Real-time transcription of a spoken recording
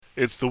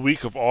It's the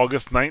week of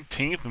August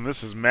 19th, and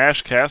this is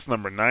Mashcast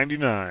number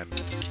 99.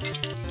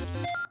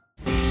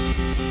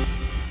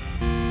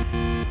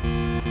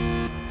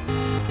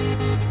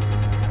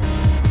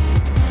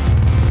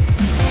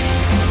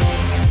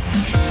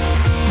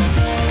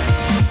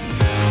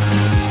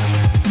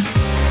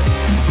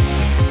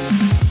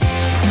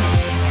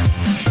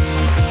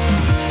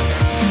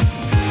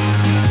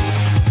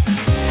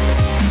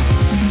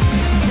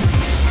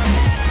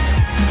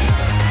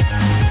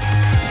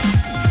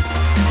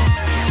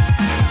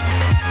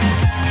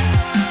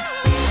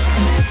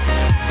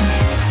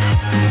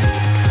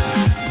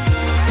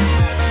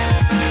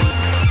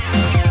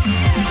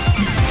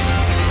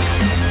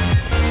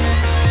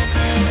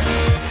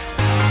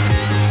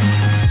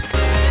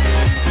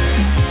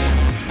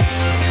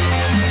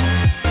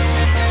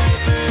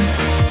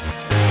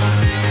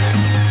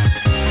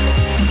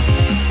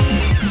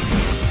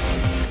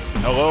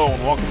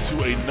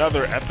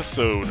 Another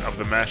episode of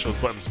the Mash Those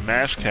Buttons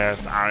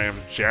Mashcast. I am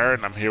Jared,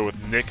 and I'm here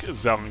with Nick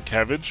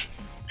Zelenkevich.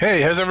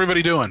 Hey, how's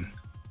everybody doing?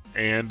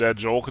 And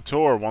Joel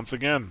Couture once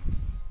again.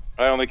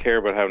 I only care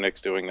about how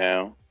Nick's doing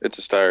now. It's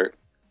a start.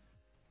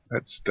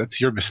 That's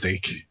your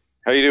mistake.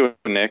 How you doing,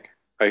 Nick?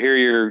 I hear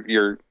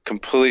you're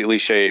completely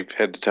shaved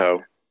head to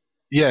toe.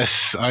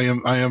 Yes, I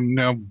am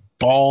now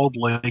bald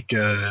like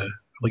a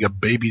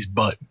baby's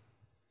butt.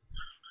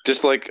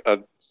 Just like a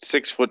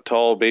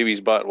 6-foot-tall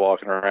baby's butt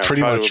walking around.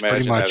 Pretty Try much, to imagine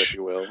pretty much. that, if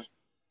you will.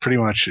 Pretty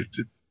much,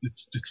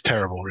 it's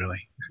terrible, really.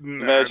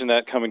 Imagine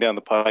that coming down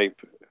the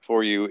pipe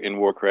for you in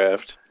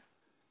Warcraft.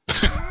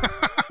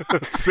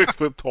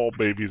 6-foot-tall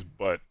baby's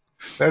butt.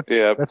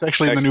 That's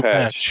actually the new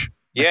patch.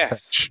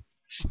 Yes!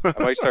 I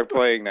might start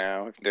playing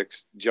now if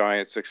Nick's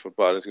giant 6-foot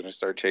butt is going to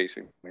start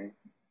chasing me.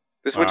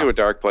 This went to a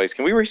dark place.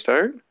 Can we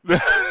restart? No, I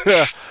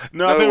think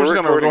we're just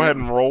going to go ahead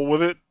and roll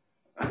with it.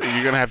 You're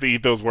going to have to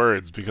eat those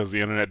words because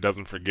the internet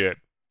doesn't forget.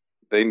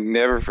 They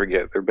never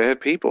forget. They're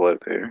bad people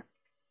out there.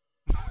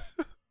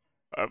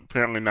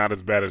 Apparently not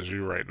as bad as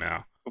you right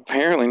now.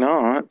 Apparently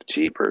not.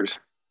 Cheapers.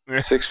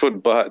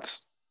 6-foot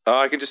butts. Oh,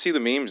 I can just see the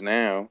memes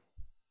now.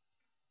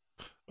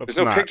 There's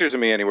no pictures of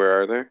me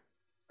anywhere, are there?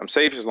 I'm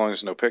safe as long as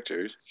there's no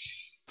pictures.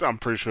 I'm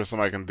pretty sure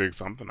somebody can dig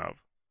something up.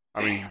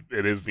 I mean,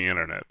 it is the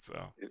internet,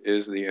 so. It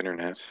is the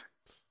internet.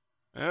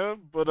 Yeah,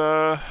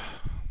 but,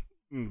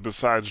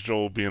 besides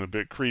Joel being a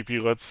bit creepy,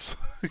 let's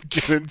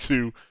get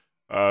into...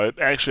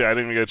 actually, I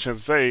didn't even get a chance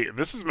to say,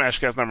 this is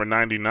Mashcast number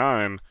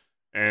 99,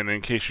 and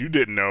in case you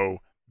didn't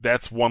know,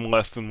 that's one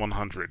less than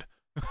 100.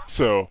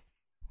 So...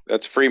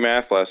 That's a free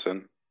math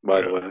lesson,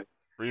 by the way.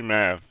 Free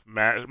math.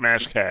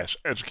 Mashcast.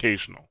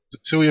 Educational.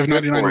 So we have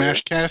 99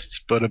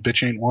 Mashcasts, but a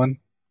bitch ain't one?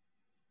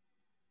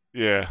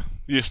 Yeah.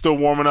 You still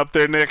warming up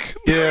there, Nick?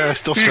 Yeah,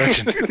 still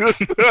stretching.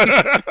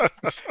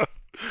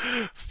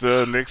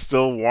 Nick's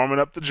still warming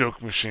up the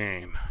joke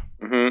machine.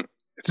 Mm-hmm.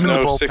 It's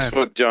no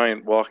 6-foot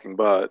giant walking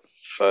butt,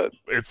 but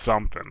it's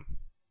something.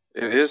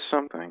 It is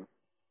something.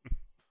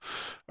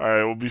 All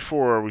right. Well,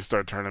 before we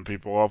start turning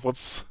people off,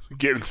 let's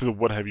get into the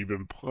what have you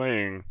been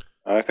playing.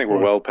 I think we're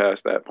well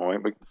past that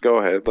point, but go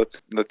ahead.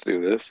 Let's do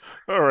this.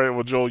 All right.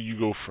 Well, Joel, you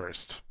go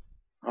first.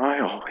 I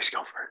always go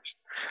first.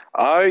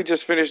 I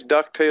just finished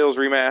DuckTales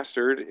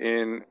Remastered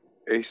in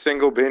a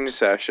single binge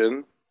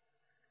session.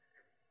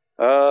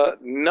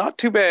 Not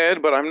too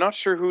bad, but I'm not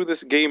sure who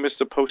this game is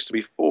supposed to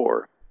be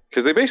for.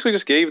 Because they basically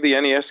just gave the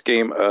NES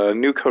game a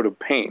new coat of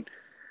paint.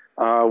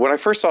 When I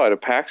first saw it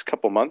at PAX a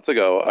couple months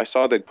ago, I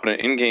saw they'd put an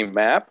in-game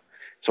map.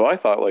 So I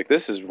thought, like,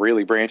 this is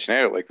really branching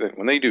out. Like,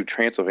 when they do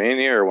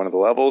Transylvania or one of the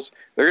levels,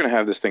 they're going to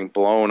have this thing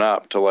blown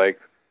up to, like,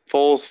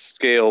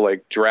 full-scale,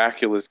 like,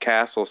 Dracula's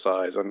castle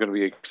size. I'm going to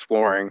be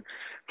exploring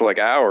for, like,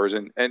 hours.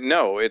 And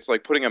no, it's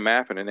like putting a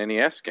map in an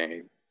NES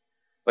game.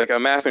 Like a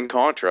map in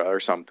Contra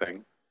or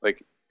something.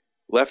 Like,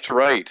 left to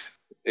right.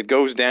 It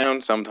goes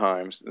down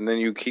sometimes, and then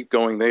you keep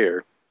going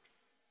there.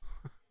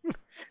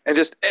 And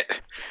just...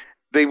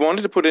 They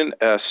wanted to put in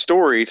a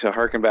story to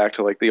harken back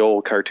to, like, the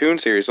old cartoon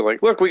series. So,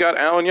 like, look, we got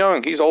Alan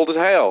Young. He's old as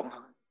hell.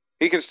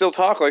 He can still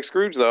talk like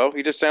Scrooge, though.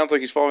 He just sounds like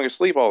he's falling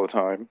asleep all the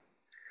time.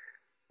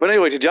 But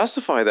anyway, to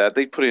justify that,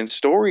 they put in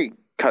story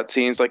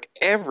cutscenes, like,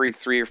 every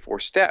 3 or 4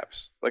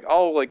 steps. Like,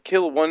 I'll, like,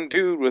 kill one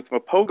dude with my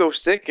pogo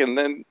stick, and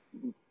then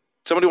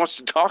somebody wants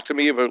to talk to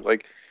me about,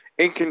 like,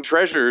 Incan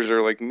treasures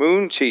or, like,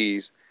 moon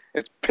cheese.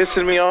 It's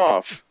pissing me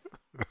off.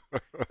 I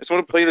just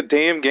want to play the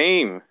damn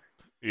game.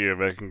 Yeah,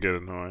 that can get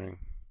annoying.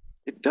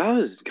 It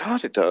does.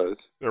 God, it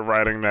does. They're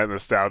riding that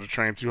nostalgia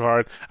train too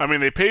hard. I mean,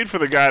 they paid for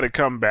the guy to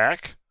come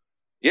back.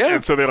 Yeah.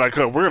 And so they're like,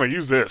 oh, we're going to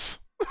use this.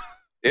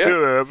 Yeah.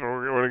 That's what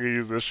we're going to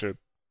use this shit.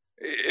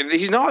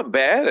 He's not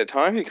bad. At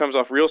times he comes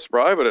off real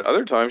spry, but at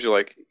other times you're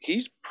like,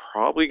 he's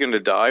probably going to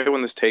die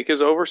when this take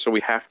is over, so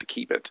we have to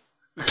keep it.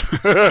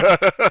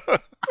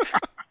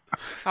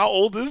 How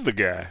old is the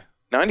guy?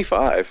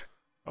 95.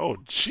 Oh,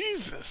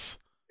 Jesus.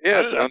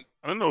 Yes. I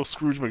didn't know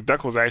Scrooge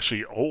McDuck was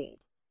actually old.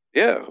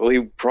 Yeah, well,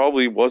 he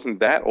probably wasn't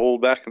that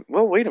old back...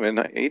 Well, wait a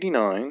minute,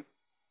 89.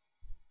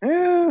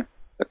 Yeah,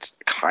 that's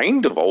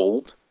kind of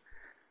old.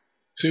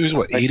 So he was,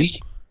 what,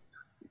 80?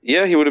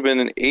 Yeah, he would have been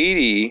an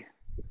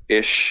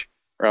 80-ish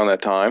around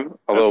that time. That's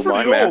Although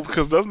pretty my old,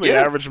 because doesn't the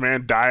Yeah. average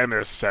man die in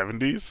their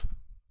 70s?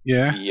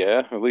 Yeah,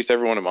 Yeah, at least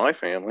everyone in my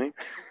family.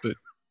 but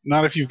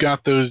not if you've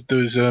got those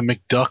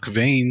McDuck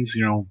veins.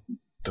 You know,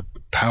 the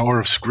power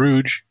of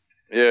Scrooge.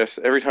 Yes,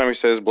 every time he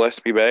says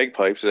 "bless me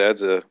bagpipes," it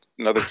adds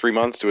another 3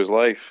 months to his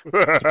life.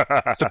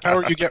 It's the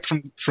power you get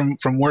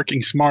from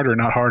working smarter,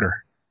 not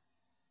harder.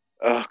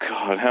 Oh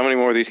God, how many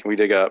more of these can we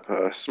dig up?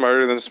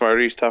 Smarter than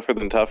Smarties, tougher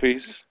than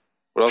Toughies.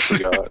 What else we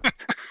got?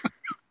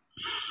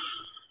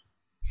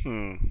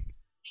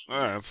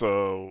 Alright,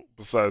 so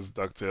besides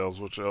DuckTales,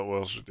 what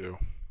else you do?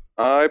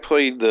 I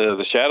played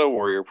the Shadow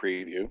Warrior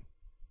preview,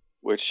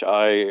 which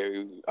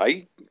I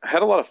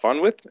had a lot of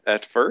fun with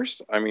at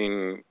first. I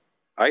mean,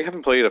 I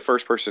haven't played a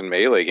first-person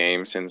Melee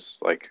game since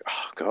like,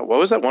 oh God, what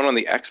was that one on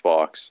the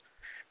Xbox?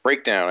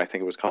 Breakdown, I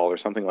think it was called, or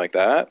something like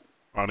that.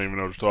 I don't even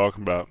know what you're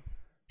talking about.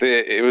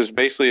 It was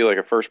basically like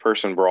a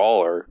first-person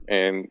brawler,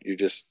 and you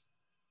just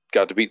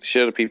got to beat the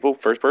shit out of people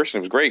first person.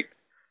 It was great.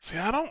 See,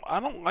 I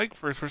don't like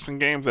first-person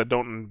games that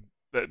don't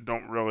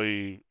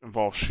really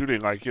involve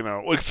shooting, like,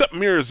 well, except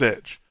Mirror's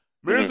Edge.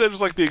 Mirror's Edge is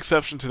like the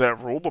exception to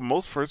that rule, but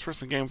most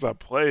first-person games I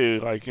play,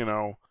 like,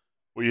 where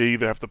you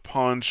either have to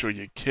punch or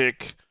you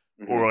kick,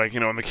 or like,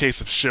 in the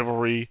case of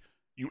Chivalry,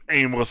 you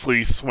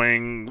aimlessly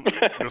swing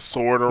the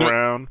sword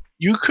around.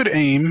 You could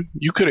aim.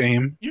 You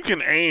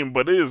can aim,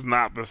 but it is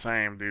not the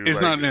same, dude.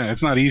 It's not. Yeah,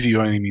 it's not easy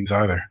by any means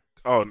either.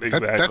 Oh,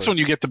 exactly. That's when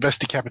you get the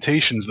best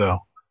decapitations, though.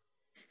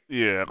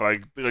 Yeah,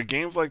 like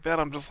games like that,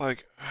 I'm just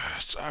like,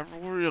 I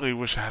really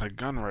wish I had a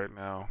gun right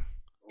now.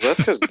 Well, that's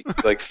because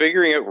like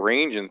figuring out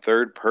range in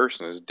third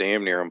person is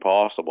damn near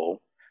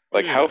impossible.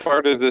 Like, Yeah. how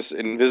far does this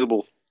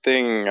invisible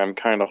thing I'm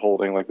kind of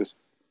holding, like this,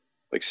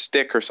 like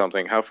stick or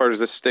something? How far does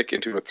this stick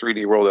into a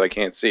 3D world that I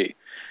can't see?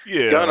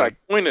 Yeah, Gun, I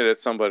point it at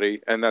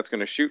somebody, and that's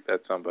going to shoot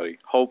at somebody.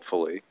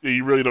 Hopefully. yeah,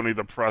 you really don't need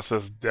to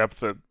process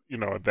depth at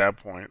that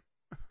point.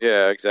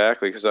 Yeah,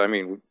 exactly. Because I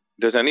mean,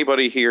 does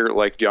anybody here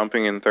like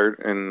jumping in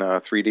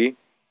 3D,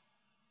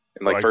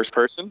 in like first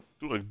person?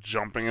 Do like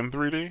jumping in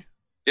 3D?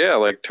 Yeah,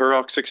 like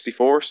Turok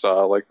 64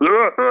 style, like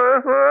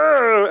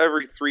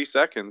every 3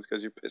 seconds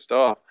because you're pissed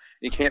off.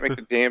 You can't make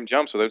the damn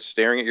jumps without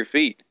staring at your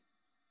feet.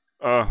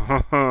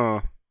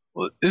 Well,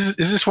 is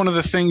this one of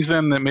the things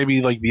then that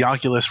maybe like the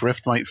Oculus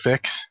Rift might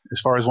fix? As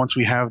far as once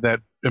we have that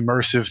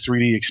immersive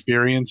 3D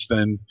experience,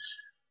 then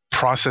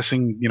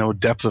processing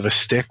depth of a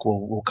stick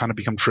will kind of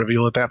become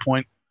trivial at that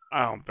point.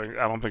 I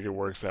don't think it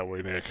works that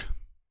way, Nick.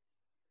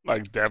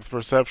 Like depth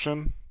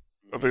perception,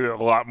 I think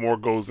a lot more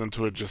goes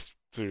into it just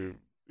to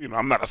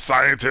I'm not a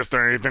scientist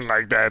or anything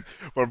like that,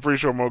 but I'm pretty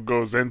sure more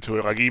goes into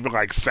it. Like even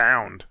like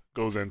sound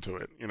goes into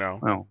it.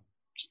 Well,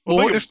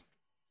 go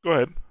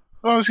ahead.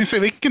 Well, I was gonna say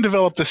they can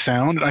develop the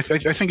sound. I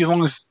think as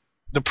long as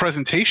the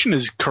presentation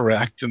is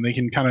correct and they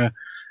can kind of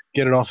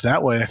get it off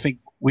that way, I think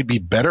we'd be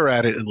better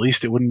at it. At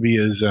least it wouldn't be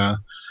as I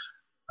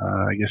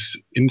guess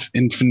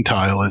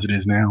infantile as it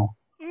is now.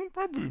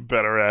 Probably be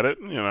better at it.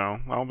 I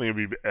don't think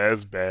it'd be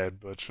as bad,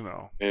 but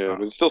Yeah,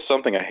 but it's still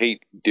something I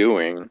hate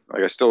doing.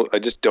 Like I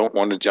just don't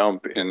want to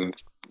jump in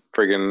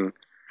friggin'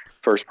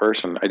 first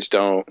person. I just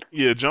don't.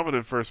 Yeah, jumping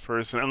in first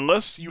person,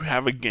 unless you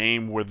have a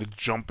game where the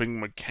jumping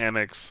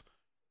mechanics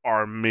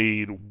are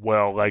made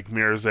well, like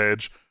Mirror's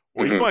Edge,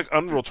 or even like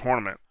Unreal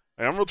Tournament.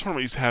 Like, Unreal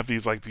Tournament used to have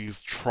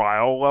these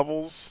trial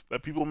levels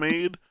that people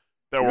made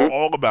that were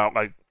all about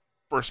like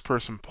first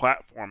person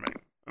platforming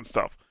and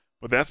stuff.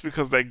 But that's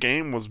because that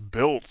game was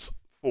built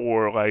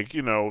for like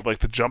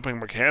the jumping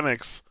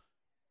mechanics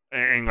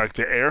and like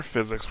the air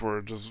physics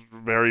were just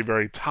very,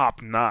 very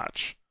top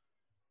notch.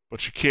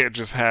 But you can't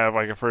just have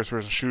like a first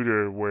person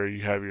shooter where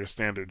you have your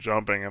standard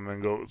jumping and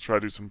then go try to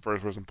do some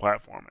first person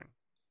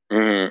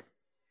platforming.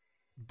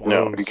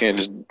 No, you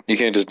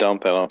can't just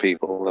dump that on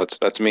people.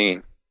 That's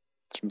mean.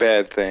 It's a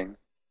bad thing.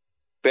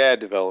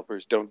 Bad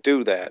developers don't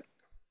do that.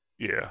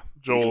 Yeah,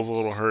 Joel's a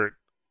little hurt.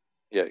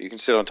 Yeah, you can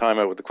sit on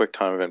timeout with the quick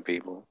time event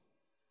people.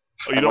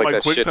 Oh, you don't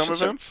like quick time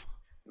events?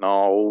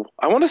 No,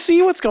 I want to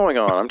see what's going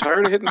on. I'm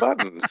tired of hitting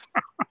buttons.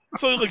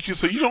 So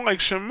you don't like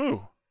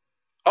Shenmue?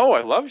 Oh,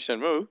 I love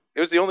Shenmue. It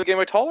was the only game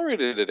I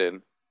tolerated it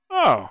in.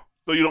 Oh,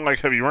 so you don't like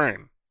Heavy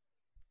Rain?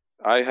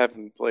 I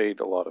haven't played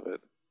a lot of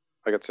it.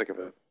 I got sick of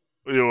it.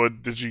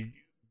 Did you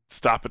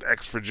stop at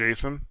X for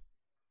Jason?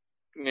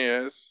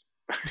 Yes.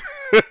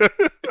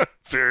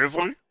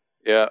 Seriously?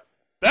 Yeah.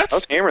 I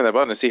was hammering that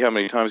button to see how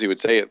many times he would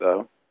say it,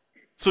 though.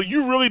 So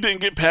you really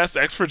didn't get past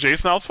X for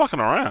Jason? I was fucking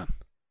around.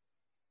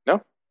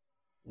 No.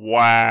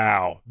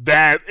 Wow.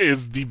 That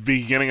is the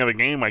beginning of the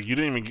game. Like, you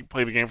didn't even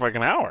play the game for like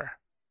an hour.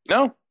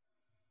 No.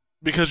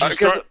 Because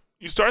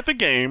you start the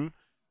game,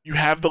 you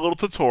have the little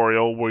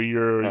tutorial where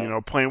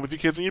you're, playing with your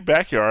kids in your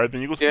backyard,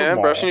 then you go to the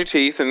mall. Brushing your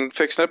teeth and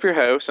fixing up your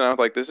house, and I was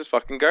like, this is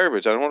fucking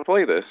garbage. I don't want to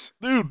play this.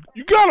 Dude,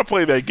 you gotta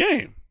play that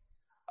game.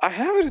 I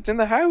have it. It's in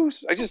the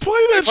house. I just... Play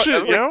that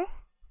shit, yo.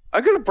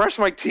 I'm gonna brush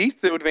my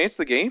teeth to advance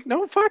the game?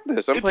 No, fuck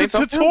this. It's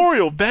a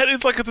tutorial. That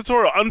is like a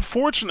tutorial.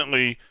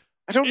 Unfortunately...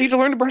 I don't need to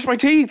learn to brush my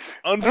teeth.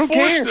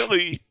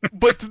 Unfortunately,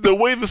 but the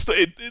way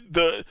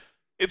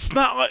it's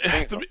not like...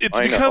 It's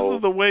because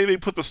of the way they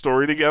put the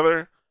story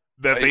together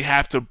that they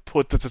have to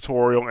put the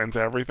tutorial into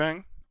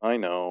everything. I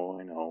know.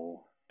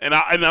 And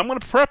I'm going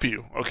to prep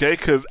you, okay?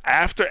 Because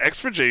after X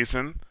for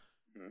Jason,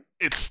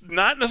 it's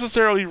not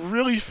necessarily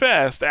really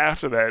fast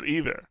after that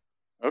either.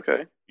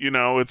 Okay.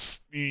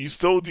 You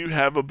still do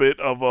have a bit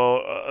of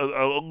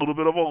a little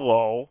bit of a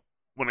lull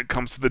when it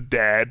comes to the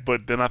dad,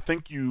 but then I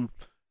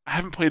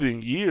haven't played it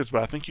in years,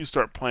 but I think you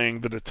start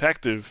playing the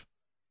detective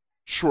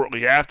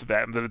shortly after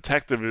that, and the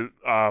detective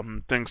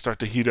things start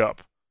to heat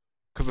up.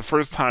 Because the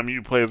first time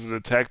you play as a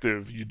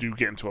detective, you do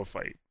get into a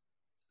fight.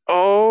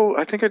 Oh,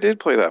 I think I did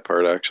play that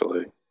part,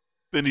 actually.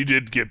 Then you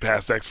did get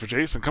past X for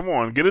Jason. Come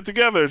on, get it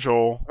together,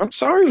 Joel. I'm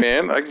sorry,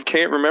 man. I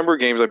can't remember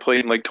games I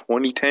played in like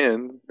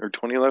 2010 or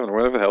 2011 or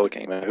whatever the hell it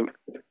came out.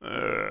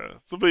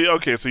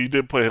 So you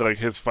did play like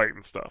his fight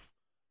and stuff.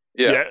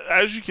 Yeah.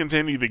 As you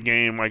continue the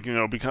game, like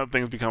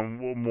things become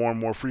more and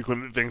more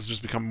frequent. Things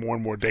just become more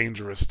and more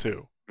dangerous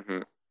too.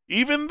 Mm-hmm.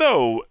 Even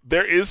though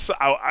there is,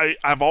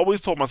 I've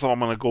always told myself I'm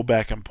going to go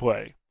back and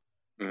play.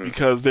 Mm-hmm.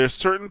 Because there's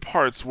certain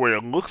parts where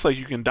it looks like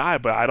you can die,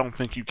 but I don't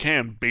think you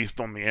can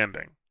based on the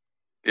ending.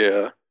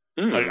 Yeah.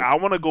 Like, I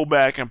want to go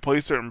back and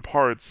play certain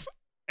parts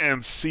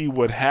and see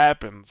what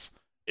happens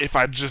if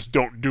I just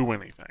don't do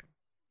anything.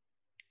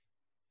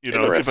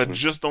 If I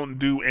just don't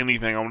do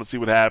anything, I want to see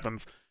what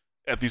happens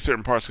at these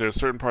certain parts. Because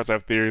certain parts I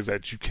have theories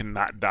that you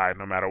cannot die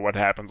no matter what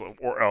happens,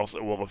 or else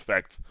it will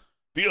affect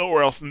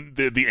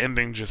the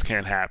ending just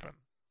can't happen.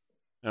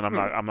 And I'm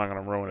not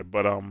gonna ruin it.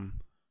 But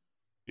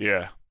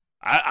yeah.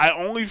 I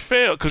only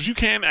fail because you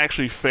can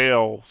actually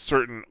fail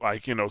certain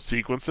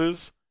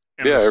sequences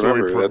and the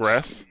story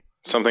progress.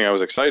 That's something I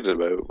was excited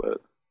about,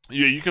 but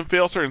yeah, you can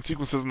fail certain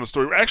sequences in the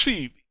story.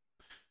 Actually,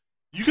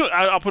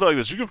 I'll put it like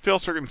this: you can fail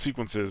certain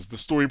sequences, the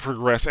story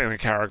progress, and the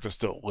character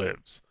still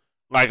lives.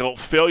 Like a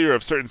failure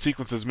of certain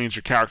sequences means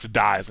your character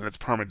dies and it's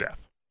permadeath.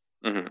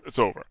 Mm-hmm. It's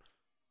over.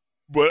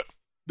 But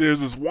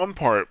there's this one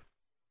part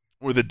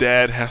where the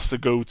dad has to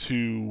go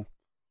to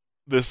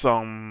this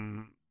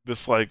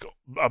like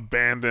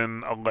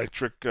abandoned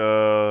electric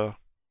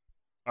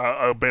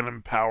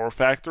abandoned power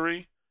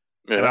factory,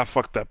 and I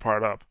fucked that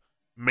part up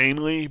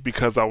mainly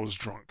because I was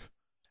drunk,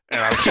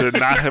 and I should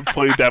not have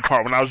played that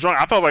part when I was drunk.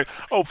 I thought like,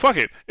 oh fuck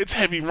it, it's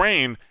Heavy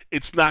Rain,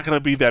 it's not gonna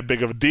be that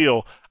big of a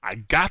deal. I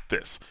got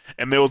this.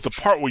 And there was a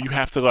part where you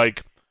have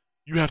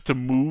to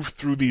move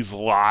through these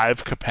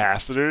live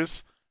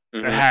capacitors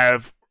that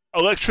have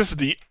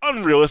electricity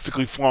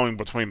unrealistically flowing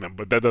between them,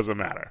 but that doesn't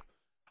matter.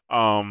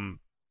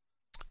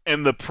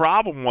 And the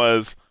problem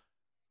was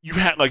you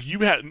had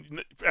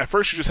at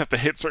first you just have to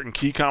hit certain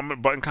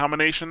button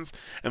combinations,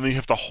 and then you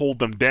have to hold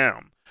them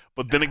down.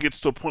 But then it gets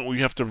to a point where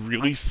you have to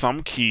release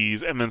some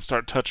keys and then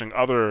start touching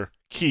other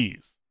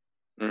keys.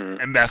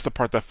 And that's the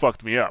part that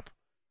fucked me up.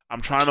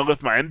 I'm trying to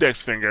lift my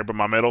index finger, but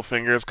my middle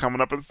finger is coming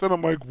up instead.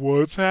 I'm like,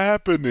 what's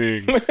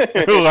happening?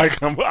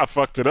 I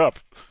fucked it up.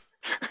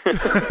 And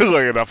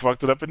I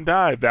fucked it up and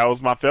died. That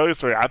was my failure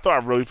story. I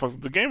thought I really fucked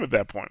up the game at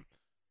that point.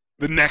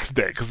 The next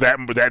day, because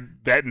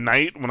that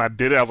night when I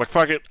did it, I was like,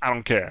 fuck it, I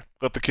don't care.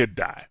 Let the kid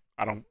die.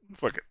 I don't,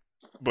 fuck it.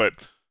 But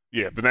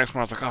yeah, the next one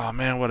I was like, oh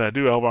man, what did I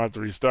do? I hope I have to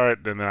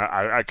restart. Then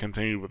I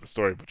continued with the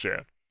story, but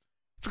yeah.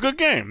 It's a good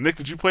game. Nick,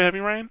 did you play Heavy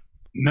Rain?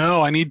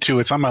 No, I need to.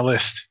 It's on my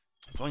list.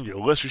 It's on your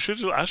list. You should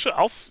have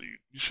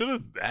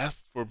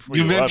asked for it before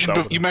you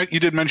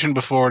did mention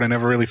before, and I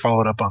never really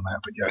followed up on that,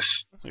 but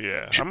yes.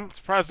 Yeah, I'm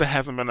surprised there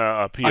hasn't been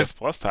a PS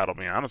Plus title,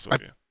 to be honest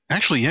with you.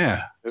 Actually,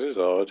 yeah. This is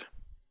odd.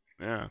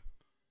 Yeah.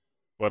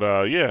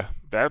 But yeah,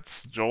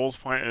 that's Joel's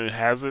plan. It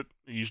has it.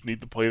 You need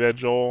to play that,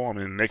 Joel. I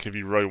mean, Nick, if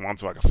you really want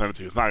to, I can send it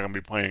to you. It's not going to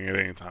be playing it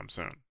anytime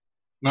soon.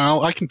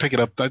 No, I can pick it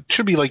up. That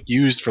should be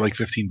used for $15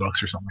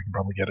 or something. I can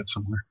probably get it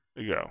somewhere.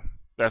 There you go.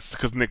 That's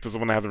because Nick doesn't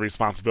want to have the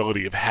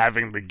responsibility of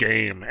having the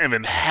game and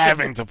then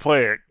having to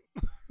play it.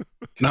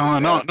 No,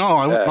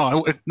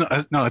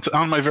 it's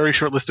on my very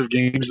short list of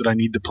games that I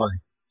need to play.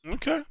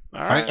 Okay,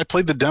 all right. I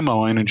played the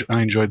demo and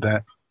I enjoyed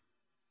that.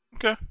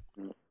 Okay,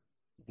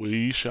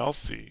 we shall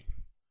see.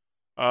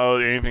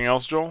 Anything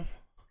else, Joel?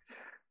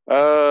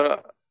 I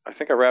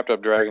think I wrapped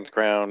up Dragon's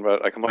Crown,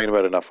 but I complained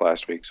about it enough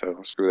last week, so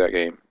screw that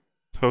game.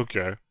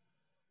 Okay.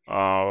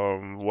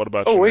 What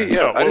about you? Oh wait,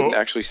 yeah, I didn't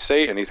actually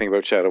say anything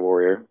about Shadow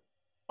Warrior.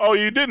 Oh,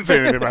 you didn't say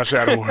anything about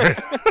Shadow Warrior.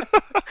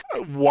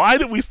 Why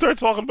did we start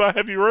talking about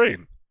Heavy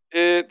Rain?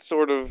 It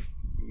sort of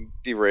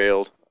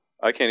derailed.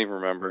 I can't even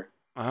remember.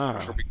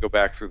 Sure we go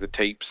back through the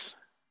tapes.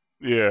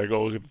 Yeah,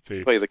 go look at the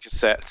tapes. Play the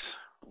cassettes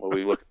while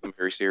we look at them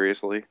very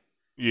seriously.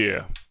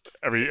 Yeah,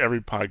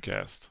 every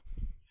podcast.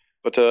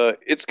 But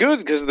it's good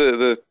because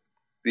the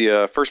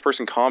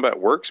first-person combat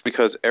works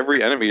because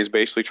every enemy is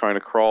basically trying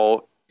to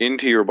crawl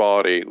into your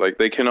body. Like,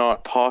 they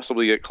cannot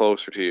possibly get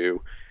closer to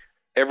you.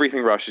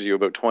 Everything rushes you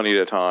about 20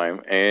 at a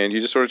time, and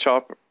you just sort of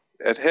chop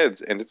at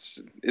heads, and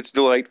it's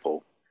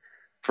delightful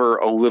for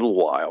a little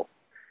while.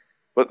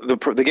 But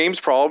the game's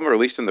problem, or at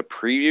least in the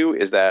preview,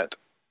 is that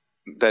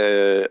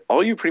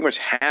all you pretty much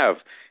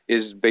have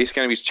is basic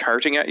enemies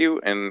charging at you,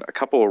 and a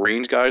couple of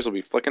range guys will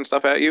be flicking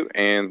stuff at you,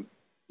 and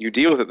you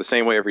deal with it the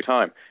same way every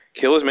time.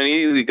 Kill as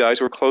many of the guys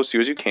who are close to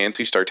you as you can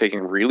until you start taking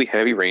really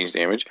heavy range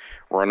damage.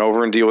 Run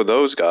over and deal with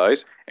those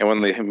guys, and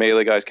when the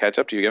melee guys catch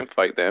up to you again,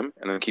 fight them,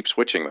 and then keep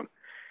switching them.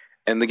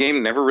 And the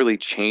game never really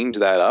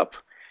changed that up.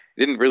 It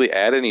didn't really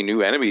add any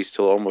new enemies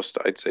till almost,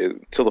 I'd say,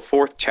 till the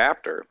 4th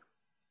chapter.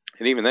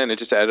 And even then, it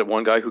just added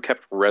one guy who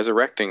kept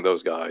resurrecting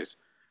those guys.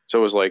 So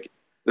it was like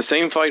the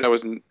same fight I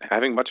was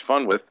having much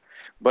fun with,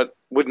 but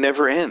would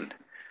never end.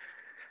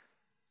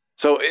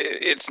 So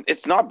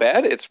it's not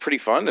bad. It's pretty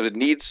fun, and it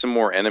needs some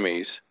more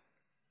enemies.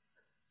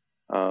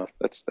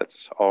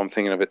 That's all I'm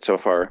thinking of it so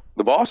far.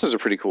 The bosses are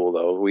pretty cool,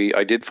 though.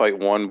 I did fight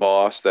one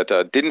boss that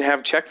didn't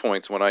have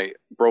checkpoints when I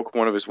broke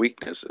one of his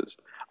weaknesses.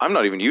 I'm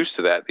not even used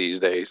to that these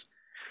days.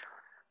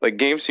 Like,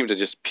 games seem to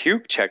just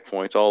puke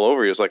checkpoints all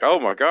over you. It's like, oh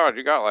my god,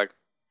 you got like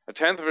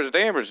 1/10 of his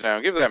damage now.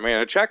 Give that man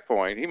a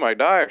checkpoint. He might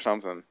die or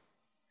something.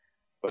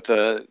 But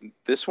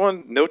this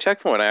one, no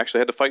checkpoint. I actually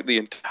had to fight the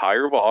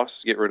entire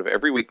boss, get rid of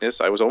every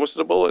weakness. I was almost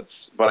out of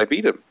bullets, but I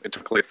beat him. It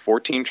took like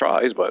 14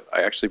 tries, but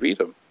I actually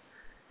beat him.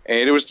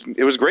 And it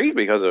was great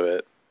because of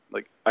it.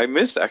 Like, I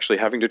miss actually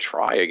having to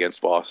try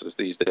against bosses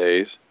these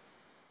days.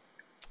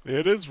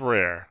 It is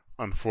rare,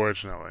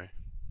 unfortunately.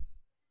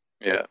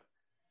 Yeah.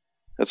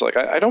 It's like,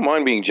 I don't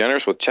mind being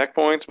generous with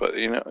checkpoints, but,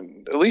 you know,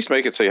 at least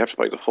make it so you have to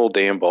fight the whole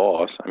damn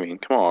boss. I mean,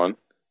 come on.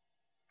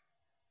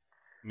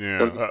 Yeah.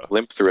 Don't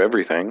limp through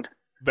everything.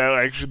 That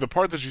actually, the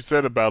part that you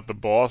said about the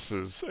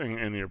bosses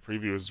in your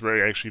preview is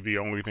really actually the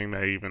only thing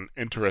that even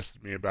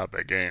interested me about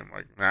that game.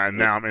 Like,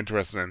 now I'm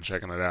interested in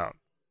checking it out.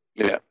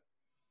 Yeah.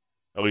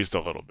 At least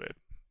a little bit.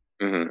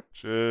 Mm-hmm.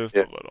 Just a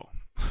little.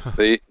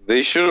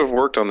 They should have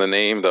worked on the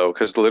name, though,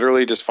 because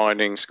literally just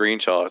finding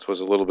screenshots was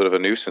a little bit of a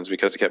nuisance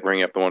because it kept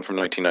bringing up the one from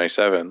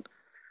 1997.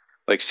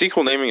 Like,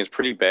 sequel naming is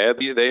pretty bad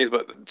these days,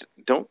 but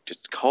don't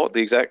just call it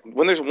the exact...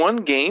 When there's one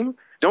game,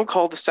 don't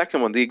call the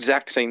second one the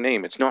exact same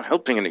name. It's not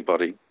helping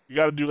anybody. You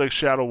gotta do like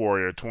Shadow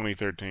Warrior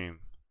 2013.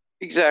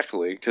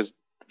 Exactly, because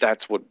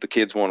that's what the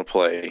kids want to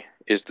play,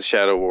 is the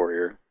Shadow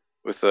Warrior.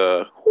 With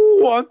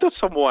who wants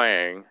some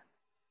wang?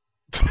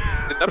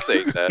 Didn't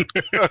update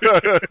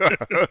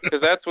that.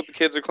 Because that's what the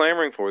kids are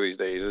clamoring for these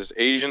days, is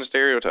Asian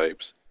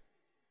stereotypes.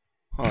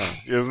 Huh.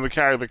 Isn't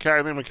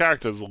the name of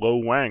character is Lo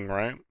Wang,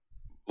 right?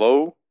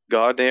 Lo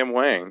goddamn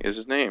Wang is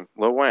his name.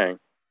 Lo Wang.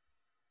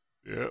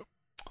 Yep.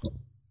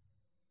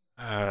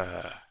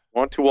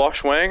 Want to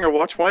wash Wang or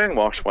watch Wang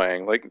wash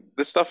Wang? Like,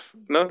 this stuff,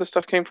 none of this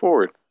stuff came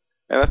forward.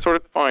 And that sort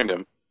of defined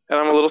him. And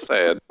I'm a little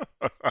sad.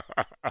 But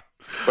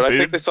I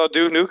think they saw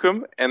Duke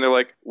Nukem, and they're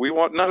like, we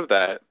want none of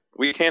that.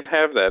 We can't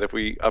have that if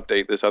we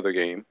update this other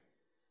game.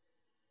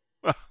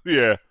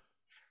 Yeah.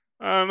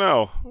 I don't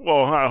know.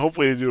 Well,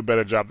 hopefully they do a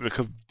better job,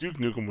 because Duke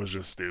Nukem was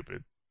just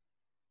stupid.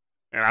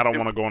 And I don't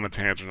want to go on a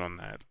tangent on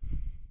that.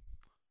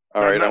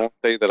 All right, I won't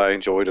say that I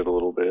enjoyed it a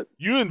little bit.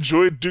 You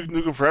enjoyed Duke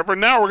Nukem Forever,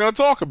 now we're going to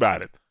talk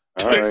about it.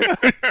 All right.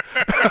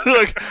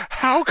 Like,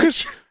 how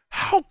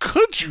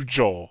could you,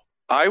 Joel?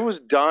 I was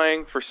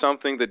dying for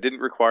something that didn't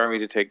require me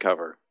to take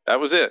cover. That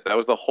was it. That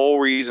was the whole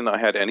reason I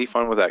had any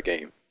fun with that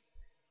game.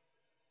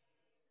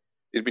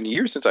 It'd been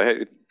years since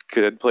I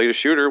had played a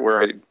shooter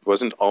where I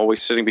wasn't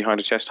always sitting behind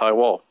a chest-high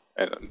wall.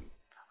 And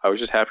I was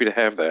just happy to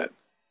have that.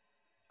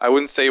 I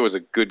wouldn't say it was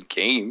a good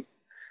game,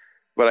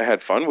 but I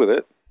had fun with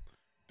it.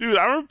 Dude,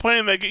 I remember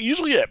playing that game.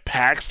 Usually at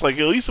PAX, like,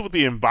 at least with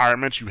the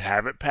environment you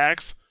have at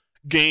PAX,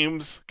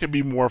 games can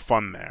be more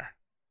fun there.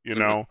 You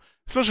know?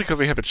 Especially because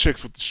they had the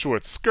chicks with the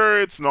short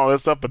skirts and all that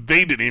stuff, but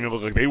they didn't even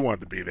look like they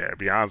wanted to be there, to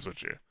be honest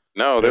with you.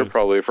 No, they're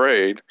probably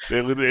afraid.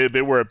 They looked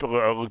a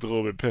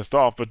little bit pissed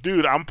off. But,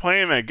 dude, I'm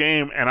playing that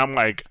game, and I'm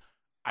like,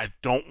 I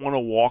don't want to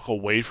walk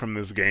away from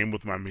this game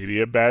with my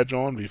media badge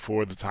on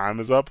before the time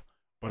is up,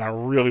 but I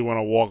really want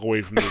to walk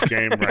away from this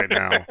game right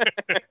now.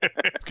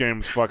 This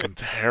game's fucking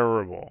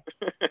terrible.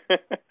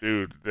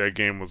 Dude, that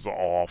game was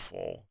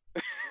awful.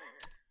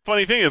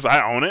 Funny thing is,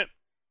 I own it.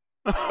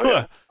 Oh,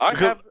 yeah. I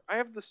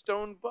have the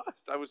stone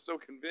bust. I was so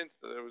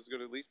convinced that it was going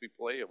to at least be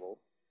playable.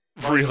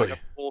 Really? Like a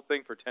whole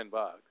thing for $10.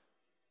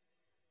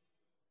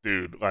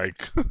 Dude,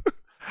 like,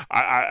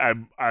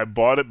 I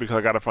bought it because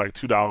I got it for like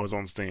 $2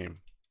 on Steam.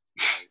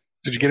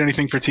 Did you get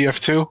anything for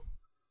TF2?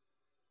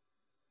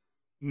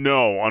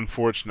 No,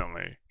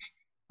 unfortunately.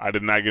 I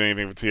did not get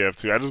anything for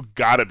TF2. I just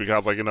got it because I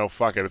was like, you know,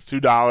 fuck it. It's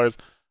 $2.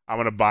 I'm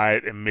going to buy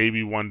it, and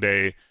maybe one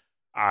day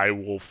I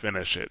will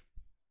finish it.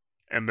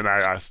 And then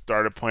I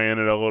started playing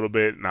it a little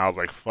bit, and I was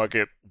like, fuck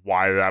it.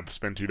 Why did I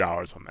spend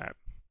 $2 on that?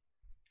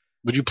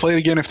 Would you play it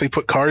again if they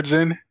put cards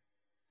in?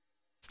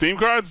 Steam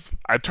cards?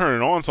 I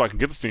turn it on so I can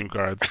get the Steam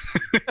cards.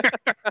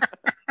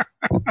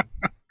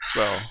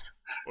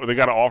 Or they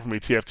got to offer me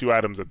TF2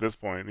 items at this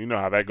point. You know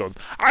how that goes.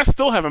 I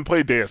still haven't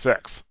played Deus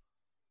Ex.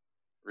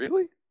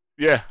 Really?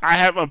 Yeah, I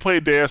haven't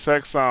played Deus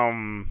Ex.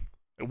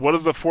 What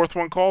is the fourth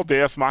one called?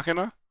 Deus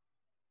Machina?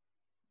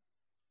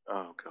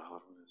 Oh, God.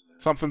 What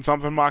is that?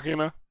 Something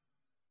Machina?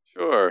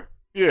 Sure.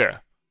 Yeah.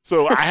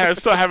 So I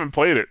still haven't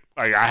played it.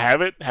 Like, I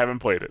have it, haven't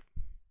played it.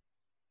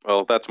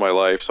 Well, that's my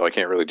life, so I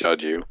can't really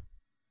judge you.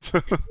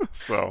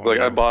 So like,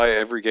 I buy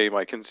every game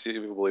I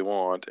conceivably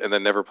want, and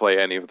then never play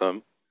any of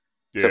them.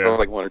 except for Yeah.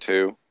 like one or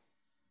two.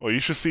 Well, you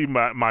should see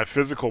my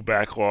physical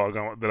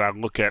backlog that I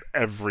look at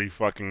every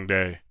fucking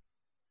day.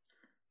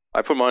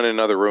 I put mine in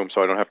another room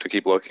so I don't have to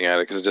keep looking at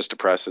it because it just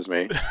depresses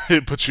me.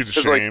 It puts you to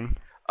Because like shame.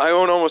 I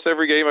own almost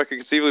every game I could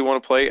conceivably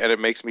want to play, and it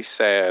makes me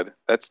sad.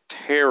 That's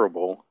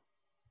terrible.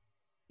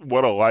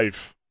 What a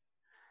life.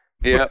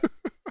 Yeah,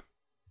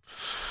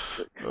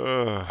 I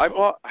Ugh.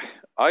 bought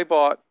I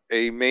bought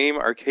a MAME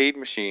arcade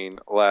machine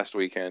last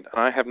weekend,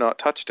 and I have not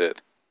touched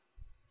it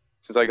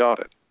since I got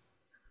it.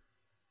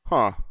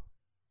 Huh.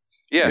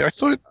 Yeah, I Yes,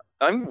 thought.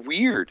 I'm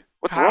weird.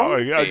 What's How? wrong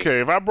with me? Okay,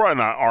 if I brought in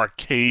an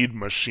arcade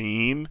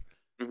machine,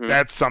 Mhm.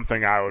 that's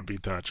something I would be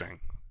touching.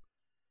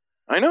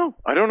 I know.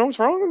 I don't know what's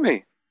wrong with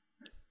me.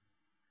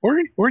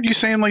 Weren't you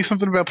saying like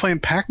something about playing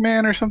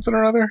Pac-Man or something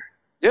or other?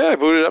 Yeah, I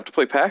booted up to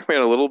play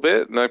Pac-Man a little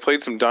bit, and I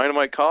played some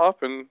Dynamite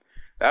Cop, and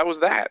that was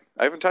that.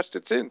 I haven't touched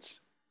it since.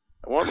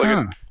 I want like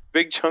Huh. a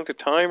big chunk of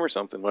time or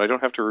something when I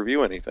don't have to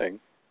review anything.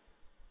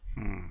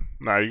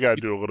 Nah, you gotta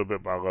do a little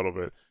bit by little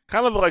bit.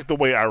 Kind of like the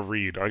way I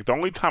read. Like the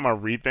only time I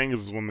read things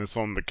is when it's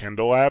on the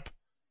Kindle app,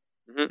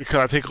 Mhm. because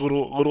I take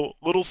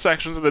little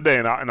sections of the day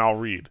and I'll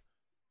read.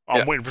 I'm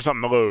Yeah. waiting for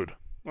something to load.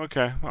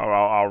 Okay,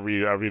 I'll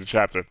read. I'll read a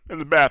chapter in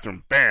the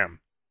bathroom. Bam,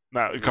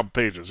 not a couple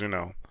pages. You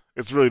know,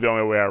 it's really the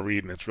only way I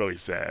read, and it's really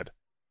sad.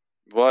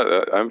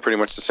 But I'm pretty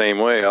much the same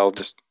way. I'll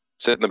just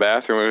sit in the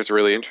bathroom if it's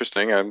really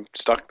interesting. I'm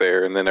stuck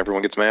there, and then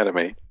everyone gets mad at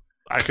me.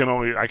 I can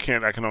only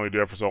do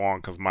that for so long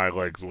because my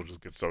legs will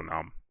just get so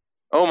numb.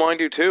 Oh, mine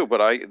do too.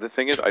 But the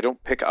thing is, I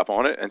don't pick up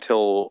on it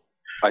until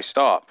I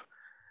stop,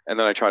 and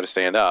then I try to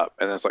stand up,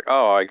 and then it's like,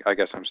 oh, I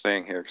guess I'm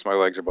staying here because my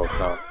legs are both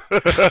numb.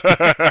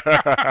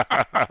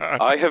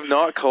 I have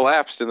not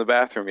collapsed in the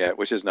bathroom yet,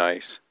 which is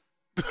nice.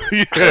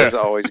 Yeah. That's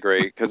always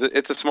great because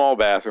it's a small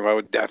bathroom. I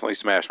would definitely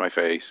smash my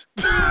face.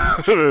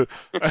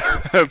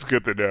 That's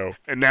good to know.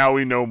 And now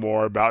we know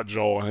more about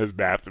Joel and his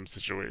bathroom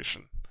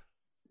situation.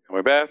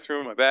 My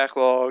bathroom, my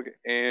backlog,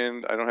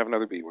 and I don't have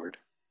another B word.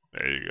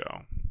 There you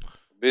go.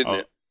 Bidn't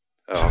it?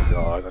 Oh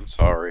God, I'm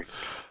sorry.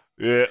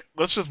 Yeah,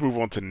 let's just move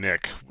on to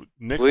Nick.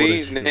 Nick, what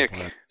Please, is your Nick,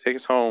 plan? take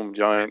us home,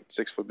 giant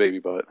 6-foot baby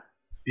butt.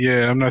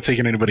 Yeah, I'm not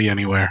taking anybody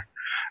anywhere.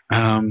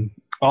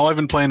 All I've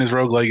been playing is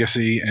Rogue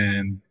Legacy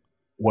and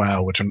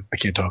WoW, which I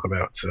can't talk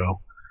about. So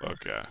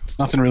Okay.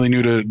 nothing really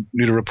new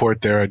to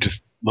report there. I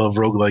just love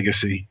Rogue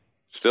Legacy.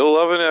 Still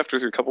loving it after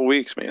a couple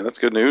weeks, man. That's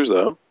good news,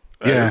 though.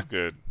 That Yeah. is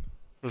good.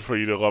 Good for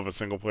you to love a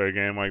single player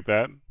game like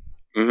that.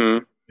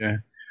 Mm-hmm.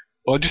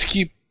 Well, I just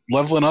keep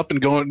leveling up and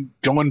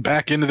going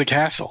back into the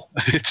castle.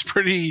 It's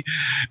pretty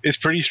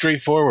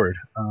straightforward.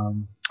 I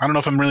don't know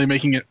if I'm really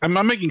making it. I'm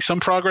making some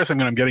progress. I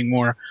mean, I'm getting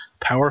more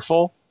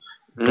powerful,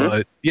 Mhm.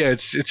 but yeah,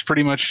 it's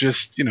pretty much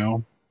just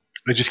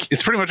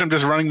it's pretty much I'm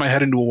just running my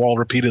head into a wall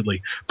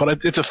repeatedly.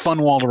 But it's a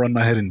fun wall to run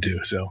my head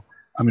into, so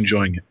I'm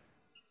enjoying it.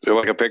 Is there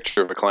like a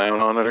picture of a clown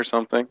on it or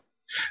something?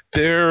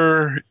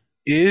 There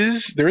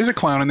is a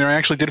clown in there. I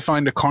actually did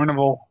find a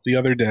carnival the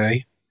other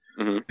day,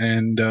 Mhm.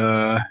 and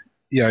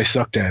yeah, I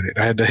sucked at it.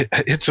 I had to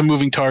hit some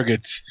moving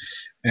targets,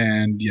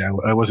 and yeah,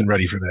 I wasn't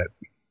ready for that.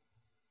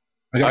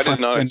 I did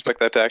not expect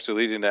that to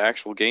actually lead into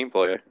actual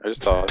gameplay. I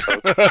just thought.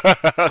 Yeah,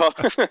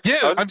 I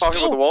was I'm just talking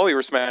still- about the wall you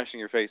were smashing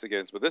your face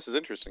against, but this is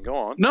interesting. Go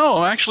on.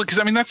 No, actually, because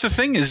I mean that's the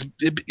thing is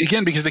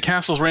again because the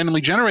castle's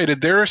randomly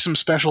generated. There are some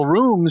special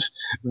rooms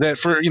that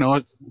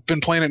I've been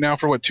playing it now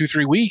for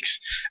 2-3 weeks,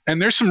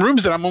 and there's some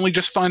rooms that I'm only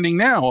just finding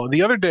now.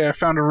 The other day I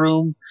found a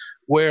room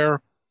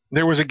where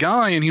there was a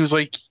guy and he was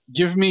like,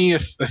 "Give me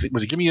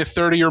give me a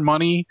third of your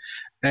money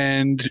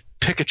and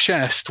pick a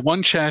chest.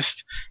 One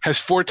chest has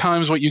 4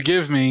 times what you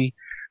give me.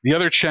 The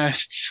other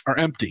chests are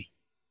empty."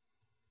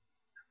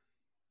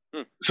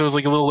 So it was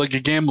like a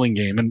gambling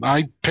game, and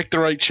I picked the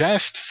right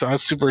chest, so I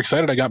was super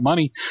excited. I got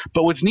money.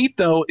 But what's neat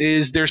though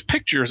is there's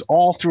pictures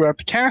all throughout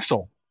the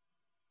castle,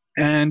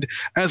 and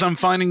as I'm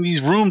finding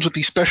these rooms with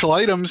these special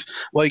items,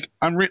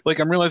 I'm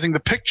realizing the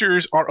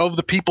pictures are of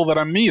the people that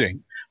I'm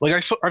meeting. Like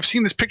I've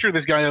seen this picture of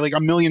this guy like a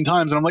million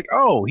times, and I'm like,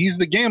 oh, he's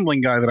the gambling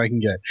guy that I can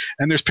get.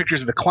 And there's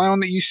pictures of the clown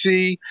that you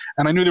see,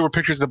 and I knew there were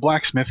pictures of the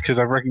blacksmith because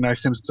I've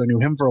recognized him since I knew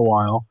him for a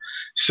while.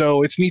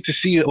 So it's neat to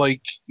see it,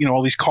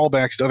 all these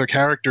callbacks to other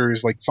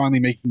characters, finally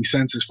making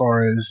sense as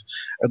far as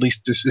at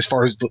least as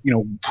far as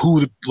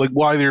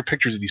why there are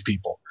pictures of these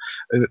people.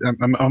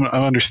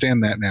 I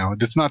understand that now.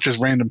 It's not just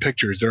random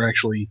pictures; they're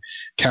actually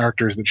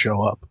characters that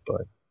show up.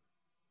 But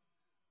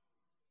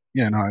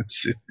yeah, no,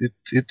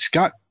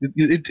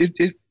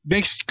 it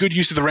makes good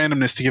use of the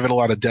randomness to give it a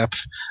lot of depth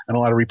and a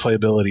lot of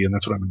replayability, and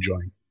that's what I'm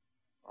enjoying.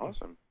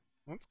 Awesome.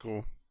 That's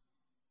cool.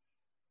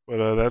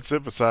 But that's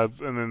it.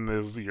 Besides, and then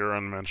there's your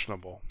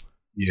unmentionable.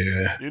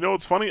 Yeah. You know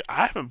what's funny?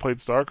 I haven't played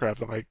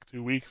StarCraft in like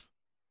 2 weeks.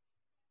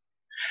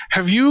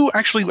 Have you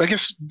actually? I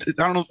guess I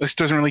don't know. This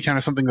doesn't really count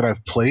as something that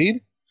I've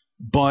played,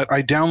 but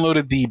I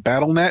downloaded the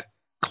BattleNet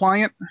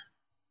client.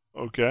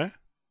 Okay.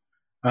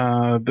 They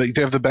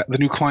have the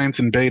new clients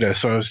in beta,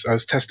 so I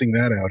was testing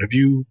that out. If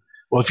you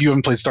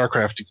haven't played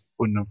StarCraft, you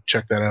wouldn't have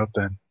checked that out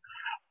then.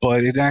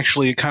 But it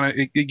actually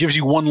it gives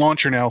you one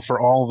launcher now for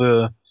all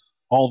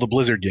the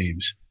Blizzard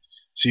games.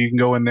 So you can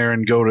go in there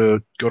and go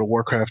to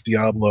Warcraft,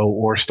 Diablo,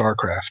 or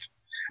StarCraft,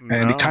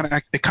 and No. it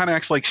kind of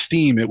acts like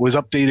Steam. It was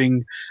updating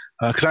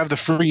because I have the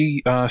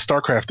free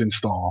StarCraft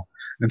install,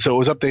 and so it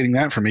was updating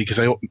that for me because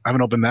I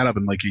haven't opened that up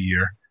in like a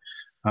year.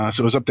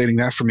 So it was updating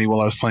that for me while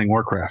I was playing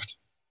Warcraft.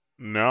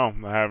 No,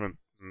 I haven't.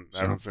 I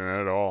So haven't seen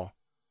it at all.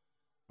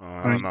 I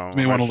I don't mean, know. you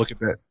may want to look at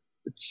that.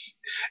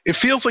 It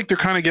feels like they're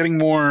kind of getting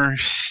more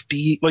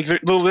Steam, like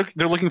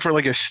they're looking for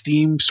like a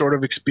Steam sort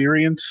of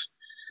experience.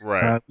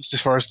 Right. Just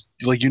as far as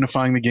like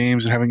unifying the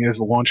games and having it as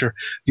the launcher.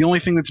 The only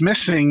thing that's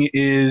missing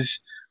is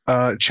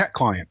chat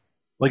client.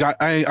 Like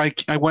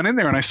I went in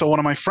there and I saw one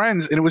of my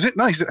friends and it was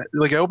nice.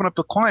 Like I opened up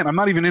the client, I'm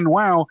not even in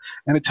WoW,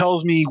 and it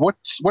tells me what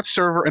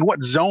server and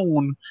what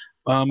zone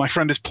my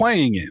friend is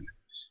playing in.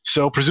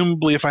 So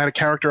presumably, if I had a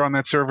character on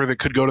that server that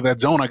could go to that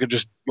zone, I could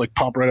just like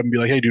pop right up and be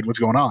like, "Hey, dude, what's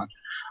going on?"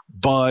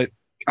 But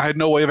I had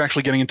no way of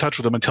actually getting in touch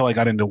with them until I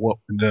got into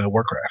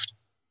Warcraft.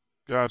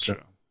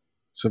 Gotcha.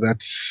 So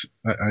that's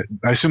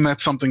I assume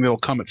that's something that'll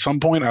come at some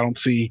point. I don't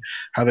see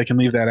how they can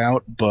leave that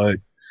out, but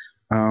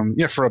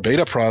yeah, for a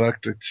beta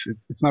product,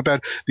 it's not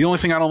bad. The only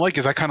thing I don't like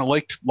is I kind of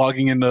liked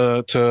logging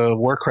into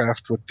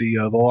Warcraft with the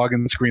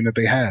login screen that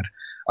they had.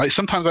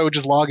 Sometimes I would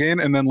just log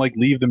in and then like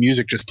leave the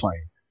music just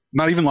playing.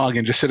 Not even log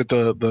in, just sit at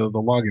the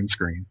login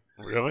screen.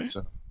 Really?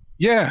 So,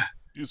 yeah.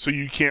 So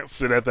you can't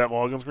sit at that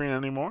login screen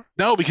anymore?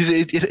 No, because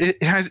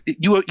it has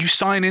you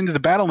sign into the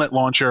BattleNet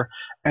launcher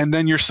and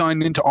then you're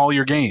signed into all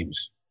your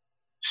games.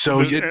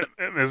 So and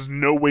there's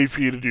no way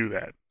for you to do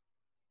that.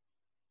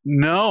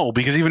 No,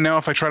 because even now,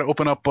 if I try to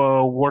open up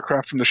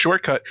Warcraft from the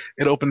shortcut,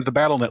 it opens the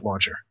BattleNet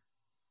launcher.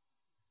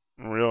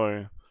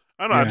 Really?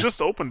 I don't know. Yeah. I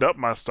just opened up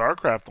my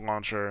StarCraft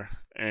launcher,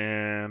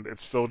 and it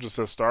still just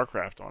says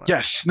StarCraft on it.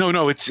 Yes.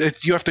 No.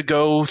 It's you have to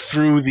go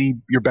through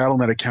your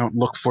BattleNet account and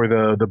look for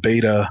the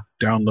beta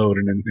download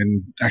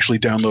and actually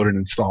download and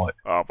install it.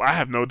 I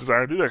have no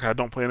desire to do that because I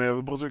don't play any of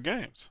the Blizzard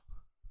games.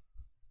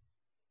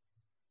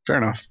 Fair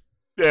enough.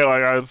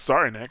 Yeah,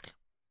 sorry, Nick.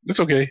 It's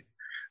okay.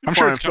 I'm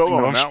sure it's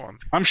solo on that one.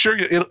 I'm sure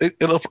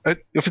it'll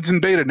if it's in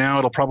beta now,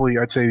 it'll probably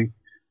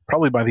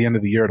by the end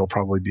of the year it'll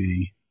probably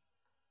be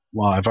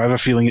live. I have a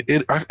feeling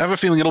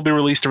it'll be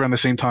released around the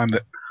same time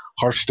that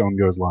Hearthstone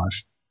goes live.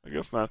 I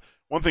guess not.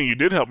 One thing you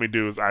did help me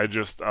do is I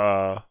just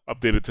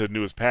updated to the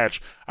newest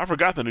patch. I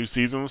forgot the new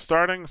season was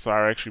starting, so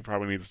I actually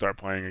probably need to start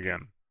playing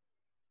again.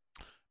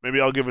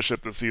 Maybe I'll give a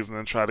shit this season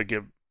and try to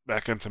get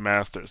back into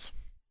Masters.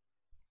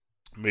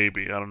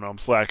 Maybe. I don't know. I'm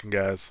slacking,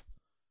 guys.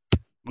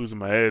 Losing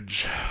my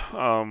edge.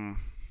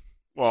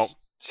 Well,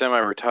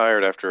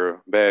 semi-retired after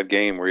a bad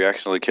game where you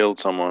accidentally killed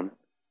someone.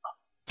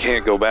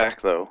 Can't go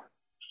back though.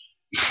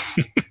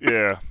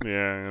 yeah,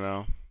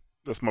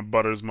 that's my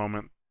Butters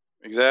moment.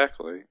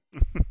 Exactly.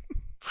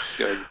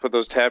 Gotta put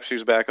those tap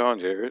shoes back on,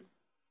 Jared.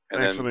 And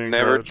Thanks then for the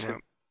never,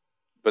 encouragement.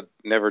 but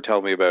never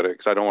tell me about it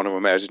because I don't want to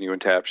imagine you in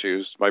tap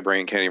shoes. My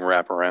brain can't even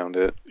wrap around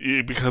it.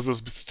 Yeah, because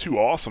it's too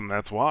awesome.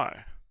 That's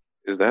why.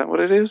 Is that what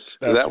it is?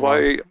 That's is that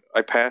why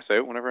I pass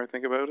out whenever I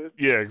think about it?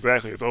 Yeah,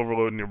 exactly. It's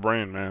overloading your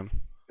brain, man.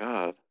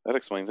 God, that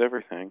explains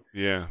everything.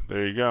 Yeah,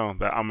 there you go.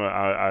 That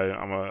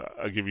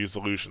I give you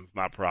solutions,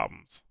 not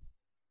problems.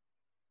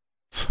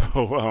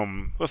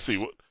 So let's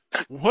see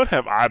what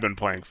have I been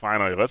playing.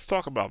 Finally, let's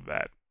talk about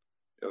that.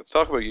 Yeah, let's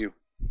talk about you.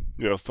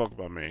 Yeah, let's talk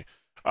about me.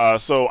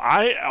 So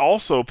I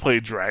also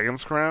played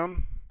Dragon's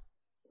Crown.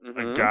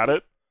 Mm-hmm. I got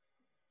it.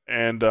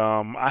 And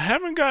I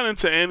haven't gotten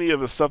into any of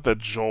the stuff that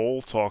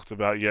Joel talked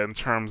about yet in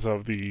terms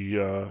of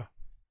the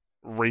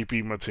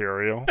rapey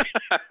material.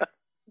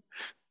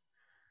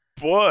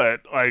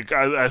 But like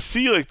I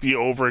see like the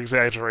over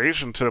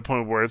exaggeration to the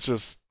point where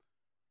it's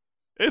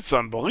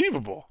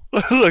unbelievable.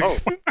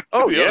 Like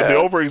the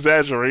over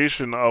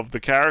exaggeration of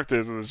the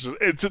characters is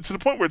just to the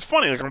point where it's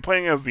funny. Like I'm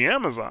playing as the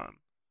Amazon.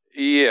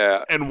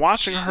 Yeah. And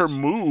watching her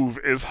move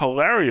is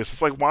hilarious.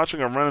 It's like watching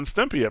a Ren and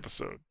Stimpy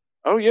episode.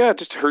 Oh yeah,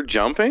 just her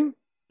jumping.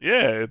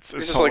 Yeah, it's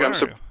just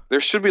hilarious. like there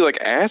should be like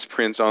ass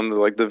prints on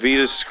the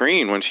Vita's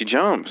screen when she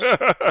jumps.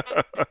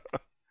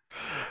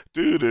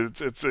 Dude,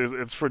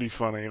 it's pretty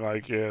funny.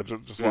 Like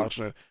just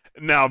watching it.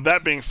 Now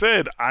that being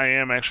said, I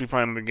am actually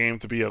finding the game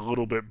to be a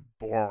little bit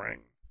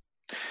boring.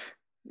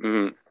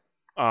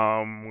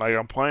 Mm-hmm. Like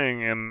I'm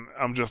playing and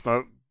I'm just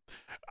not.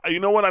 You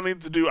know what I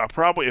need to do? I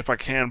probably, if I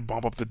can,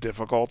 bump up the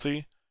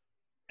difficulty,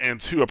 and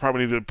two, I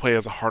probably need to play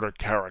as a harder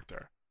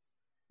character.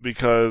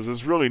 Because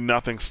there's really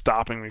nothing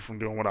stopping me from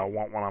doing what I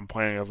want when I'm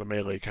playing as a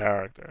melee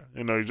character.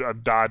 You know, I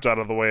dodge out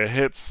of the way of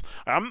hits.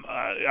 I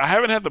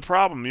haven't had the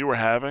problem you were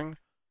having,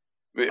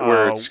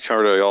 where it's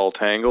kind of all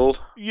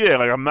tangled. Yeah,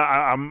 like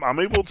I'm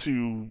able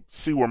to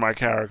see where my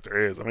character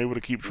is. I'm able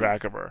to keep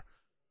track of her,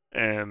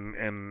 and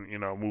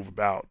move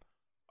about,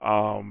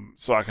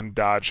 so I can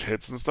dodge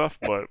hits and stuff.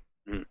 But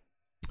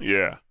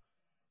yeah,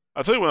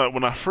 I'll tell you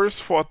when I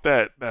first fought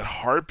that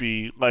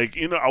harpy, like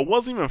I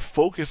wasn't even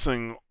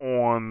focusing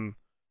on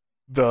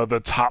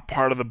the top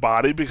part of the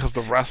body because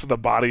the rest of the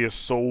body is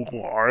so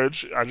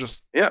large.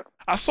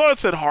 I saw it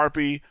said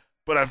harpy,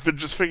 but I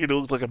just figured it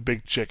looked like a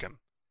big chicken,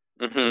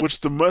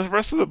 which the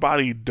rest of the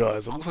body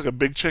does. It looks like a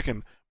big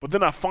chicken. But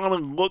then I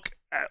finally look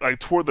like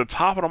toward the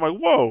top, and I'm like,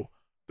 whoa,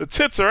 the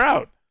tits are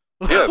out.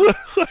 Yeah.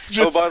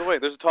 Just, by the way,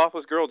 there's a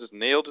topless girl just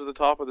nailed to the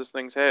top of this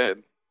thing's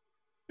head.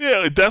 yeah,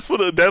 like, that's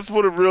what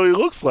it really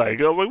looks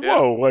like. I was like, Yeah.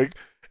 whoa, like,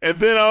 and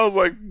then I was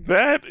like,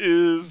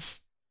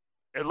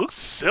 it looks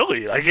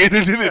silly. Like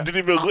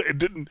it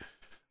didn't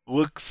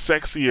look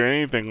sexy or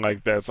anything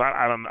like that. So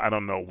I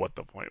don't know what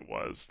the point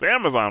was. The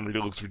Amazon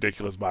really looks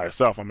ridiculous by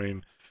herself. I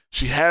mean,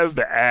 she has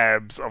the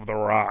abs of The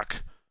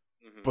Rock,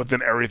 but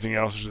then everything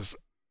else is just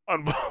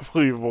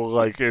unbelievable.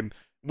 Like, and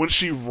when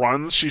she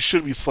runs, she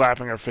should be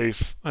slapping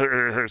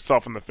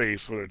herself in the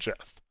face with her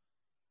chest.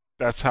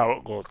 That's how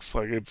it looks.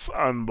 Like, it's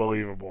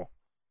unbelievable.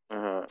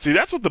 See,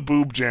 that's what the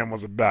boob jam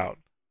was about.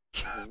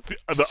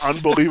 the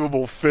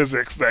unbelievable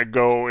physics that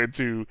go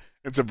into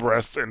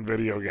breasts in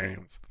video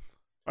games.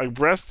 Like,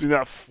 breasts do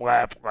not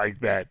flap like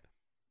that.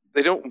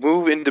 They don't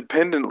move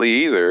independently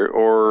either,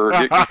 or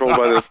get controlled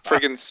by the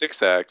friggin'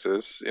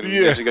 6-axis in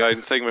Ninja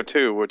Gaiden Sigma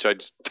 2, which I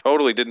just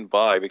totally didn't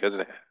buy because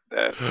it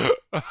had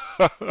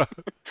that.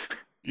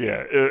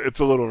 Yeah, it's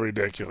a little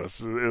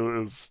ridiculous. It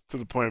was to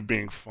the point of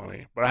being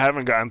funny, but I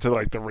haven't gotten to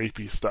like the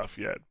rapey stuff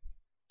yet.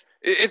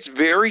 It's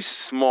very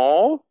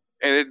small,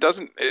 and it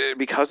doesn't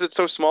because it's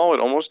so small. It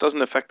almost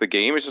doesn't affect the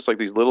game. It's just like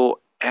these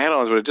little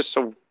add-ons, but it's just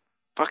so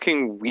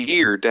fucking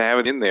weird to have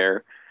it in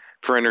there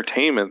for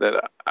entertainment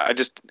that I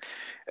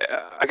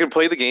could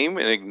play the game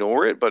and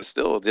ignore it, but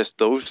still, just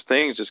those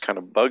things just kind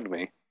of bugged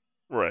me.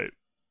 Right.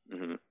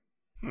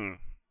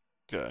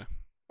 Okay.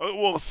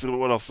 Well, let's see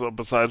what else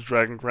besides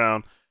Dragon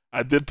Crown.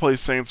 I did play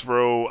Saints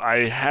Row.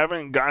 I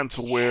haven't gotten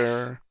to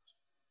where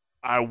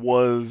I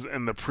was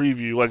in the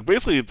preview. Like,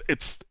 basically,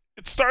 it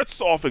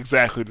starts off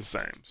exactly the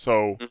same.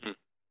 So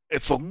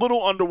it's a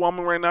little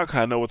underwhelming right now because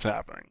I know what's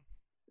happening.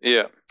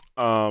 Yeah.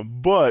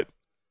 But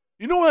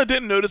you know what I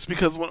didn't notice?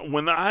 Because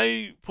when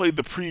I played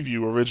the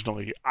preview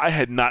originally, I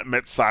had not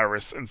met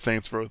Cyrus in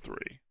Saints Row 3.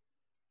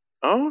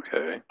 Oh,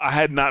 okay. I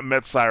had not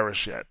met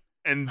Cyrus yet.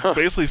 And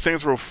basically,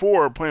 Saints Row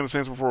 4, playing the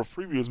Saints Row 4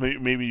 preview is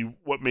maybe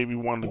what made me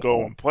want to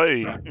go and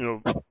play,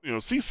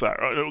 see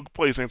Cyrus,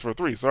 play Saints Row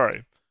 3,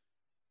 sorry.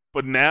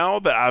 But now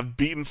that I've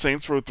beaten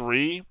Saints Row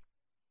 3,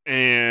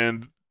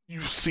 and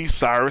you see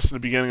Cyrus in the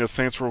beginning of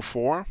Saints Row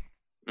 4,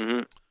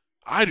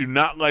 I do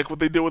not like what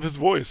they did with his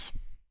voice.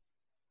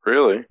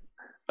 Really?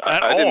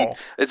 At all.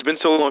 It's been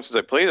so long since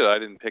I played it, I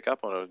didn't pick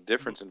up on a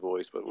difference in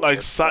voice. But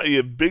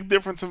big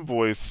difference in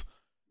voice.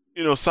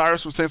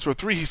 Cyrus from Saints Row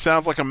 3, he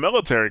sounds like a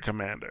military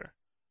commander.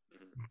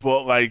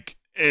 But like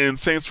in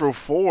Saints Row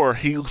 4,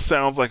 he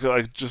sounds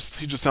he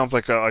just sounds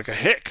like a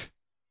hick.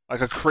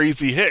 Like a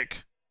crazy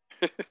hick.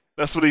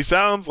 That's what he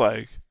sounds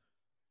like.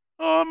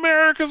 Oh,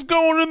 America's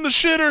going in the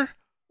shitter.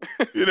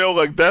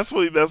 That's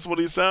what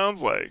he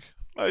sounds like.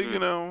 Like,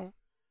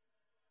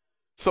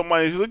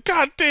 somebody who's like,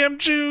 goddamn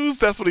Jews.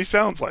 That's what he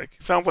sounds like.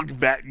 He sounds like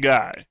that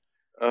guy.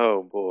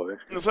 Oh boy.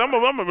 So I'm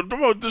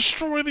gonna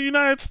destroy the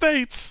United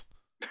States.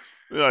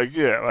 And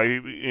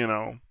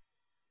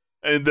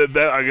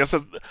that I guess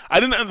I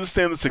didn't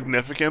understand the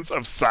significance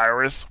of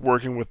Cyrus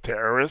working with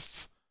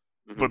terrorists,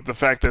 but the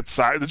fact that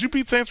did you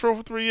beat Saints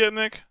Row 3 yet,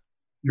 Nick?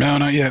 No,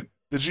 not yet.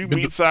 Did you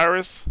meet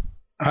Cyrus?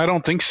 I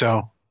don't think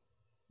so.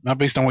 Not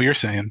based on what you're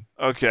saying.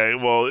 Okay,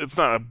 well, it's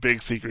not a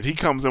big secret. He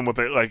comes in with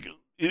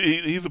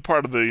he's a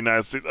part of the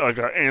United States, like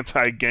an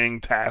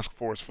anti-gang task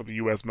force for the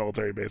U.S.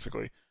 military.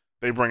 Basically,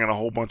 they bring in a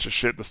whole bunch of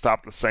shit to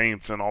stop the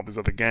Saints and all these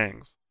other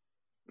gangs.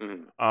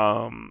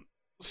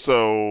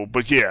 So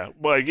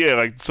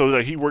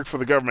he worked for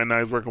the government. Now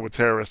he's working with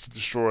terrorists to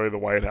destroy the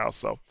White House.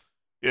 So,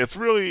 yeah, it's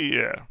really,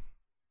 yeah.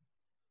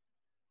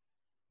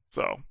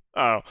 So,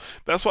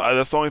 that's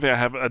the only thing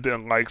I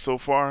didn't like so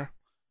far.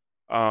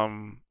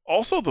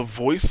 Also the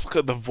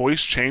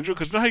voice changer,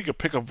 because you know how you can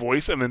pick a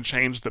voice and then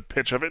change the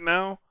pitch of it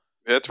now?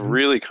 That's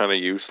really kind of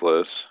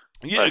useless.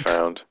 Yeah, I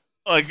found.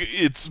 Like,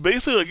 it's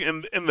basically like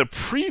in the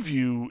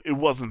preview, it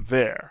wasn't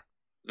there.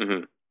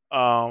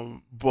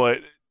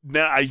 But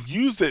now I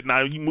used it,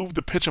 and you moved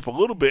the pitch up a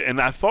little bit,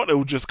 and I thought it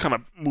would just kind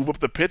of move up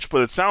the pitch,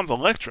 but it sounds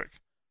electric.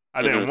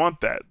 I didn't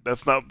want that.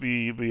 That's not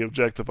the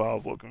objective I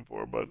was looking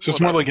for. But so it's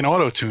more like an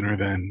auto tuner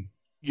then.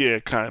 Yeah,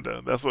 kind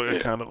of. That's what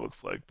it kind of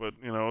looks like. But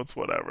it's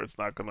whatever. It's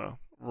not gonna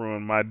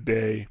ruin my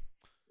day.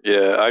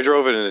 Yeah, I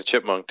drove it into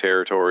chipmunk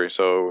territory,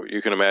 so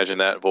you can imagine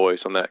that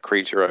voice on that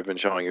creature I've been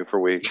showing you for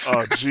weeks.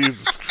 Oh,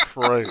 Jesus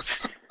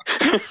Christ!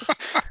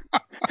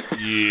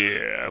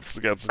 Yeah, that's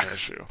an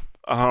issue.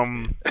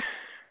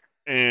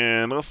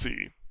 And let's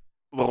see.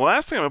 The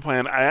last thing I've been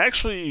playing, I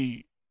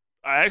actually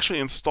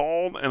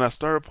installed and I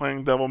started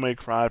playing Devil May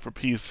Cry for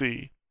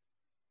PC.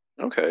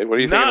 Okay, what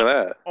do you think of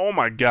that? Oh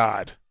my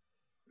god.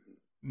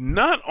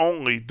 Not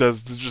only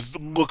does it just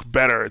look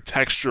better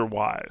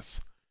texture-wise,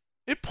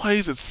 it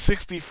plays at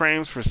 60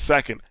 frames per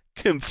second.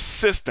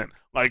 Consistent.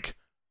 Like,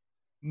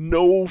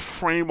 no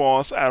frame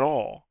loss at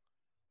all.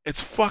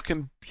 It's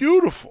fucking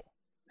beautiful.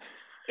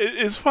 It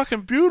is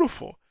fucking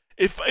beautiful.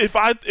 If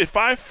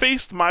I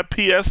faced my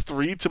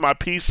PS3 to my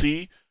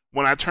PC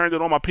when I turned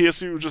it on, my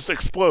PS3 would just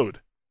explode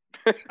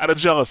out of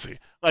jealousy.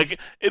 Like,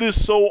 it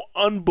is so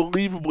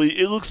unbelievably,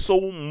 it looks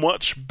so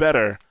much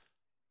better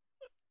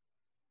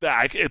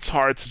that it's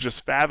hard to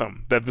just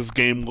fathom that this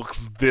game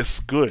looks this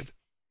good.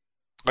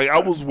 Like, I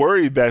was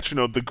worried that,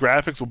 the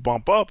graphics will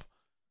bump up,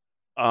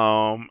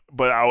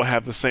 but I would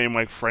have the same,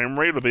 like, frame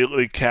rate, or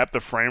they cap the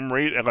frame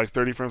rate at, like,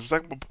 30 frames per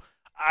second. But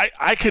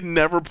I could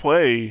never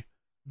play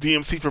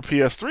DMC for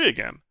PS3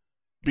 again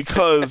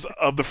because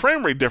of the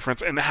frame rate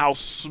difference and how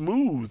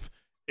smooth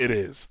it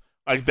is.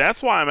 Like,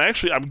 that's why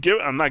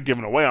I'm not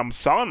giving away. I'm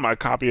selling my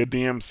copy of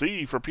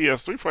DMC for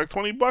PS3 for like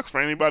 $20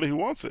 for anybody who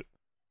wants it.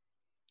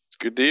 It's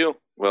a good deal.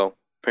 Well,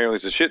 apparently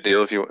it's a shit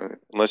deal if you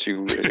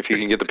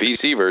can get the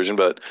PC version,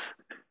 but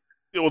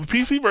yeah, well, the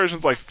PC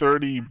version's like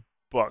 $30,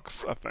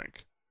 I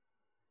think.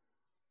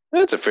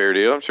 That's a fair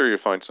deal. I'm sure you'll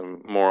find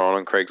some moron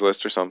on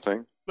Craigslist or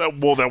something. That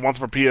one's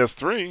for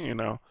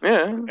PS3,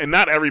 Yeah. And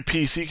not every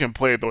PC can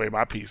play it the way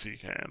my PC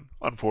can,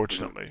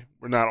 unfortunately.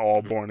 We're not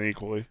all born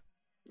equally.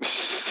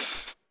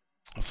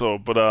 So,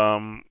 but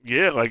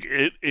yeah, like,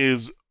 it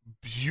is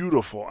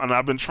beautiful, and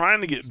I've been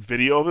trying to get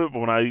video of it, but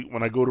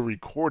when I go to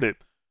record it,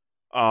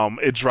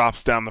 it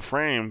drops down the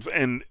frames,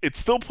 and it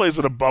still plays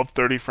at above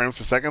 30 frames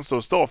per second, so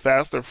it's still a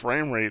faster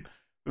frame rate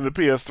than the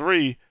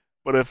PS3.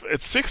 But if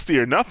it's 60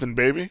 or nothing,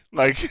 baby,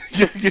 like,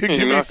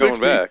 you're not 60,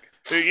 going back.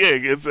 Yeah,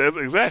 it's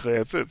exactly,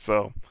 that's it.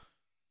 So,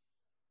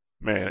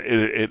 man,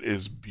 it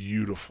is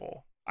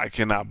beautiful. I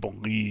cannot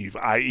believe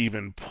I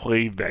even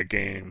played that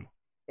game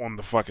on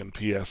the fucking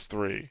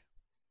PS3.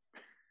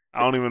 I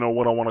don't even know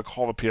what I want to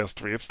call the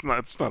PS3. It's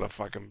not a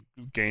fucking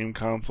game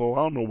console.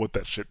 I don't know what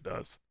that shit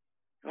does.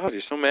 God,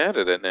 you're so mad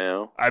at it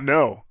now. I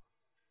know.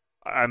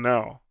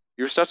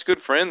 You were such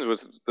good friends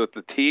with the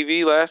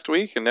TV last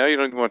week, and now you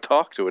don't even want to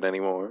talk to it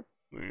anymore.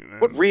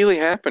 What really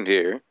happened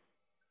here?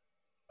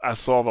 I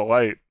saw the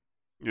light,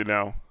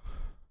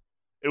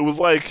 It was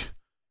like,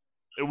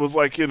 I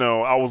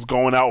was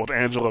going out with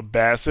Angela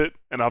Bassett,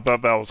 and I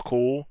thought that was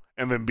cool,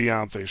 and then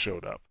Beyonce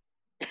showed up.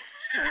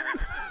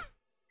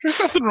 There's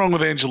nothing wrong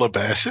with Angela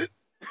Bassett.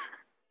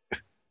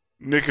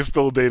 Nick is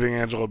still dating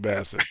Angela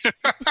Bassett.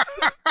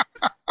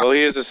 Well,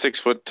 he is a 6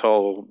 foot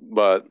tall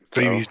butt.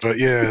 So. Baby's butt,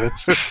 yeah.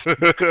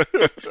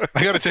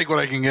 I got to take what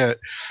I can get.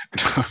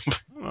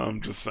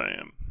 I'm just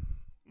saying.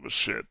 But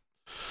shit.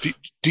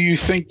 Do you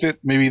think that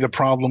maybe the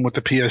problem with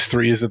the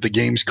PS3 is that the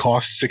games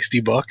cost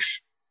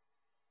 $60?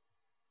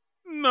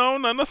 No,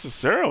 not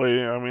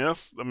necessarily. I mean,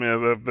 that's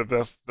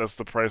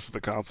the price of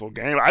the console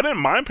game. I didn't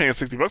mind paying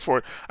 $60 for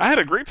it. I had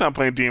a great time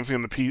playing DMC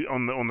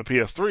on the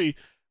PS3.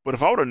 But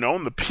if I would have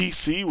known the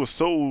PC was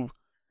so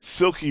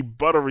silky,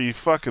 buttery,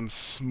 fucking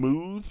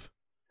smooth,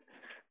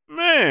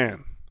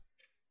 man,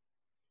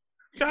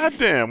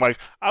 goddamn, like,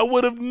 I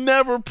would have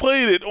never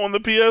played it on the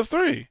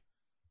PS3.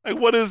 Like,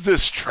 what is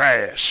this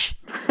trash?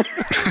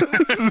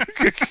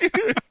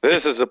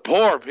 This is a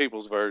poor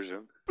people's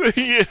version.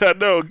 Yeah,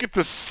 no, get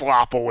this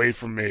slop away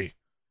from me.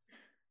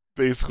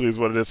 Basically, is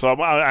what it is. So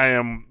I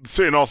am,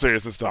 in all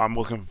seriousness, though, I'm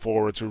looking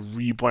forward to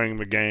replaying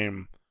the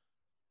game,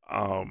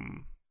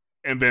 and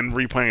then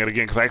replaying it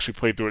again, because I actually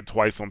played through it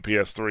twice on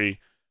PS3.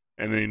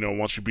 And then,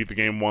 once you beat the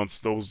game once,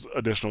 those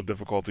additional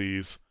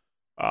difficulties,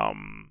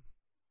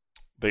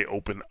 they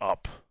open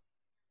up.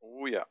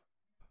 Oh yeah.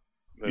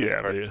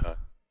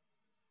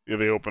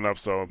 They open up.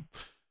 So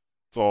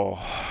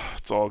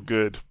it's all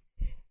good.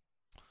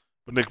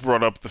 But Nick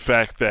brought up the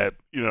fact that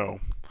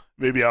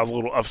maybe I was a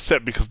little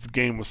upset because the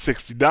game was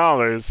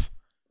 $60.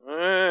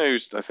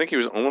 I think he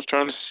was almost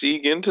trying to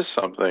seek into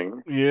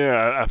something.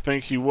 Yeah, I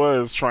think he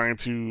was trying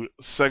to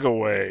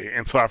segue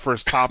into our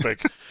first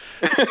topic,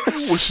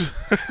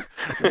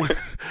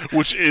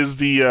 which is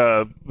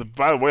the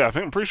by the way,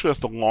 I'm pretty sure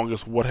that's the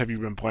longest "What have you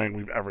been playing"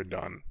 we've ever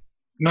done.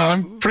 No,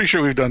 I'm pretty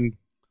sure we've done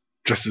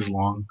just as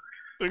long.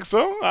 Think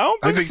so?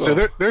 I think so.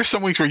 There's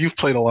some weeks where you've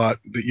played a lot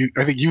that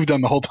I think you've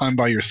done the whole time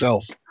by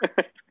yourself.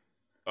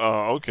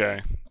 Oh,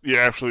 okay.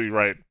 You're absolutely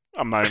right.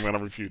 I'm not even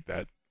gonna refute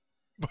that.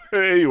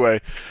 But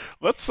anyway,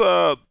 let's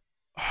I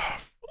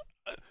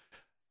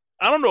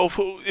don't know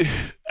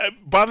if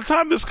by the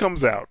time this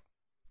comes out,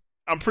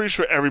 I'm pretty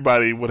sure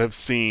everybody would have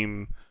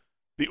seen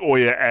the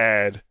Ouya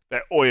ad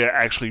that Ouya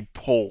actually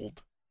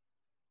pulled.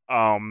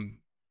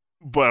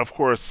 But of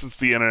course, since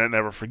the internet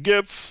never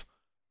forgets,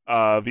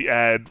 the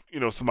ad,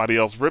 somebody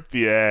else ripped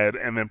the ad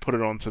and then put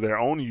it onto their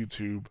own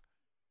YouTube.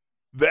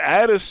 The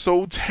ad is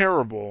so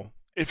terrible.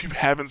 If you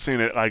haven't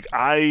seen it, like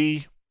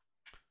I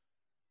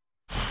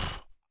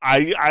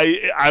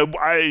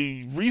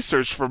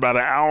researched for about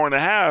an hour and a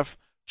half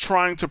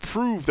trying to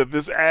prove that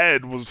this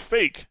ad was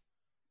fake,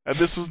 that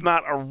this was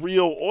not a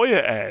real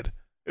Ouya ad.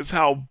 Is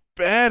how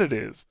bad it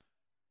is,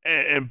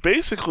 and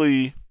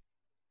basically,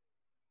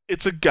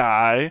 it's a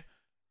guy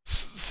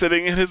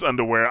sitting in his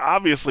underwear,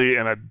 obviously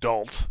an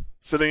adult,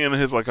 sitting in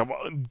his like a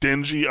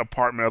dingy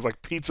apartment, has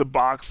like pizza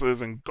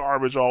boxes and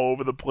garbage all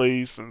over the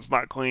place, and it's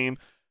not clean.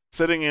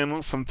 Sitting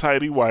in some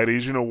tidy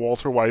whities,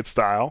 Walter White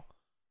style.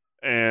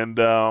 And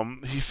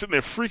he's sitting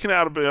there freaking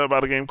out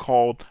about a game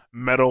called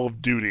Medal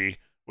of Duty,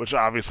 which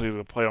obviously is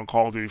a play on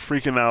Call of Duty,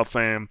 freaking out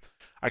saying,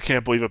 I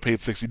can't believe I paid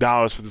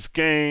 $60 for this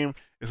game.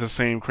 It's the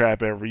same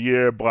crap every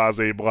year, blah,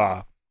 blah,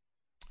 blah.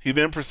 He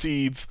then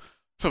proceeds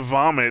to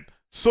vomit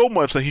so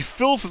much that he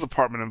fills his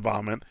apartment in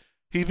vomit.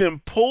 He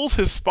then pulls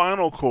his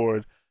spinal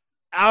cord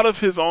out of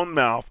his own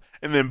mouth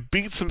and then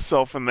beats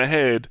himself in the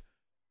head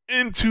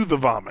into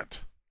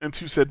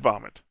said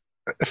vomit.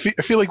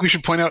 I feel like we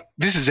should point out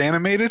this is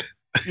animated.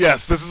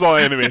 Yes, this is all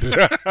animated.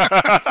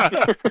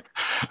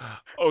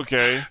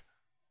 Okay.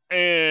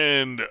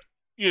 And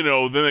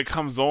then it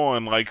comes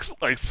on like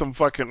some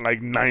fucking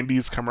like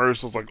 90s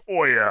commercials like,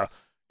 oh yeah,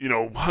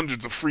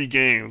 hundreds of free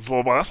games,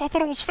 blah, blah. That's why I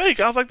thought it was fake.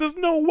 I was like, there's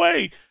no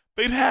way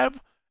they'd have,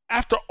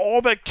 after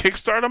all that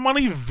Kickstarter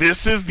money,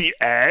 this is the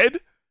ad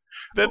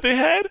that they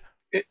had?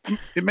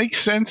 It makes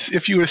sense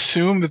if you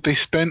assume that they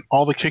spent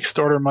all the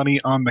Kickstarter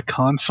money on the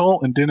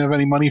console and didn't have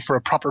any money for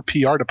a proper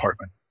PR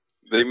department.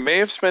 They may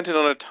have spent it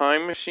on a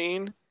time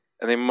machine,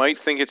 and they might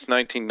think it's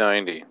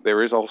 1990.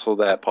 There is also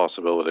that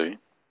possibility.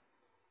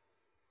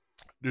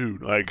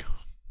 Dude, like,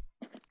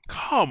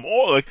 come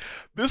on. Like,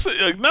 this,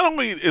 like, not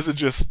only is it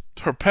just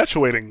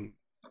perpetuating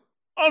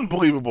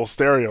unbelievable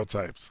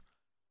stereotypes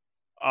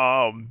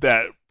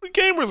that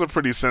gamers are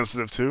pretty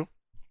sensitive to,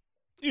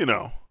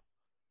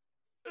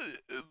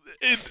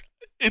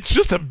 it's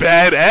just a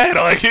bad ad.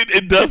 Like,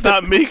 it does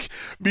not make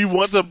me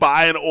want to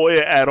buy an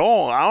Ouya at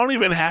all. I don't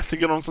even have to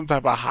get on some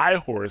type of high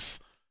horse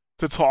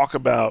to talk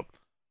about,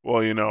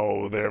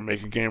 well, they're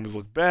making gamers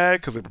look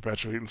bad because they're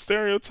perpetuating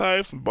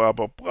stereotypes and blah,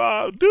 blah,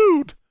 blah.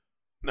 Dude,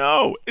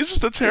 no, it's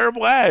just a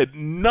terrible ad.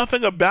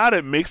 Nothing about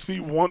it makes me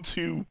want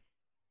to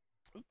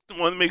get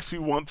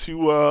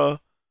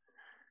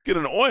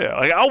an Ouya.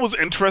 Like, I was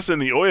interested in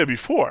the Ouya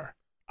before.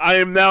 I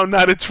am now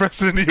not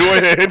interested in the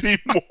Ouya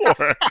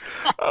anymore.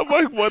 I'm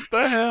like, what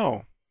the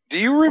hell? Do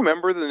you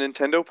remember the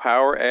Nintendo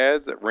Power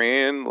ads that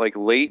ran like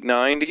late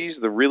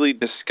 90s? The really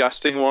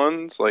disgusting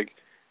ones? Like,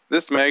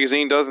 this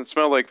magazine doesn't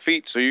smell like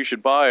feet, so you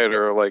should buy it.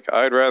 Or like,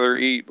 I'd rather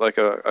eat like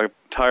a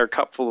entire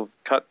cup full of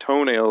cut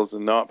toenails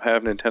and not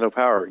have Nintendo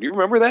Power. Do you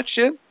remember that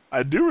shit?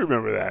 I do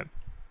remember that.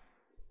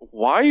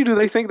 Why do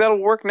they think that'll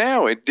work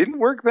now? It didn't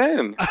work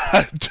then.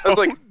 I was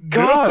like,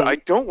 God, I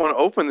don't want to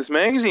open this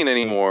magazine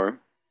anymore.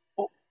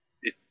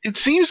 It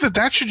seems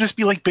that should just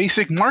be like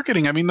basic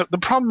marketing. I mean, the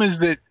problem is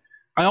that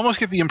I almost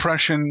get the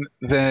impression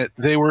that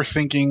they were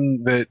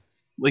thinking that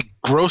like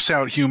gross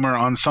out humor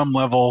on some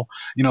level,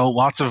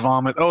 lots of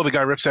vomit. Oh, the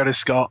guy rips out his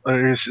skull or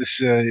his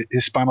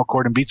spinal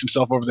cord and beats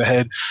himself over the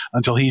head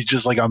until he's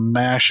just like a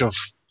mash of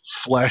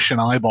flesh and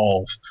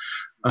eyeballs.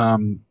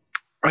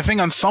 I think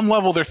on some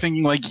level they're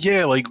thinking like,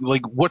 yeah, like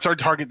what's our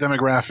target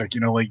demographic?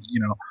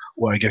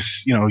 Well, I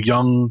guess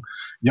young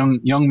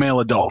male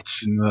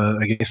adults in the,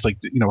 I guess like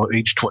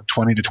age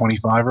 20 to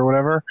 25 or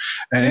whatever.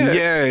 And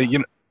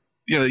this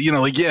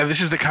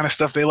is the kind of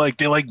stuff they like.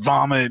 They like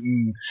vomit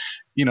and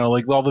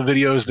like all the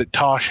videos that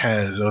Tosh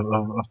has of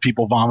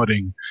people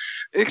vomiting.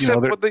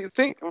 Except what they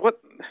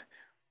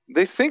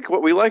think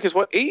what we like is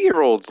what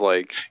 8-year-olds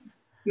like.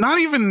 Not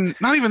even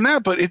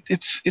that, but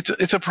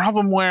it's a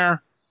problem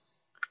where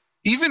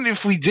even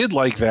if we did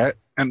like that,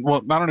 and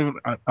well,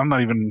 I'm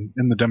not even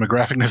in the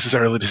demographic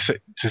necessarily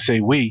to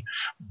say we,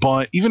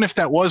 but even if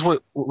that was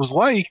what was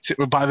liked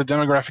by the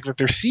demographic that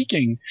they're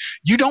seeking,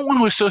 you don't want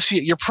to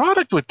associate your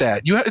product with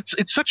that.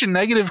 It's such a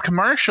negative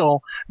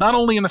commercial, not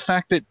only in the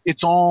fact that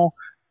it's all,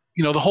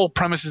 the whole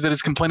premise is that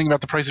it's complaining about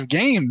the price of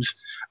games,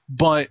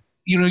 but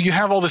you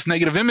have all this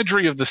negative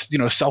imagery of this,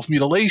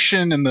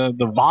 self-mutilation and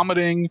the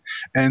vomiting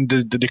and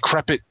the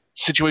decrepit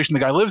situation the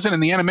guy lives in,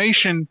 and the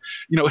animation,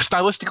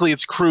 stylistically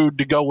it's crude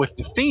to go with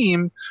the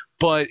theme,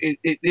 but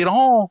it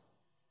all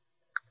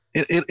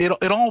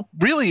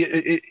really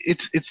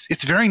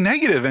it's very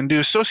negative, and to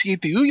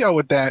associate the Ouya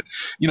with that,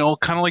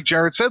 kind of like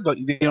Jared said,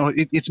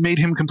 it's made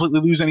him completely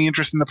lose any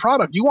interest in the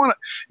product.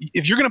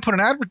 If you're going to put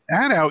an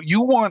ad out,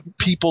 you want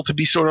people to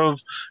be sort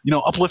of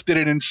uplifted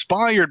and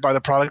inspired by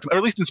the product, or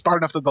at least inspired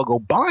enough that they'll go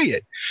buy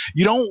it.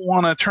 You don't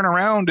want to turn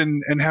around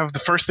and have the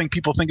first thing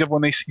people think of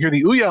when they hear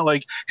the Ouya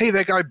like, hey,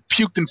 that guy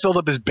puked and filled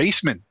up his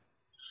basement.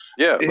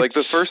 Yeah, like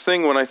the first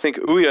thing when I think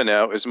Ouya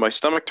now is my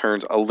stomach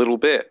turns a little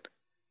bit.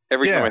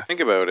 Every time I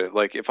think about it,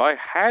 like if I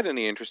had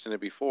any interest in it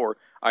before,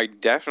 I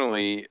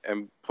definitely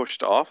am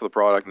pushed off the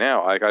product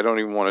now. Like I don't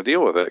even want to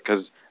deal with it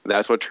because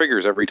that's what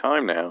triggers every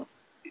time now.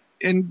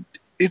 And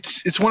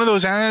it's one of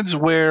those ads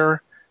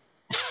where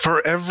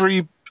for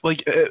every,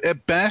 like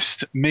at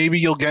best maybe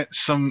you'll get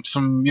some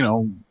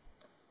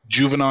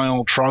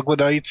juvenile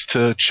troglodytes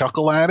to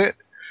chuckle at it,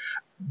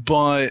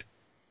 but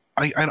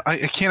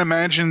I can't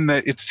imagine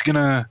that it's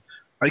gonna.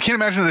 I can't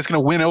imagine that it's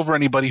going to win over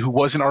anybody who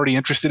wasn't already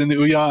interested in the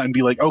Ouya and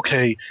be like,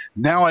 okay,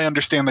 now I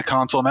understand the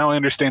console. Now I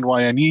understand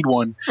why I need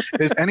one.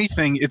 If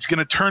anything, it's going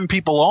to turn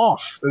people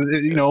off.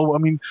 I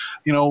mean,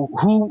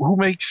 who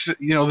makes,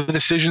 the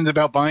decisions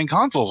about buying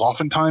consoles?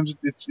 Oftentimes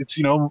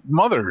it's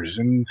mothers.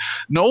 And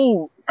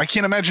no, I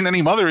can't imagine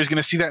any mother is going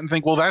to see that and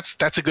think, well,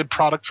 that's a good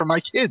product for my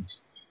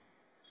kids.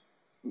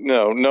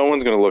 No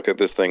one's going to look at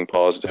this thing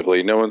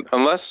positively. No one,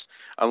 unless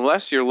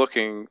you're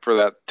looking for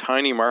that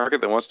tiny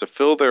market that wants to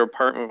fill their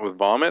apartment with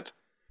vomit.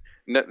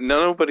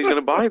 Nobody's going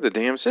to buy the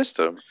damn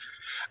system.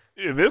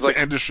 Yeah, there's an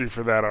industry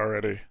for that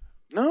already.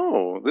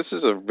 No, this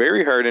is a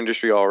very hard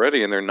industry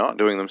already, and they're not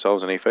doing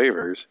themselves any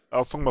favors. I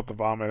was talking about the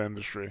vomit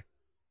industry.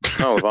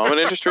 Oh, the vomit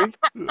industry?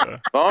 Yeah.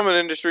 Vomit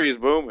industry is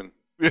booming.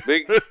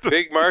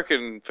 Big market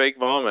and fake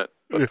vomit,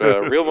 but Yeah.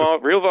 real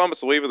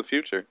vomit's the wave of the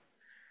future.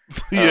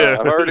 Yeah.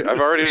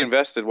 I've already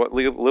invested what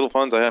little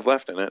funds I have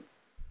left in it.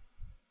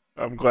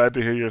 I'm glad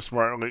to hear you're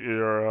smart.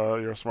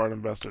 You're a smart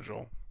investor,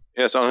 Joel.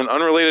 Yes. On an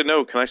unrelated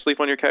note, can I sleep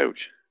on your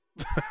couch?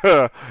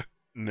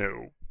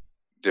 No.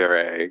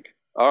 Drag.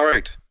 All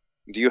right.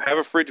 Do you have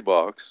a fridge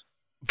box?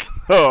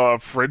 A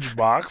fridge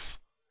box?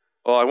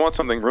 Well, I want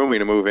something roomy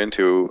to move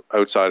into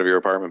outside of your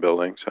apartment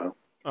building. So.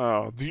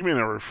 Oh, do you mean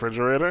a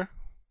refrigerator?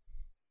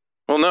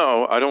 Well,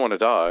 no, I don't want to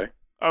die.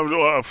 Oh,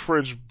 a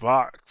fridge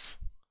box.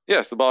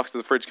 Yes, the box that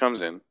the fridge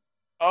comes in.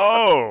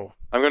 Oh.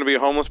 I'm going to be a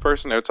homeless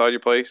person outside your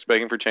place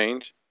begging for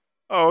change.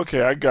 Oh,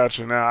 okay, I got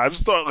you now. I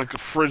just thought like a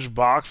fridge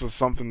box is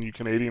something you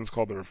Canadians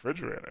call the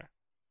refrigerator.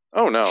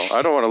 Oh, no,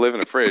 I don't want to live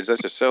in a fridge.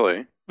 That's just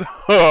silly.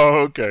 Oh,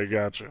 okay,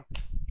 gotcha.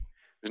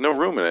 There's no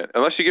room in it.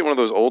 Unless you get one of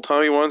those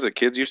old-timey ones that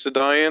kids used to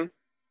die in.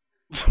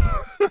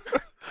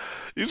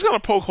 You just gotta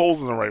poke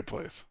holes in the right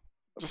place.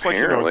 Just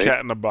Apparently. like, a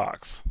cat in a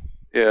box.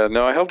 Yeah,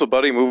 no, I helped a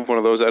buddy move one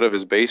of those out of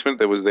his basement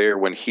that was there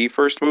when he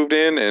first moved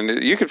in,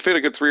 and you could fit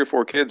a good 3 or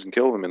 4 kids and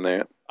kill them in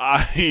that.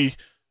 I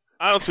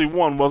honestly,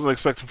 one, wasn't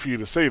expecting for you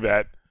to say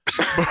that.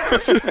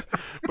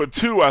 But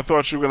two, I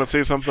thought you were gonna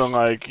say something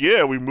like,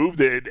 "Yeah, we moved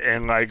it,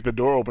 and like the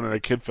door opened and a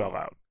kid fell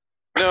out."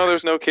 No,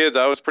 there's no kids.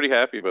 I was pretty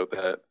happy about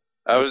that.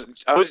 I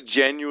was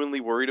genuinely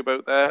worried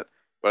about that,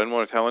 but I didn't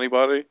want to tell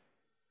anybody.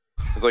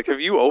 I was like, "Have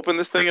you opened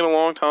this thing in a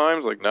long time?"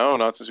 It's like, "No,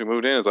 not since we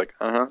moved in." It's like,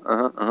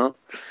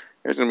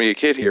 There's gonna be a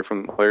kid here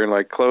from wearing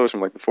like clothes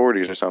from like the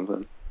 40s or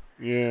something.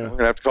 Yeah. We're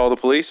gonna have to call the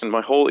police, and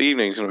my whole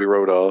evening's gonna be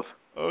wrote off.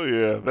 Oh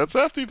yeah, that's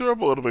after you throw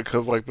up a little bit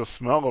because like the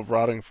smell of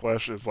rotting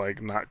flesh is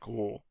like not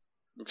cool.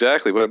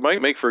 Exactly, but it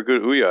might make for a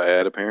good Ouya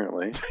ad,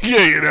 apparently.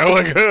 Yeah,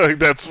 like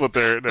that's what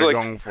they're It's like,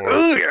 going for.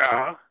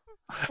 Ouya!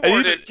 And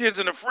 4 dead kids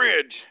in a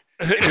fridge.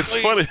 It's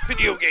Plays funny.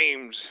 Video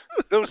games.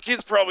 Those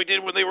kids probably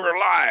did when they were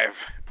alive.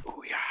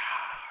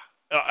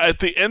 Ouya. At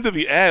the end of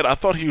the ad, I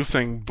thought he was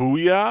saying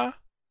 "booyah,"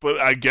 but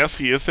I guess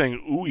he is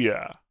saying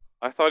 "ooyah."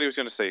 I thought he was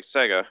gonna say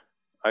Sega.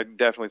 I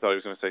definitely thought he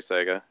was gonna say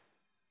Sega.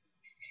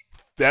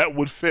 That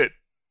would fit.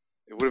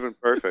 It would have been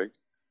perfect.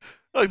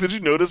 Like, did you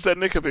notice that,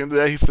 Nick? At the end of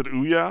that, he said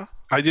 "ooyah."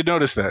 I did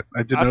notice that.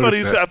 I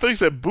thought he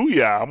said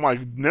 "booyah." I'm like,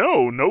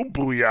 no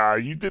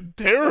booyah. You did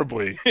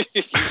terribly.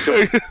 You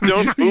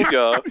don't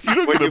booyah You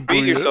don't when get a you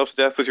beat booyah. yourself to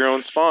death with your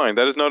own spine.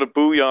 That is not a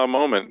booyah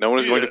moment. No one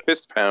is going Yeah. to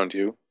fist pound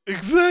you.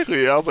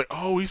 Exactly. I was like,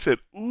 oh, he said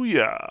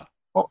 "ooyah."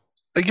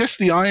 I guess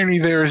the irony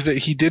there is that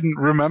he didn't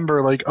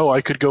remember, like, oh, I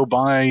could go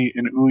buy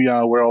an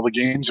Ouya where all the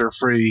games are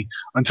free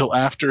until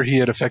after he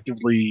had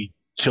effectively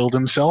killed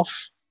himself.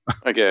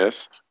 I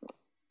guess.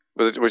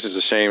 Which is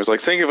a shame. It's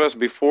like, think of us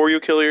before you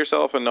kill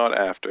yourself and not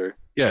after.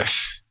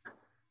 Yes.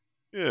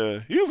 Yeah,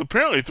 he was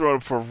apparently throwing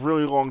up for a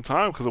really long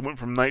time because it went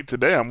from night to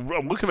day. I'm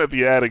looking at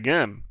the ad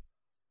again.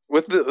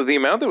 With the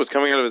amount that was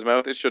coming out of his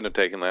mouth, it shouldn't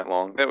have taken that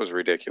long. That was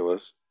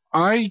ridiculous.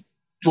 I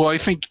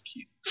think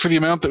for the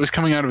amount that was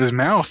coming out of his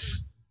mouth,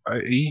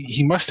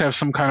 he must have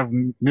some kind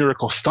of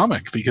miracle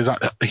stomach because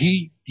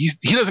he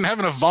doesn't have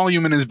enough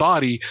volume in his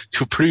body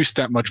to produce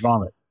that much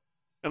vomit.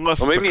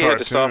 Unless Well, it's maybe a he had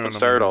to stop cartoon, and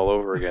start I mean. all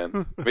over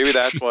again. Maybe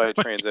that's why it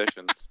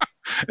transitions.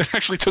 It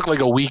actually took like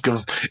a week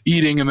of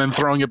eating and then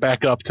throwing it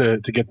back up to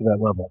get to that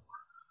level.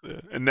 Yeah.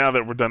 And now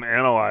that we're done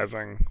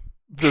analyzing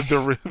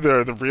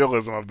the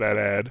realism of that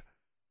ad,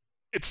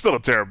 it's still a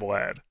terrible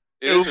ad.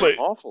 It It was was an like-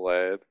 awful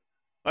ad.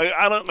 Like,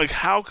 I don't like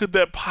how could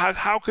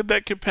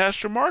that get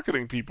past your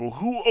marketing people?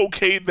 Who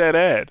okayed that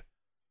ad?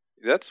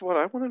 That's what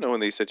I want to know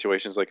in these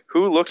situations. Like,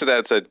 who looked at that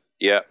and said,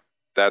 "Yeah,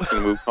 that's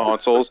going to move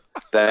consoles.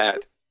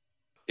 That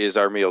is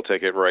our meal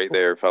ticket right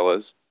there,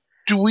 fellas."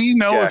 Do we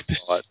know if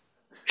Jackpot. this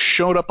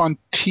showed up on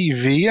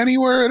TV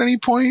anywhere at any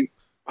point?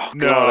 Oh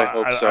No, God, I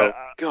hope I- so.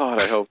 I- God,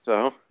 I hope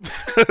so.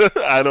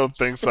 I don't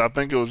think so. I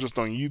think it was just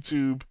on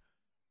YouTube,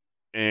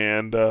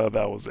 and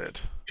that was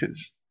it.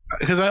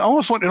 Because it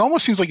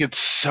almost seems like it's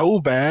so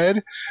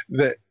bad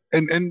that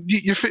and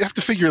you have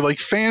to figure like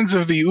fans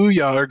of the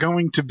Ouya are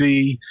going to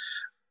be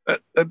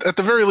at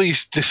the very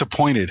least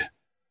disappointed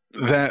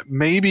that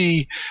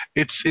maybe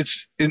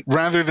it's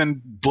rather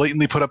than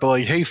blatantly put up a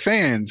like, hey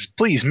fans,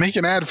 please make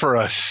an ad for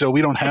us so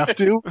we don't have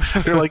to.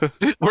 They're like,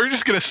 we're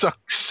just gonna suck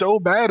so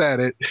bad at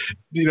it,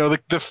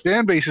 the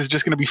fan base is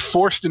just gonna be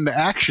forced into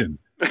action.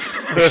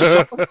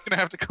 Someone's gonna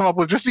have to come up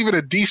with just even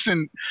a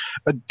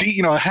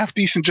half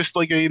decent, just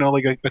like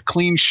a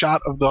clean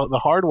shot of the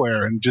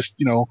hardware and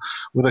just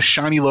with a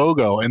shiny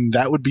logo, and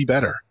that would be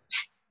better.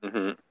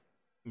 Hmm.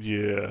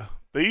 Yeah,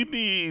 they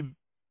need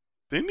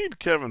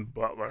Kevin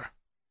Butler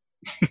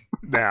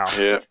now.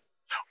 Yeah.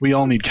 We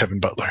all need Kevin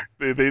Butler.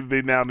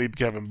 They now need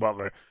Kevin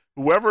Butler.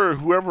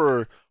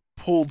 Whoever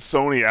pulled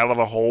Sony out of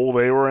the hole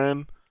they were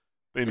in,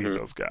 they need Mhm.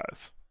 those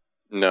guys.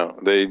 No,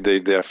 they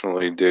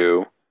definitely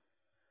do.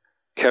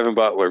 Kevin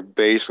Butler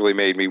basically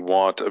made me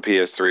want a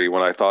PS3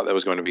 when I thought that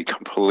was going to be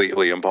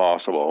completely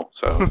impossible.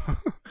 So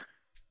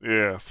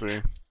Yeah, see.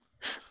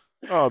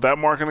 Oh, that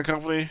marketing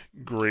company,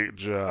 great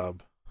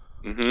job.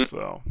 Mm-hmm.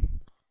 So,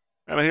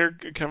 and I hear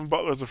Kevin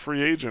Butler's a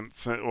free agent.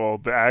 Well,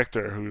 the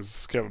actor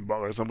who's Kevin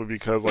Butler, simply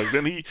because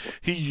then he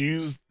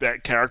used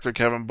that character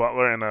Kevin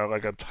Butler in a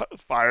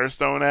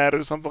Firestone ad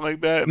or something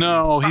like that.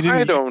 No, he didn't.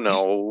 I don't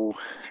know.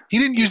 He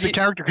didn't use the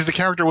character because the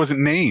character wasn't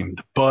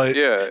named. But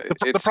Yeah,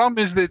 the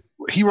problem is that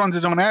he runs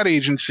his own ad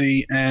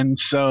agency, and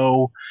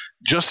so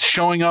just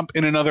showing up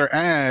in another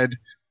ad,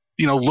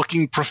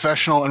 looking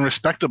professional and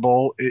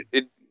respectable,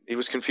 it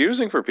was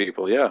confusing for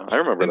people. Yeah, I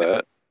remember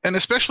that. And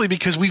especially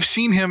because we've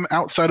seen him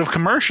outside of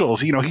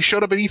commercials. He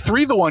showed up at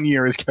E3 the one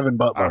year as Kevin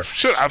Butler.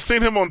 I've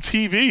seen him on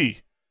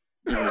TV.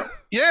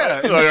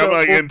 Yeah,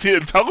 in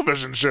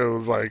television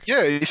shows,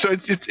 Yeah, so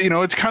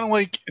it's kind of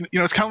like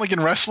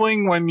in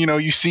wrestling when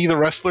you see the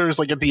wrestlers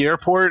at the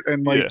airport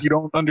and you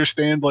don't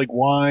understand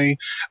why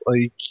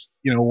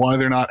why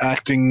they're not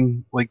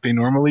acting like they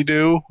normally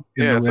do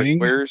in the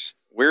ring.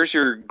 Where's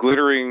your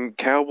glittering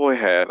cowboy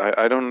hat?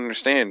 I don't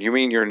understand. You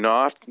mean you're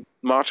not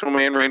Macho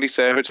Man Randy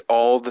Savage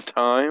all the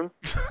time?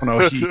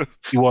 No,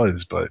 he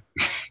was, but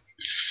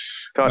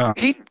God,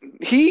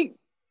 he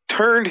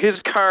turned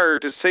his car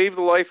to save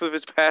the life of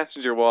his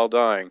passenger while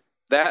dying.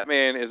 That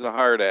man is a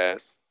hard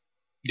ass.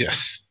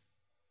 Yes.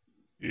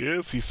 He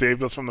is. He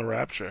saved us from the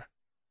rapture.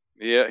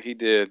 Yeah, he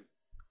did.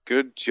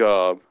 Good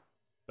job.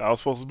 That was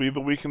supposed to be the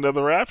weekend of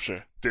the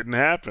rapture. Didn't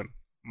happen.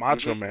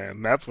 Macho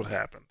Man, that's what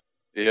happened.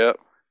 Yep.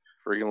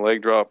 Freaking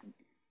leg drop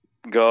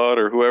God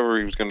or whoever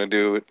he was going to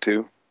do it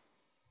to.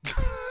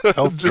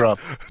 Help drop.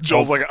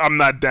 Joel's like, I'm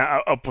not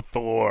down up with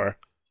Thor.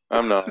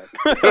 I'm not.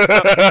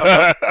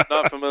 I'm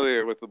not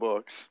familiar with the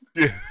books.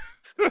 Yeah.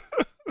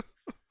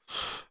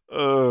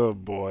 Oh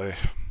boy.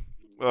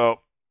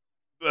 Well,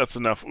 that's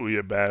enough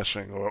Ouya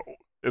bashing, or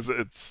is it?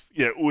 It's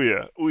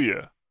Ouya.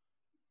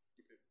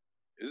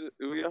 Is it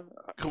Ouya?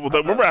 Well,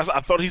 remember, I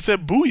thought he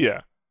said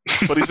Booyah,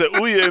 but he said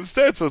Ouya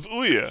instead, so it's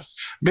Ouya.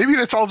 Maybe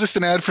that's all just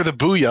an ad for the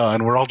Booyah,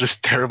 and we're all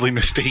just terribly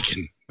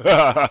mistaken.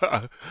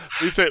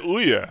 He said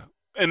Ouya,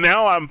 and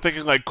now I'm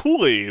thinking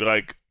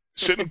Kool-Aid.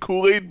 Shouldn't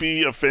Kool-Aid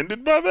be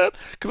offended by that?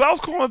 Because I was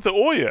calling it the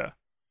Ouya,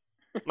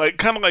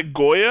 kind of like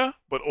Goya,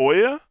 but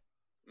Ouya.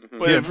 Mm-hmm.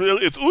 But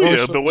it's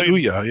Ouya the way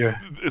Ouya, yeah.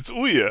 It's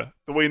Ouya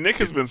the way Nick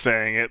has been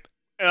saying it,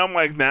 and I'm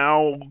like,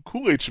 now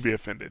Kool-Aid should be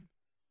offended.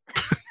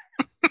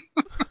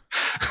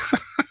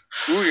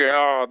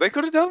 Ouya, they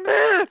could have done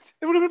that.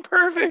 It would have been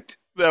perfect.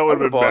 That would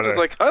have been better. It's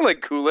like, I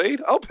like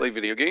Kool-Aid. I'll play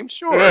video games,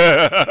 sure.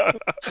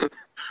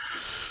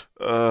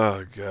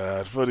 Oh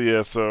god, but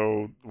yeah.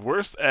 So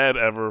worst ad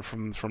ever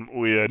from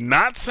Ouya.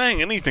 Not saying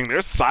anything.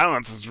 Their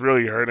silence is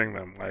really hurting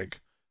them.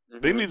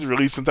 They need to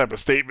release some type of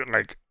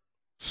statement,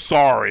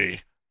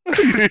 sorry.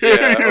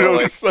 Yeah,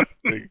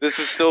 this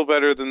is still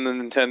better than the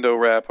Nintendo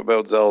rap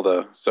about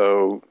Zelda.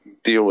 So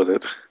deal with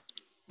it.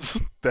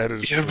 That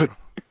is true.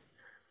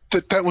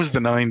 But that was the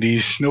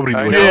 90s. Nobody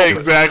knew. Yeah,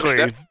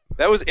 exactly.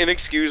 That was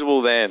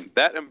inexcusable then.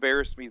 That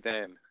embarrassed me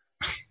then.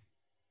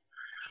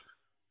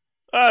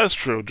 That's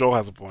true. Joel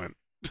has a point.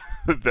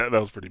 that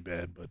was pretty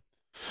bad, but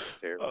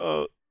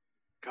terrible.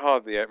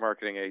 God, the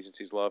marketing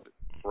agencies loved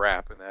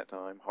rap in that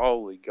time.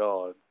 Holy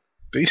God.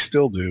 They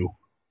still do.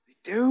 They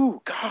do.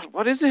 God,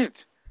 what is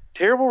it?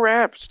 Terrible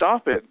rap.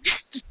 Stop it.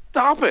 Just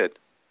stop it.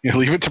 Yeah,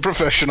 leave it to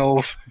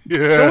professionals. Yeah.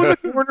 Go in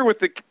the corner with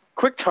the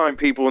QuickTime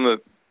people and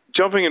the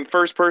jumping in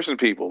first person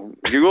people.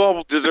 You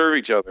all deserve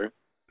each other.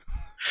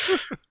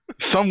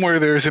 Somewhere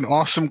there's an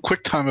awesome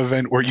QuickTime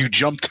event where you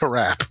jump to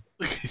rap.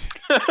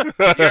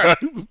 Yeah.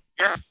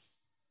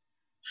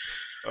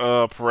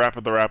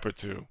 Parappa the Rapper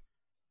 2.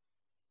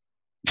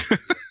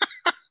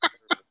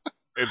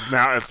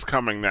 It's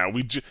coming now.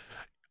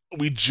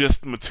 We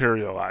just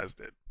materialized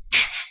it.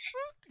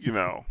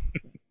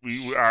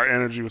 Our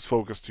energy was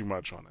focused too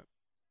much on it.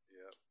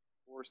 Yeah.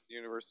 Forced the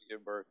universe to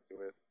give birth to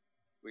it.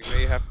 We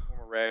may have to form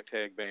a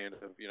ragtag band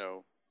of,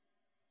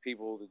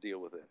 people to deal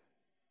with it.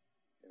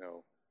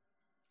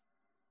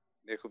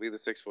 Nick will be the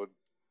 6-foot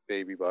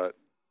baby butt,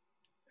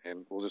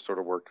 and we'll just sort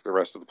of work the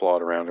rest of the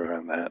plot around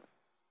that.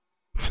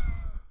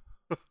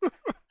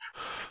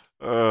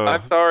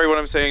 I'm sorry, what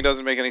I'm saying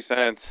doesn't make any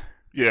sense.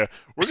 Yeah,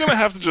 we're going to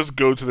have to just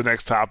go to the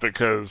next topic,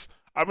 because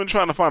I've been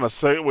trying to find a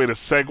way to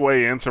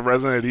segue into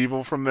Resident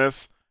Evil from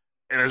this,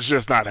 and it's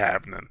just not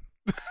happening.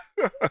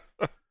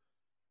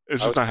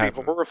 It's just not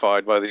happening.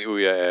 Horrified by the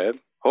Ouya ad.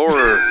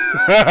 Horror.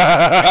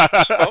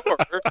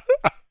 Horror.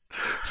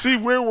 See,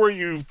 where were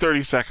you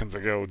 30 seconds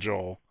ago,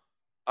 Joel?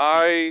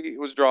 I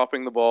was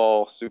dropping the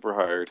ball super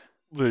hard.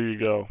 There you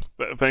go.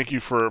 Thank you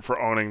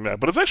for owning that.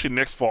 But it's actually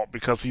Nick's fault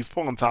because he's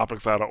pulling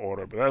topics out of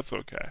order, but that's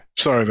okay.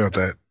 Sorry about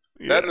that.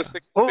 Yeah. That and the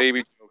 6-foot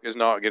baby joke is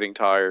not getting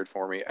tired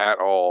for me at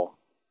all.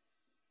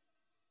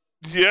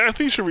 Yeah, I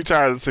think you should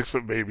retire the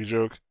 6-foot baby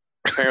joke.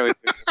 Apparently,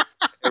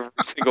 every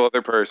single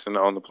other person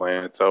on the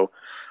planet. So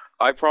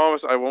I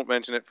promise I won't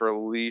mention it for at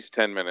least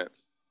 10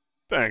 minutes.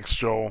 Thanks,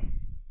 Joel.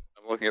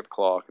 I'm looking at the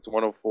clock. It's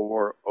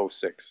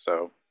 1:04:06,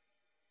 so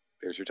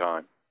there's your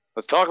time.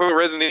 Let's talk about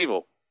Resident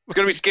Evil. It's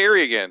going to be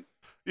scary again.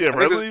 Yeah,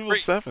 Resident Evil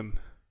 7.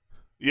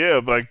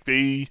 Yeah,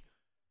 they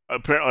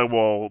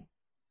apparently,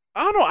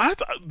 I don't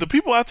know. The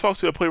people I talked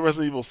to that play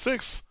Resident Evil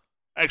 6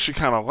 actually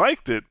kind of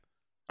liked it.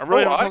 I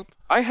really haven't talked.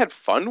 I had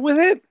fun with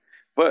it,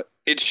 but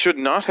it should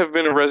not have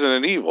been a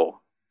Resident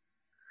Evil.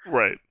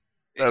 Right.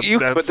 But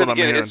then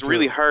again, it's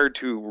really too. hard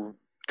to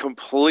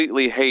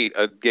completely hate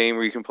a game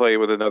where you can play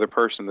with another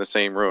person in the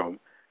same room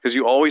because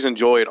you always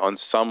enjoy it on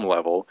some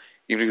level,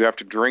 even if you have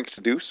to drink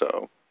to do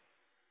so.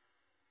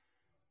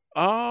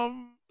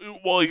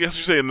 Well, I guess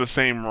you say in the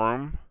same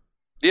room.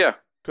 Yeah.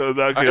 Cause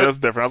okay, that's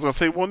different. I was gonna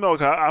say, well, no,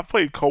 I've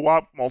played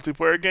co-op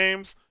multiplayer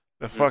games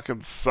that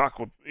fucking suck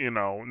with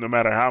no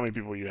matter how many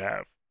people you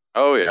have.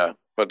 Oh yeah,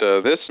 but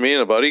me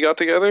and a buddy got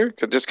together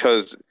just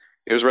because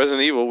it was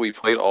Resident Evil. We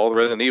played all the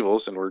Resident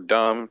Evils and we're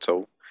dumb,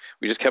 so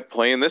we just kept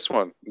playing this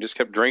one. We just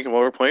kept drinking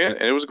while we were playing it,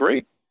 and it was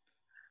great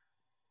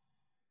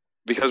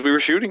because we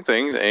were shooting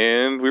things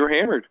and we were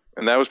hammered,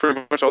 and that was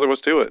pretty much all there was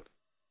to it.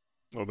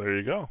 Well, there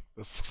you go.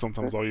 That's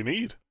sometimes all you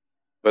need.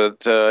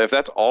 But if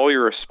that's all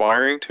you're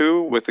aspiring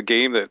to with a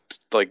game that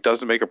like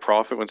doesn't make a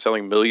profit when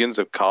selling millions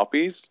of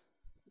copies,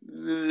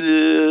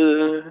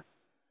 we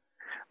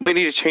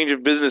need a change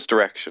of business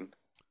direction.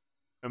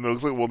 And it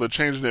looks like, well, they're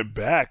changing it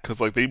back because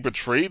like they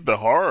betrayed the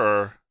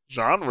horror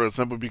genre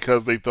simply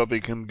because they thought they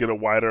can get a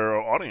wider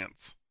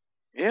audience.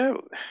 Yeah,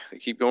 they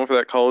keep going for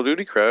that Call of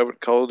Duty crowd, but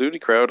Call of Duty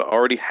crowd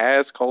already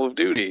has Call of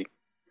Duty.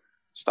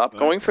 Stop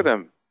going for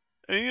them.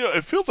 And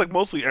it feels like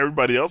mostly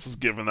everybody else has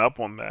given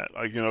up on that.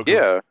 Like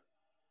yeah.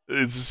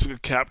 It's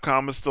just,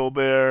 Capcom is still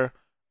there.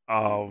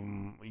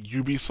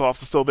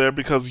 Ubisoft is still there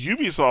because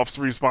Ubisoft's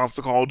response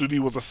to Call of Duty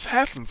was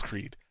Assassin's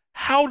Creed.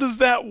 How does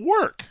that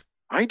work?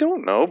 I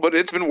don't know, but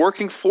it's been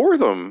working for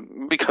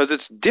them because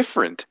it's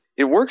different.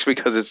 It works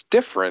because it's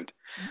different.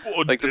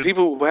 Well, like the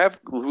people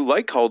who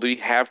like Call of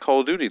Duty have Call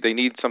of Duty. They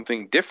need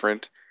something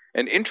different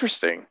and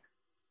interesting.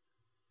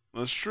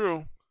 That's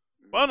true.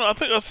 Well, no, I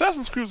think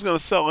Assassin's Creed is going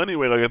to sell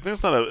anyway. Like I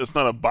think it's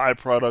not a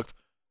byproduct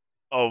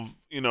of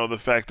the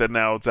fact that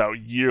now it's out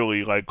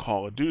yearly like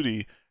Call of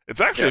Duty.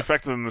 It's actually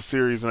affecting the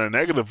series in a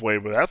negative way,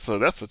 but that's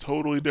a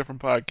totally different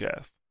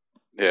podcast.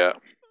 Yeah,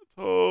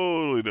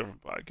 totally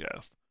different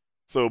podcast.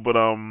 So, but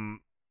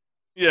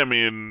yeah, I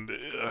mean,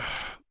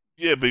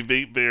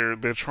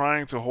 they're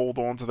trying to hold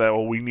on to that.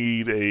 Well, we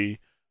need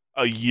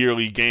a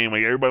yearly game.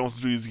 Like everybody wants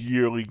to do these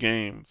yearly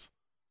games,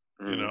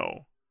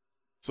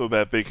 so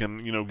that they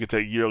can get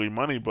that yearly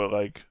money. But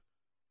like,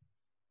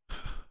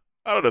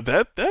 I don't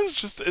know.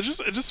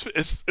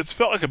 It's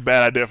felt like a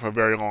bad idea for a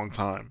very long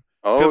time.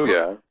 Oh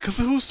yeah. Because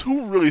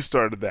who really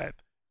started that?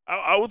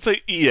 I would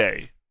say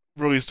EA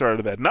really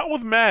started that. Not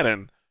with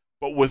Madden,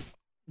 but with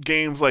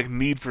games like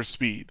Need for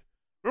Speed.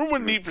 Remember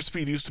when Need for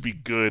Speed used to be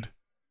good?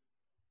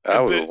 That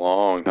was a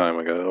long time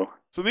ago.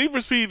 So Need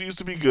for Speed used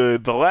to be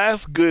good. The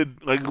last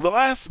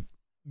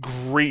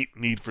great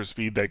Need for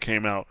Speed that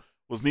came out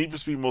was Need for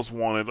Speed Most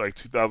Wanted, like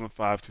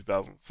 2005,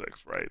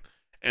 2006, right?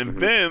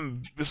 And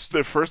then this is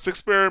their first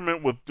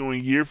experiment with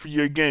doing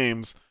year-for-year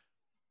games.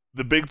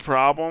 The big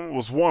problem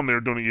was, one, they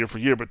were doing it year for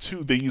year, but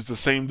two, they used the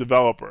same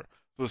developer.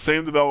 So the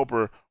same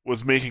developer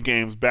was making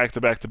games back to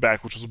back to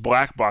back, which was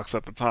Black Box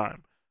at the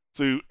time.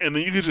 And then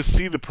you could just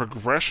see the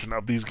progression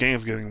of these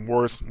games getting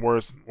worse and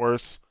worse and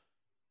worse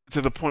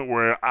to the point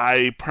where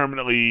I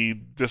permanently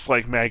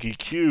dislike Maggie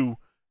Q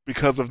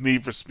because of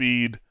Need for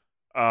Speed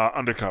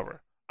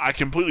Undercover. I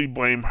completely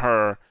blame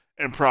her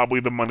and probably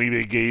the money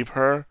they gave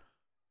her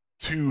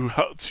to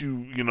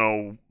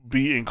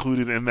be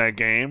included in that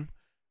game,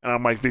 and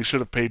I'm like, they should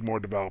have paid more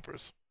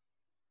developers,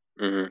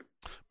 but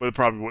it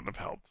probably wouldn't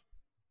have helped.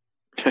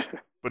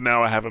 But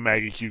now I have a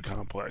Maggie Q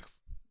complex.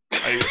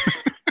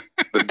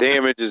 The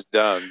damage is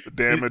done. The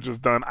damage is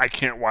done. I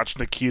can't watch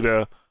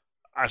Nikita.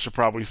 I should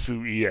probably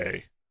sue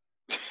EA.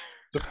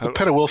 The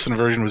Petta Wilson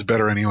version was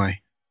better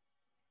anyway.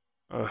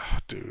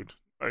 Dude,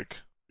 like,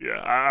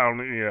 yeah, I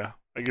don't. Yeah,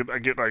 I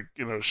get like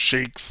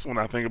shakes when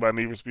I think about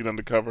Need for Speed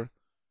Undercover.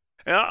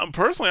 And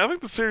personally, I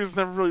think the series has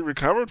never really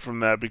recovered from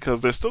that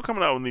because they're still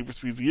coming out with Need for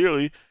Speeds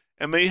yearly,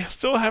 and they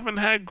still haven't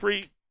had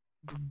great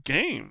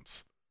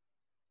games.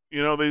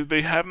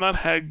 They have not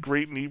had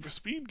great Need for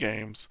Speed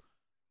games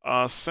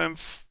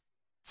since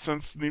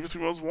Need for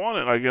Speed Most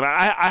Wanted. Like, and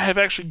I have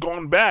actually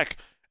gone back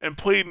and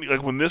played,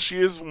 like, when this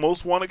year's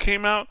Most Wanted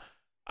came out,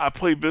 I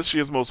played this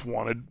year's Most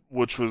Wanted,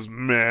 which was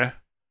meh.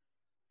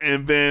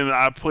 And then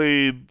I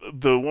played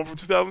the one from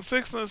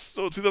 2006, and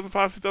so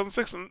 2005,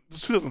 2006, and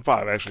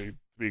 2005 actually, to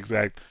be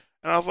exact.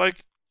 And I was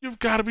like, you've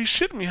got to be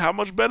shitting me how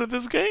much better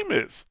this game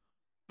is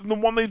than the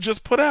one they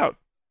just put out.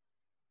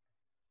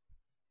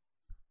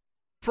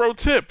 Pro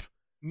tip,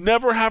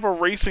 never have a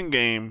racing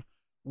game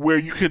where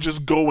you can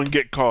just go and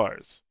get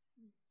cars.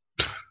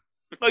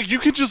 Like, you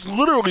can just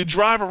literally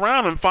drive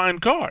around and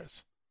find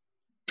cars.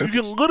 You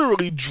can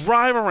literally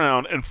drive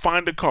around and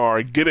find a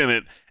car, get in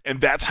it, and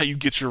that's how you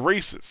get your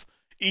races.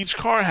 Each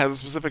car has a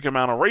specific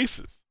amount of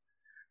races.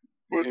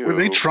 Were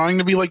they trying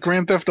to be like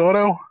Grand Theft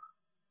Auto?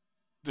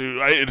 Dude,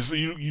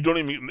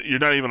 you're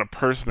not even a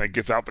person that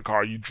gets out the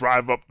car. You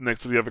drive up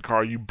next to the other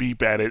car, you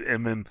beep at it,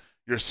 and then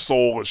your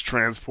soul is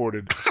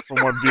transported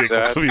from one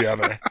vehicle to the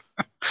other.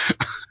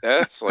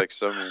 That's like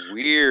some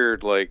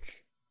weird,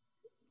 like,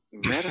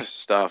 Meta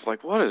stuff.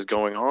 Like, what is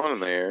going on in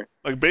there?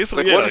 Like It's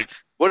basically, like, yeah, like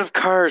what if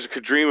cars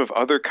could dream of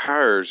other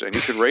cars and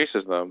you could race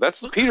as them?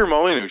 That's Peter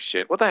Molyneux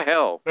shit. What the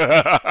hell?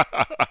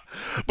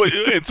 but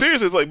in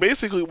serious, it's like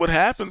basically what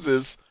happens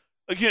is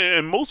like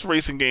in most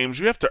racing games,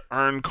 you have to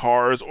earn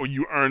cars or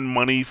you earn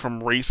money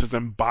from races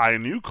and buy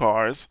new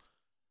cars.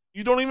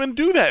 You don't even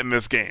do that in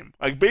this game.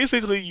 Like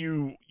basically,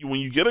 you when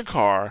you get a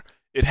car,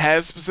 it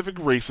has specific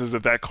races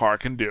that that car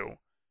can do,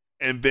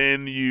 and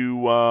then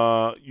you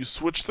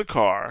switch the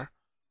car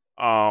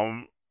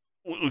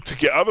to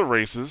get other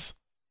races,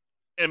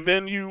 and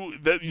then you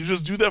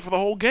just do that for the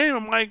whole game.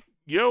 I'm like,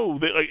 yo,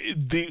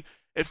 it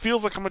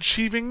feels like I'm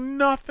achieving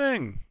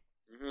nothing.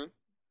 Hmm.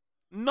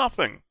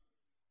 Nothing.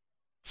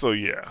 So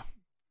yeah,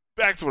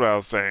 back to what I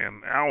was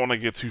saying. I don't want to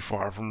get too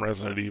far from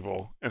Resident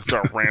Evil and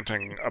start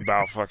ranting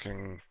about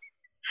fucking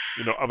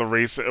other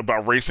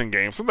racing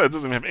games. Something that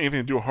doesn't have anything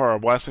to do with horror.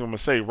 Last thing I'm gonna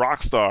say,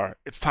 Rockstar.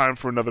 It's time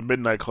for another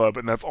Midnight Club,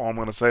 and that's all I'm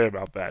gonna say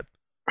about that.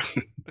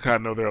 I kind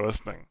of know they're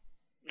listening,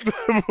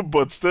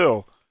 but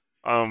still,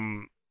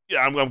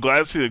 yeah, I'm glad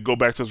to see it go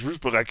back to its roots.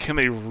 But like, can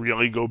they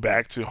really go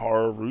back to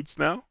horror roots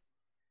now?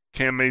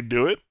 Can they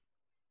do it?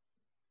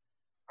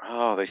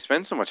 Oh, they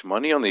spend so much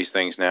money on these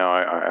things now.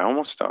 I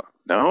almost don't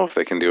know if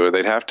they can do it.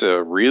 They'd have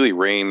to really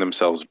rein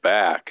themselves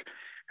back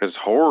because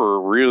horror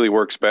really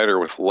works better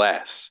with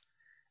less.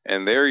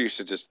 And they're used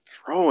to just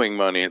throwing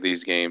money at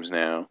these games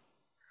now.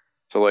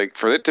 So like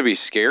for it to be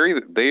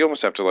scary, they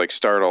almost have to like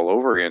start all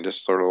over again,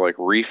 just sort of like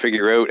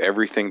refigure out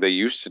everything they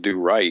used to do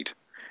right,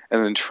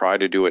 and then try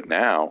to do it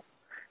now.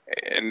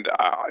 And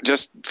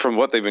just from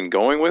what they've been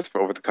going with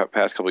over the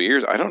past couple of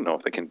years, I don't know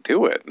if they can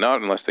do it.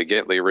 Not unless they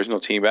get the original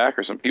team back,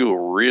 or some people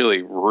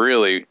really,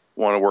 really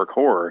want to work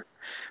horror,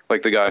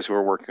 like the guys who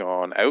are working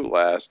on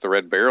Outlast, the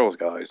Red Barrels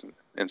guys,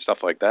 and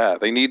stuff like that.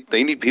 They need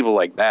people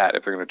like that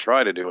if they're going to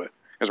try to do it.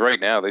 Because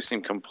right now they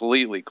seem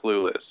completely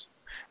clueless.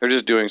 They're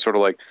just doing sort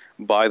of like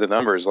by the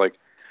numbers. Like,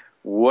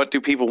 what do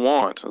people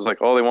want? It's like,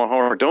 oh, they want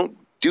horror. Don't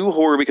do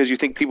horror because you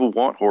think people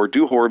want horror.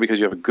 Do horror because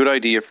you have a good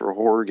idea for a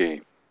horror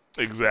game.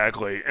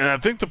 Exactly. And I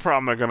think the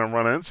problem they're going to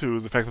run into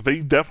is the fact that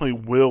they definitely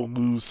will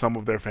lose some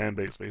of their fan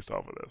base based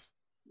off of this.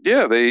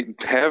 Yeah, they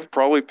have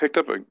probably picked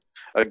up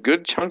a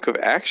good chunk of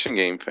action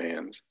game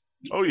fans.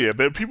 Oh, yeah.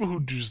 There are people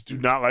who just do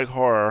not like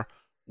horror.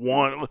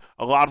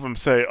 A lot of them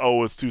say,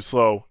 oh, it's too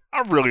slow.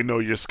 I really know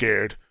you're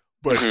scared.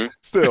 But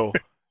still,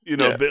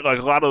 Yeah. like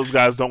a lot of those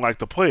guys don't like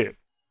to play it.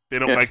 They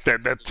don't like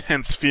that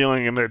tense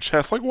feeling in their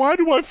chest. Like, why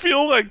do I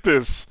feel like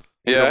this?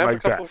 They Yeah, I don't have like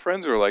a couple of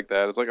friends who are like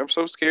that. It's like, I'm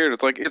so scared.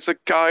 It's like, it's a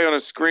guy on a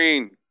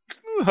screen.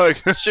 Like,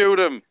 Shoot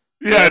him.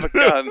 yeah, have a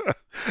gun.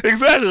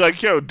 Exactly.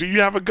 Like, yo, do you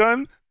have a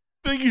gun?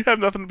 Then you have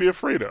nothing to be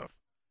afraid of.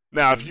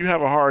 Now, if you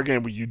have a horror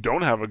game where you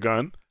don't have a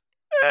gun,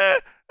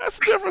 that's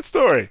a different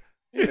story.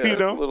 Yeah,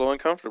 it's a little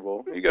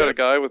uncomfortable. You got a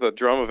guy with a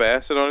drum of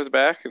acid on his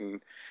back,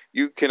 and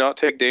you cannot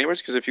take damage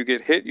because if you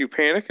get hit, you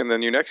panic, and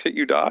then your next hit,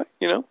 you die.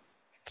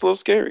 It's a little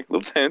scary, a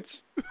little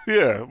tense.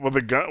 Yeah, with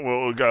a gun.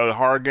 Well, we got a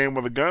horror game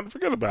with a gun.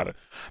 Forget about it.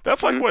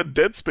 That's like what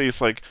Dead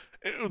Space. Like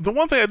the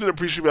one thing I did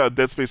appreciate about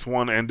Dead Space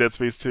 1 and Dead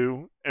Space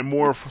 2, and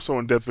more so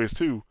in Dead Space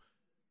 2,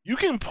 you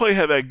can play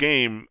that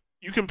game.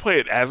 You can play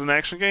it as an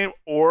action game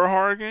or a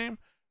horror game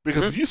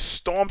because if you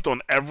stomped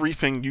on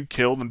everything you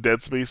killed in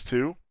Dead Space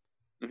 2,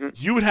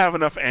 you would have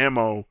enough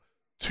ammo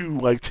to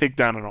like take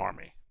down an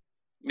army.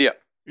 Yeah.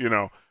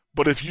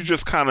 But if you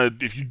just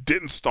if you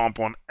didn't stomp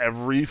on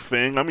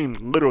everything, I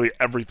mean literally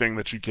everything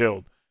that you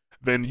killed,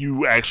 then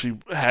you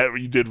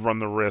did run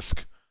the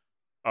risk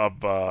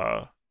of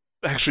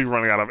actually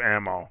running out of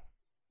ammo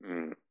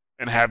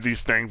and have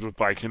these things with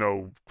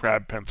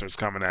crab pincers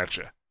coming at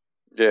you.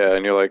 Yeah,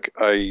 and you're like,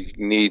 I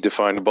need to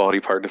find a body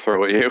part to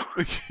throw at you.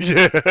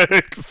 Yeah,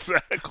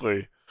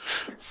 exactly.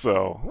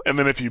 So, and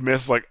then if you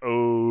miss, like,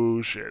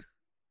 oh shit.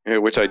 Yeah,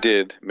 which I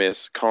did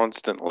miss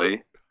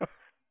constantly.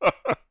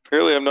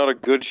 Apparently, I'm not a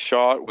good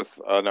shot with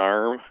an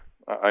arm.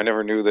 I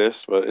never knew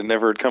this, but it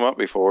never had come up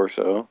before,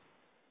 so.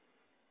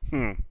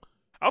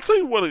 I'll tell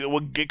you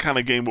what kind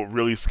of game would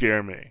really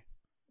scare me.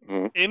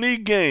 Any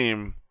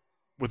game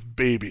with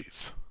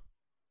babies.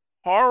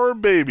 Horror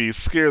babies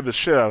scare the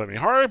shit out of me.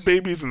 Horror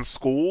babies in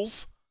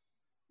schools,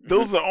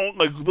 those are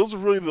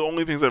really the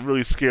only things that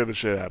really scare the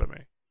shit out of me.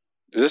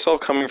 Is this all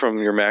coming from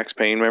your Max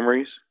Payne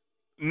memories?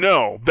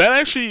 No, that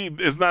actually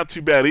is not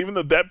too bad, even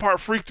though that part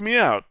freaked me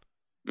out.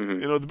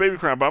 The baby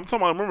crying. But I'm talking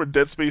about, I remember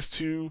Dead Space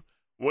 2,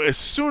 where as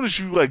soon as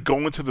you go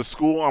into the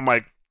school, I'm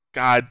like,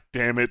 God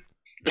damn it.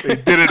 They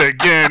did it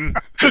again.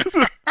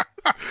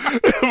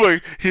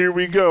 Like, here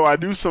we go. I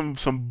knew some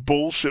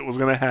bullshit was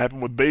going to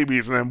happen with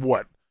babies, and then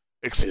what?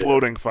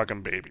 Exploding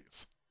fucking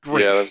babies.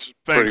 Great. Yeah, that's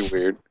pretty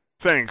weird.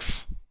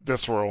 Thanks,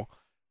 Visceral.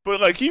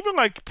 But even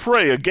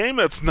Prey, a game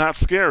that's not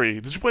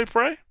scary. Did you play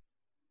Prey?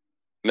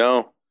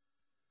 No.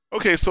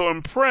 Okay, so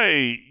in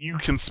Prey, you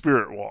can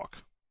spirit walk.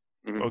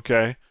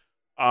 Okay?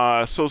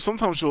 So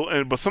sometimes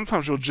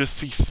you'll just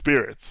see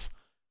spirits.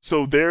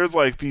 So there's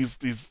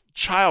these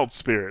child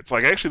spirits.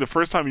 Like actually the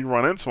first time you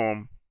run into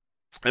them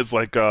is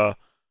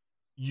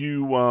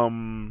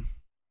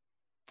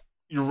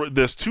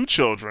there's two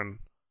children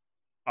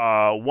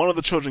one of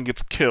the children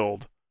gets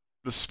killed.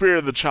 The spirit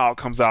of the child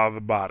comes out of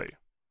the body.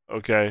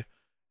 Okay,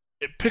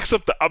 it picks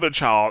up the other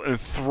child and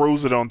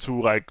throws it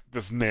onto like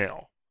this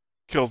nail,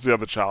 kills the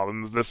other child,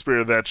 and the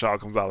spirit of that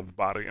child comes out of the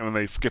body, and then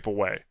they skip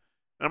away.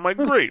 And I'm like,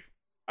 great,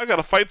 I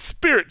gotta fight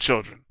spirit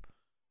children.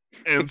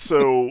 And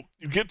so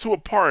you get to a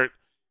part,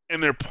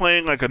 and they're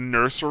playing like a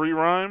nursery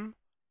rhyme,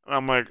 and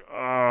I'm like,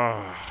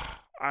 oh,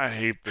 I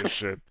hate this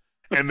shit.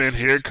 And then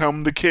here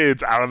come the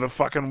kids out of the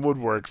fucking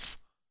woodworks,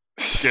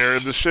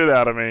 scaring the shit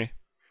out of me.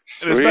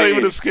 And it's not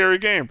even a scary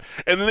game.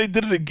 And then they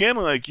did it again,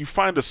 like you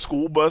find a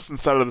school bus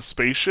inside of the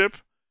spaceship.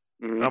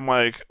 And I'm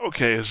like,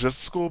 okay, it's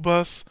just a school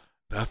bus.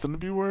 Nothing to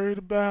be worried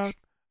about.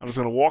 I'm just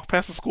going to walk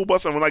past the school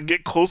bus, and when I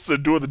get close to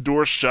the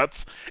door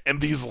shuts,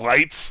 and these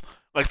lights,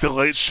 like the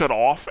lights shut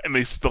off, and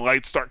the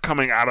lights start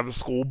coming out of the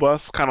school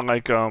bus, kind of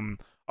like a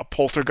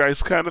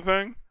poltergeist kind of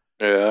thing.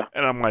 Yeah.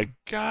 And I'm like,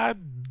 God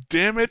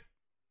damn it.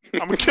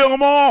 I'm going to kill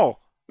them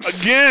all.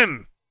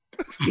 Again.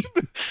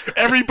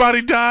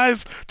 Everybody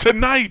dies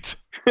tonight.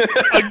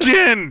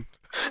 Again.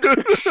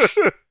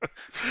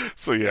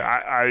 So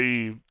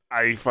yeah,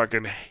 I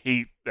fucking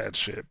hate that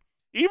shit.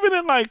 Even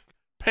in like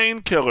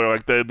Painkiller,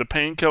 like the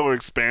Painkiller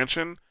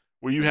expansion,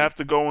 where you have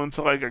to go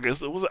into like, I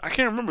guess it was, I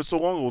can't remember, so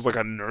long, it was like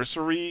a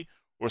nursery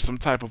or some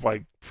type of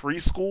like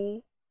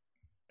preschool,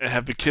 and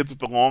have the kids with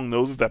the long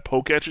noses that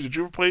poke at you. Did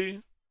you ever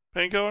play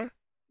Painkiller?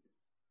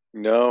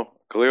 No,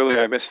 clearly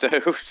I missed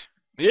out.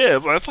 Yeah,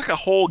 it's like a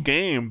whole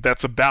game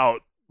that's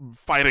about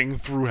fighting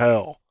through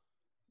hell,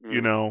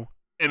 you know?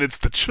 And it's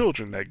the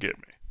children that get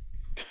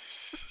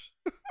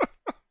me.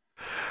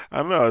 I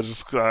don't know,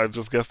 I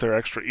just guess they're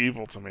extra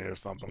evil to me or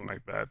something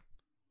like that.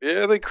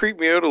 Yeah, they creeped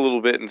me out a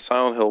little bit in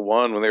Silent Hill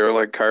 1 when they were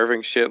like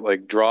carving shit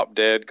like drop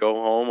dead, go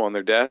home on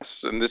their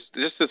desks. And this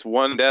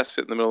one desk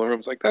sitting in the middle of the room.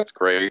 It's like, that's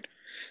great.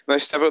 And I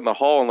step out in the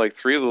hall and like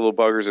three of the little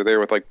buggers are there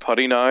with like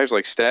putty knives,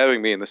 like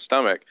stabbing me in the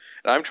stomach.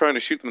 And I'm trying to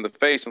shoot them in the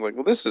face. I'm like,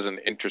 well, this is an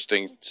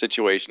interesting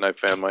situation I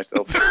found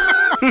myself in.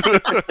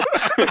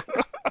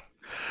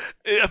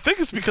 I think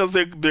it's because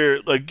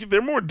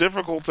they're more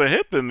difficult to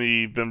hit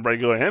than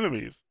regular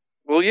enemies.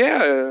 Well,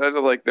 yeah,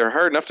 like they're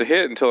hard enough to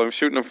hit until I'm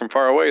shooting them from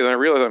far away. Then I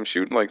realize I'm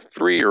shooting like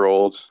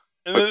 3-year-olds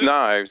with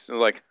knives. And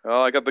like,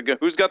 oh, I got the gun.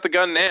 Who's got the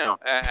gun now?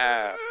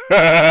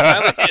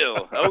 Silent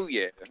Hill. Oh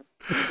yeah.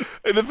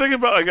 And the thing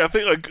about, like, I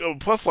think, like,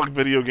 plus, like,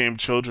 video game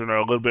children are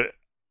a little bit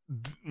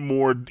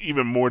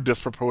even more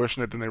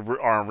disproportionate than they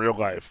are in real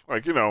life.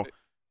 Like, you know,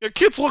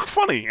 kids look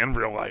funny in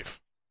real life.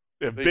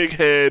 They have big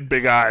head,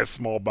 big eyes,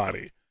 small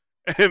body.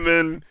 And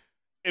then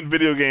in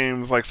video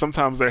games, like,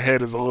 sometimes their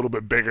head is a little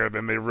bit bigger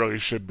than they really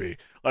should be.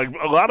 Like,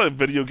 a lot of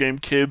video game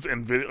kids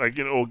and,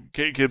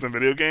 kids in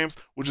video games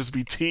would just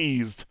be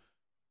teased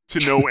to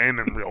no end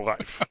in real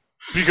life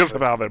because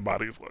of how their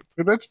bodies look.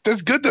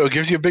 That's good, though. It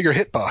gives you a bigger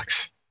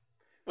hitbox.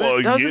 Well,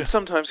 it doesn't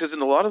sometimes, because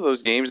in a lot of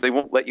those games, they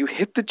won't let you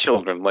hit the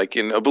children. Like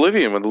in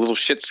Oblivion, when the little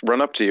shits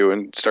run up to you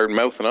and start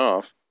mouthing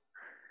off.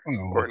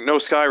 Oh. Or no,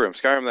 Skyrim.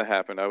 Skyrim, that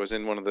happened. I was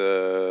in one of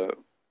the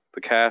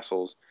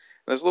castles.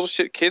 And this little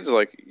shit kid's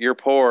like, you're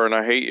poor and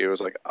I hate you. It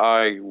was like,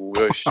 I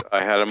wish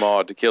I had a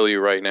mod to kill you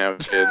right now,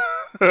 kid.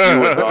 You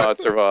would not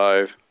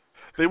survive.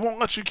 They won't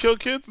let you kill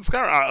kids in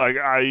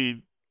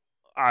Skyrim.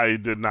 I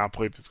did not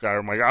play through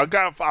Skyrim. Like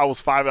I was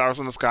 5 hours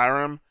into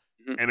Skyrim.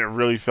 And it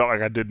really felt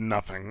like I did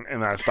nothing,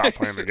 and I stopped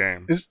playing the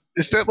game.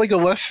 Is that like a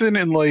lesson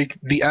in like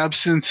the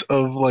absence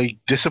of like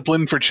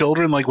discipline for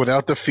children? Like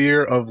without the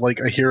fear of like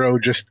a hero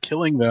just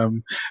killing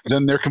them,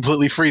 then they're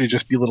completely free to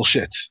just be little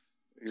shits.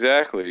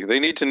 Exactly. They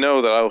need to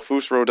know that I'll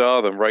Fus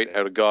Roda them right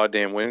out a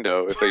goddamn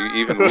window if they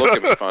even look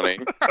at me funny.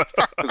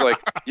 It's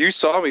like, you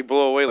saw me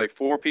blow away like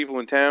 4 people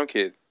in town,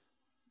 kid.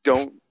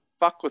 Don't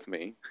fuck with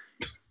me.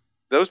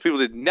 Those people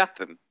did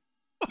nothing.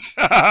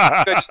 The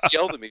guy just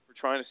yelled at me for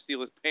trying to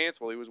steal his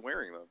pants while he was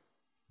wearing them.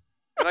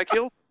 And I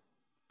killed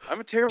him. I'm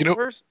a terrible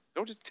person.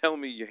 Don't just tell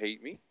me you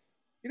hate me.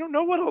 You don't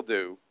know what I'll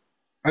do.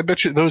 I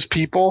bet you those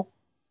people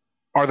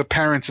are the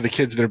parents of the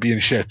kids that are being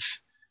shits.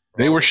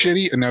 They were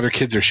shitty, and now their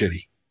kids are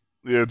shitty.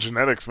 Yeah,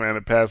 genetics, man.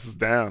 It passes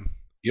down.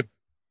 Yep.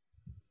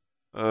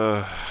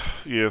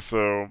 Yeah,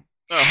 so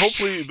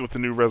hopefully with the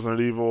new Resident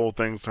Evil,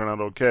 things turn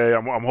out okay.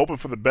 I'm hoping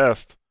for the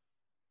best.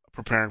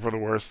 Preparing for the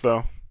worst,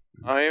 though.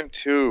 I am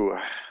too.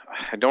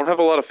 I don't have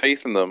a lot of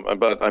faith in them,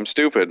 but I'm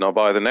stupid and I'll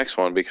buy the next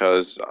one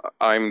because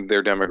I'm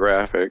their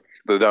demographic.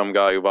 The dumb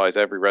guy who buys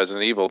every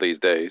Resident Evil these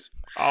days.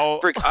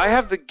 Frick, I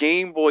have the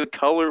Game Boy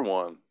Color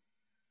one.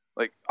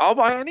 Like, I'll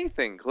buy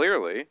anything,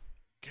 clearly.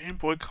 Game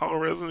Boy Color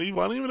Resident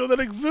Evil? I didn't even know that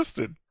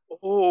existed.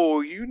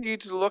 Oh, you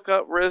need to look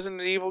up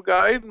Resident Evil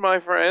Guide, my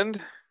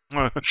friend.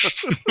 You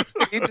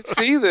need to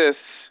see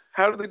this.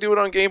 How did they do it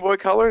on Game Boy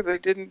Color? They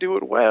didn't do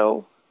it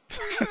well.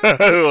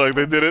 Like,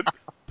 they did it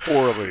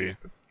poorly.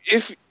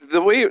 If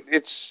the way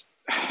it's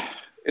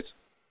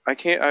I'm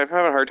having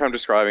a hard time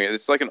describing it.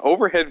 It's like an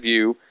overhead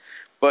view,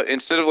 but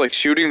instead of like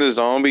shooting the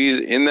zombies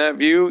in that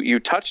view, you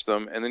touch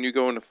them and then you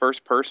go into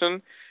first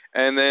person,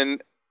 and then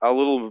a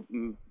little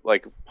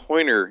like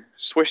pointer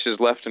swishes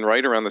left and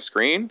right around the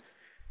screen,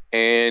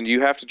 and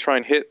you have to try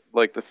and hit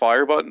like the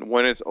fire button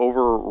when it's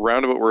over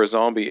roundabout where a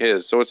zombie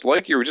is. So it's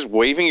like you're just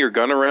waving your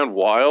gun around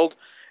wild,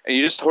 and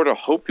you just sort of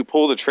hope you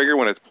pull the trigger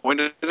when it's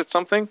pointed at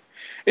something.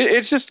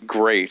 It's just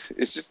great.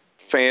 It's just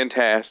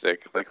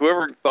fantastic. Like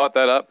whoever thought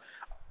that up,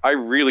 I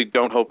really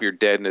don't hope you're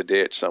dead in a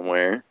ditch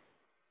somewhere.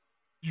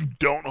 You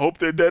don't hope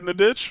they're dead in a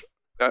ditch?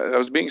 I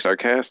was being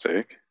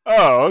sarcastic.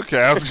 Oh,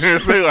 okay. I was gonna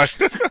say like,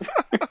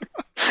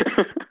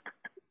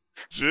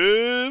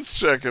 just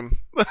checking.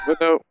 But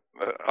no,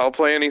 I'll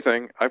play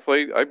anything. I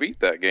beat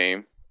that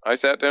game. I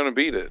sat down and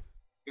beat it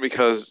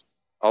because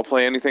I'll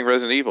play anything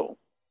Resident Evil,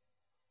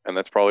 and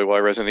that's probably why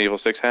Resident Evil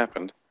 6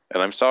 happened.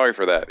 And I'm sorry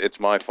for that. It's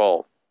my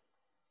fault.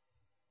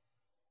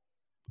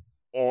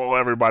 Well,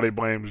 everybody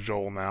blames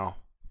Joel now.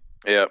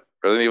 Yep,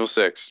 Resident Evil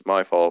 6,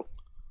 my fault.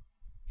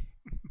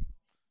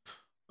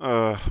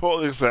 Well,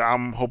 like I said,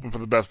 I'm hoping for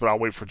the best, but I'll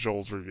wait for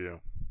Joel's review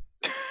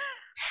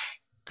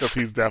because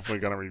he's definitely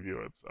gonna review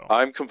it. So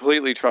I'm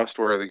completely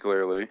trustworthy,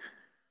 clearly.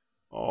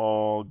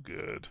 all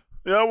good.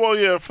 Yeah, well,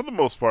 yeah, for the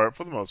most part,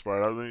 I think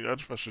I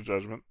trust your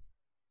judgment.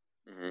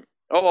 Mm-hmm.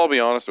 Oh, I'll be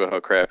honest about how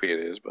crappy it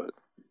is, but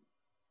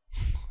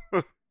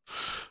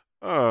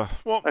well,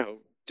 I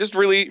hope. Just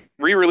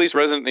re-release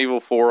Resident Evil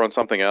 4 on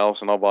something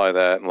else, and I'll buy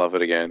that and love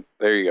it again.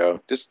 There you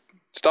go. Just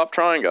stop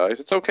trying, guys.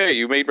 It's okay.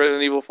 You made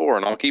Resident Evil 4,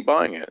 and I'll keep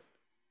buying it.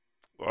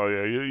 oh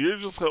yeah, you're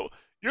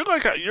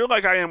like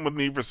I am with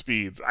Need for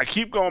Speeds. I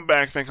keep going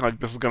back thinking like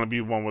this is gonna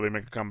be one where they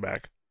make a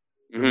comeback.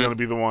 This is gonna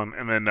be the one,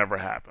 and then it never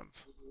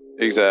happens.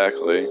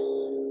 Exactly.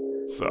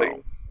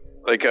 So,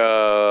 like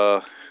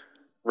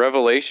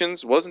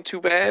Revelations wasn't too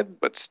bad,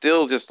 but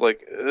still just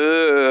like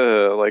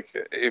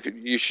if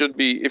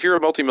you're a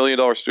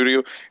multi-million-dollar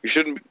studio, you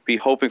shouldn't be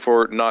hoping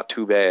for not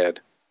too bad.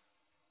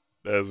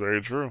 that is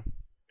very true.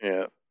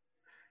 Yeah.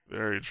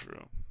 Very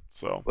true.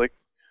 So, Like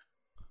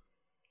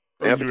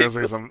you were gonna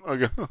say something?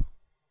 Okay.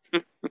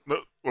 What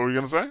were you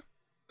gonna say?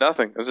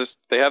 nothing. It's just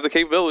they have the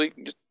capability.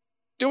 Just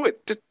do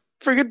it. Just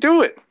freaking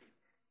do it.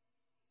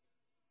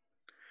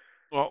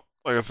 Well,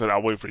 like I said,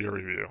 I'll wait for your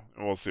review,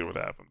 and we'll see what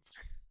happens.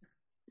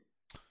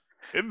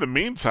 In the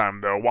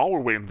meantime, though, while we're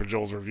waiting for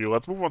Joel's review,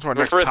 let's move on to our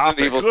next Resident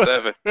topic. Evil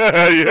 7.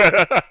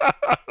 Yeah.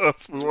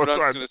 Let's move We're on not to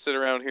just our... going to sit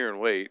around here and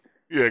wait.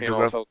 Yeah, Can't because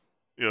all that's... tell-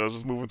 Yeah, let's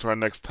just move into our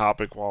next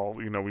topic while,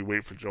 we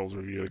wait for Joel's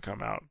review to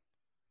come out.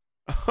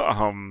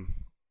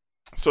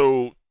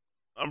 So,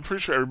 I'm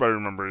pretty sure everybody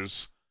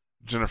remembers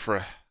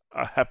Jennifer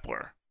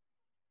Hepler,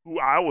 who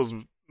I was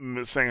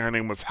saying her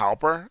name was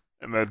Halper,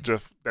 and that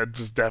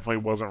just definitely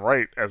wasn't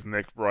right, as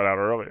Nick brought out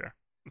earlier.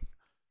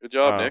 Good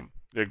job, Nick.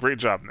 Yeah, great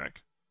job,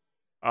 Nick.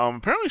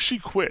 Apparently she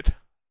quit.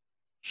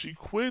 She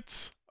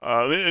quit.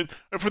 And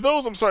for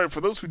those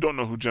who don't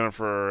know who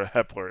Jennifer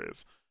Hepler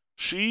is,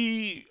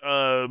 she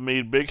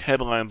made big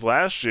headlines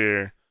last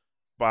year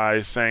by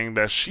saying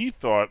that she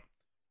thought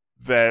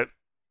that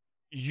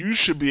you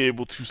should be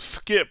able to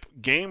skip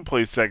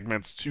gameplay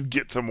segments to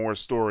get to more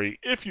story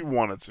if you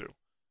wanted to.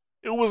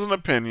 It was an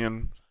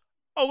opinion.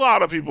 A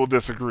lot of people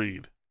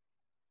disagreed,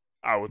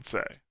 I would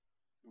say.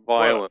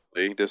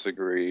 Violently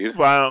disagreed.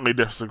 Violently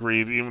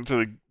disagreed, even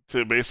to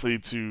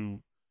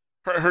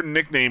her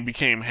nickname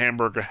became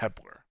Hamburger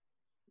Hepler.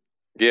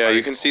 Yeah,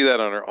 you can see that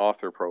on her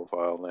author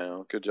profile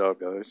now. Good job,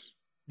 guys.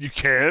 You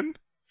can?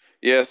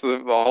 Yes,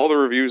 all the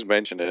reviews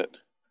mention it.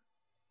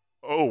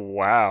 Oh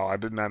wow, I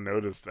did not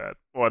notice that.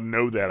 Well, I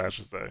know that, I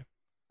should say.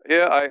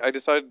 Yeah, I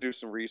decided to do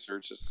some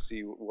research just to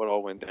see what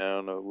all went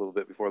down a little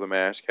bit before the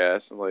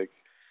Mashcast, and like,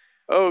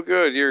 oh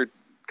good, you're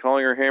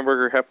calling her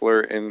Hamburger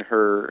Hepler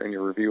in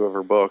your review of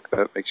her book.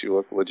 That makes you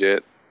look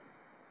legit.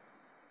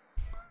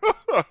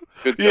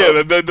 Good Yeah,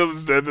 job.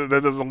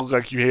 that doesn't look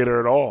like you hate her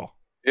at all.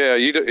 Yeah,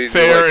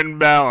 Fair and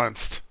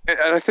balanced. And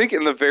I think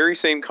in the very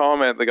same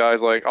comment, the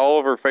guy's like, all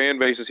of her fan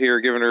base is here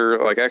giving her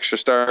like extra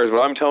stars, but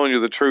I'm telling you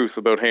the truth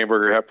about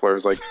Hamburger Hepler.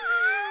 It's like,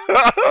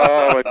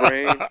 oh, my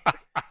brain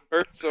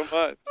hurts so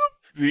much.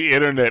 The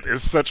internet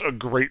is such a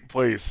great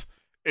place.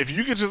 If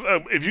you could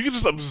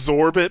just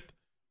absorb it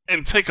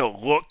and take a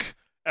look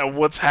at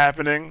what's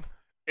happening,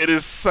 it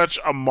is such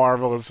a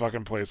marvelous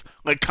fucking place.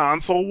 Like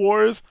Console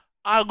Wars,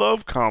 I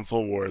love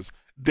Console Wars.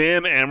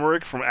 Dan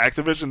Amarick from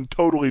Activision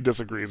totally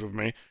disagrees with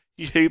me.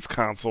 He hates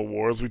Console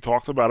Wars. We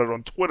talked about it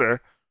on Twitter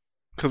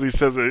because he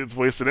says it's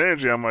wasted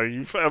energy. I'm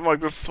like,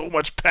 there's so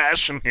much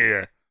passion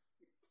here,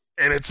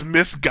 and it's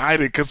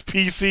misguided because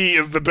PC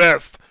is the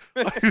best.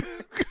 But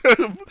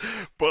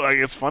like,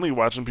 it's funny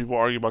watching people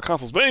argue about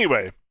consoles. But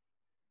anyway,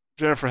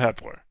 Jennifer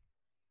Hepler.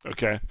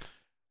 Okay,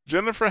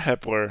 Jennifer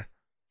Hepler.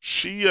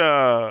 She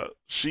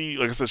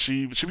like I said,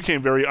 she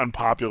became very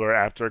unpopular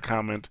after a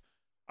comment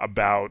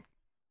about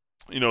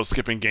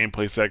skipping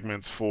gameplay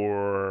segments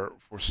for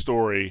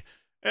story.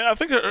 And I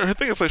think her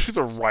thing is like she's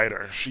a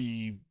writer.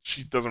 She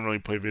doesn't really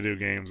play video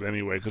games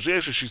anyway, because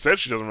she said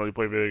she doesn't really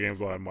play video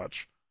games all that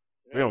much.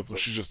 Yeah, so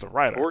she's just a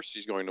writer. of course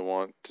she's going to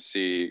want to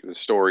see the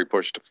story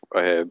pushed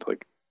ahead.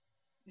 Like,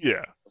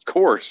 yeah, of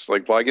course.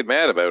 Like, why get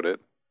mad about it?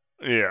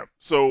 yeah.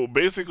 So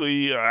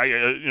basically,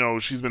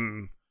 she's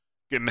been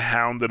getting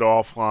hounded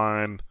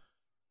offline,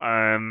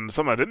 and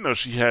something I didn't know,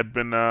 she had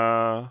been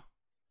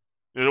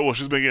Well,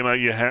 she's been getting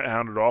like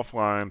hounded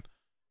offline,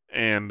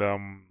 and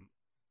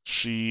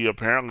she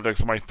apparently like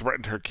somebody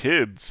threatened her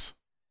kids,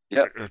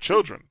 Yep. her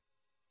children,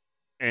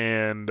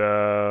 and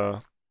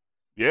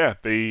yeah,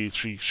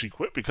 she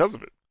quit because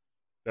of it.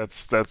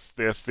 That's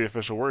the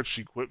official word.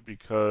 She quit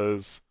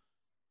because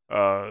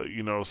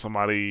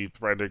somebody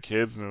threatened her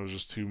kids and it was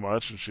just too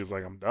much, and she's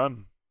like, I'm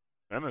done,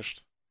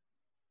 finished.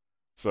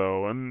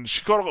 So, and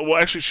she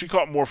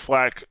caught more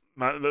flack.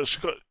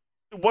 It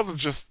wasn't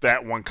just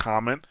that one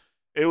comment.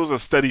 It was a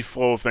steady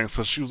flow of things.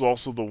 So she was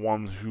also the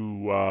one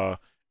who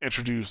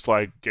introduced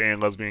like gay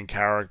and lesbian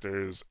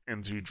characters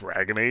into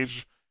Dragon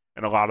Age,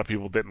 and a lot of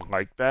people didn't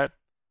like that.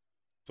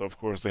 So of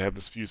course they had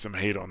to spew some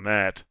hate on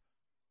that,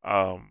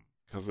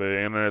 because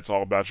the internet's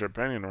all about your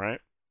opinion, right?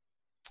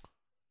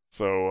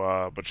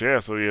 So, but yeah,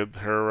 so he had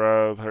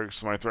her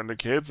somebody threatened her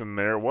kids, and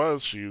there it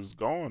was. She was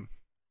gone,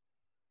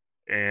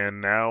 and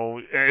now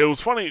it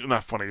was funny.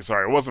 Not funny.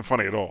 Sorry, it wasn't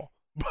funny at all.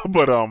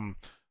 But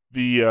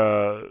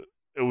the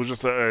it was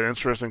just an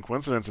interesting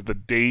coincidence that the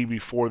day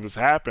before this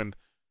happened,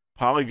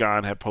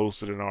 Polygon had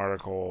posted an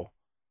article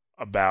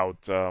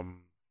about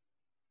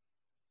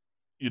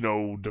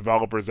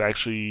developers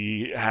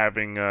actually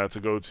having to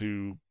go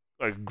to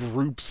like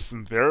groups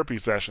and therapy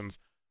sessions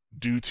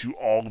due to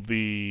all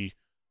the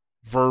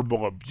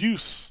verbal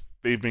abuse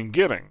they've been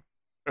getting,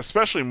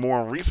 especially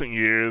more in recent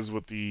years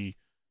with the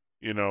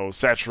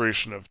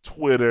saturation of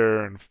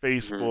Twitter and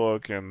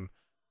Facebook and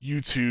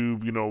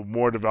YouTube.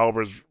 More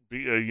developers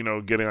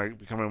getting like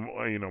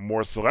becoming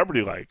more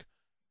celebrity like.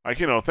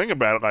 Think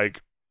about it,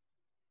 like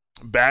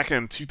back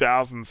in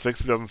 2006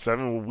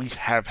 2007, would we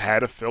have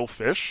had a Phil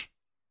Fish?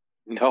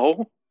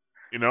 No.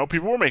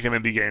 People were making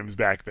indie games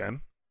back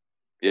then.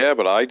 Yeah,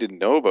 but I didn't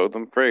know about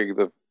them, Craig.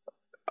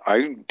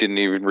 I didn't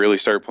even really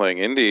start playing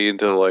indie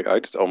until like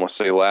I'd almost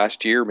say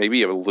last year,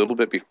 maybe a little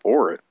bit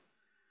before it.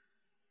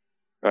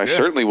 And I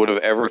certainly would have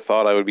ever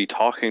thought I would be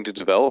talking to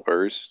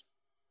developers,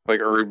 like,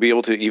 or be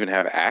able to even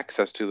have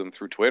access to them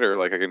through Twitter.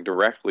 Like I can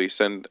directly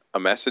send a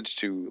message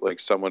to like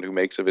someone who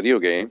makes a video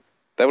game.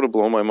 That would have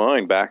blown my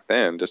mind back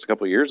then, just a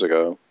couple of years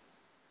ago.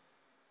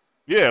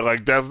 Yeah,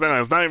 like that's then.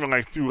 It's not even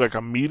like through like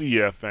a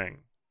media thing.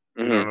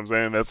 You know what I'm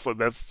saying?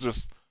 That's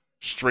just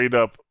straight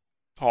up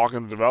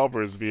talking to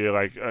developers via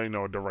like a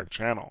direct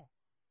channel.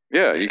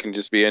 Yeah, you can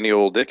just be any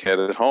old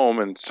dickhead at home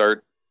and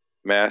start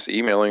mass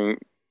emailing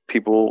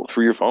people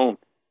through your phone.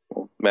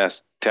 Well,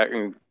 mass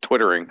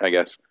twittering, I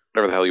guess.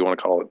 Whatever the hell you want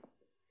to call it.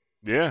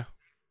 Yeah.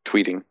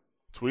 Tweeting,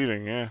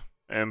 yeah.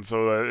 And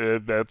so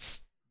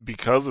that's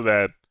because of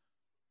that,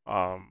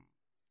 a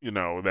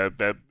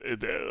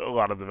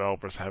lot of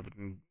developers have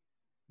been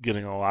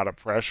getting a lot of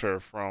pressure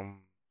from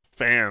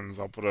fans.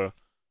 I'll put a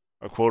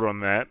quote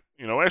on that.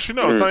 Actually,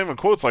 no, it's not even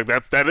quotes like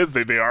that. That is,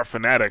 they are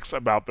fanatics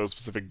about those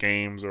specific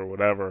games or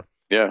whatever.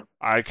 Yeah.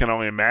 I can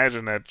only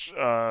imagine that,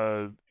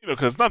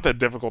 because it's not that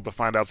difficult to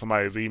find out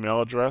somebody's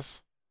email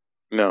address.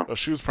 No. So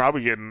she was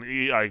probably getting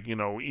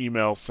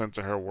emails sent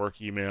to her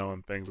work email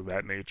and things of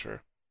that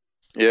nature.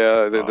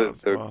 Yeah,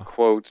 the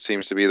quote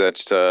seems to be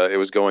that it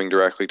was going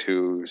directly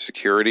to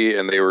security,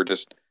 and they were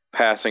just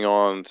passing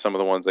on some of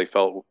the ones they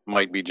felt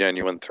might be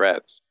genuine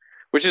threats,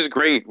 which is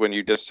great when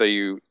you just say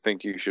you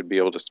think you should be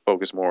able to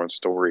focus more on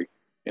story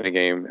in a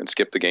game and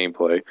skip the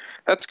gameplay.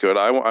 That's good.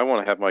 I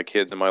want to have my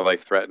kids and my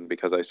life threatened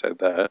because I said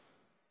that.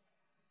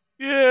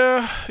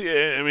 Yeah.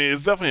 I mean,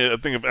 it's definitely a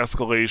thing of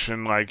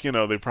escalation. Like,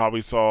 they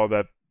probably saw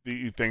that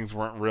the things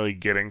weren't really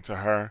getting to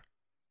her.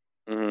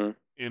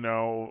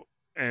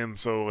 And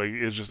so like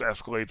it just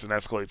escalates and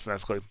escalates and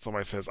escalates, and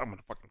somebody says, "I'm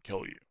gonna fucking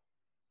kill you."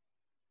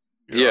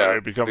 Yeah,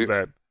 it becomes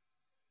that.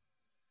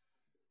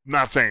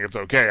 Not saying it's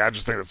okay. I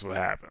just think that's what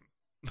happened.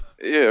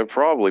 Yeah,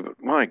 probably.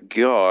 But my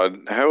God,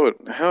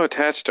 how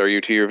attached are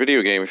you to your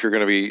video game if you're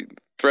going to be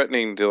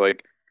threatening to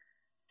like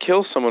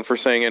kill someone for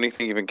saying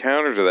anything even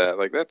counter to that?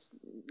 Like that's,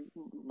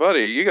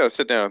 buddy, you got to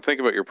sit down and think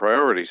about your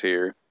priorities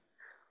here.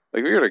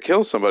 Like if you're going to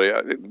kill somebody,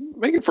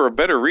 make it for a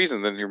better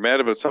reason than you're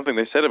mad about something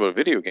they said about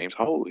video games.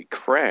 Holy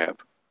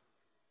crap!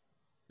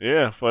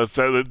 Yeah, but it's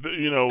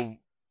that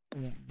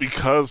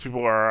because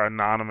people are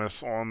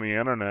anonymous on the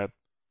internet,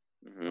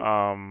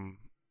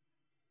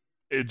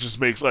 it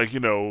just makes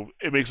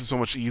it makes it so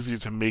much easier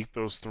to make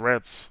those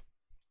threats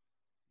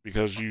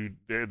because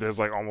there's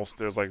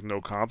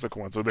no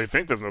consequence, or they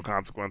think there's no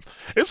consequence.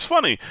 It's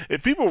funny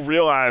if people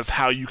realize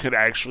how you could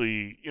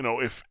actually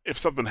if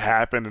something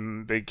happened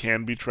and they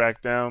can be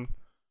tracked down.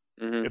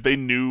 If they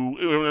knew,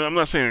 I'm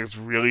not saying it's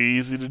really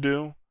easy to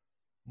do,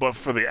 but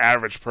for the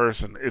average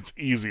person, it's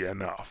easy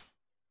enough.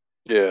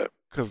 Yeah,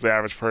 because the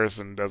average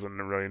person doesn't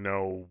really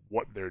know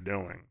what they're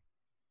doing.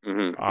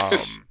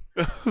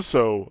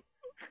 So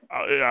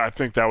I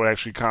think that would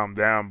actually calm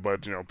down.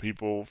 But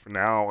people for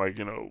now,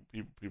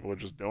 people are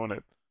just doing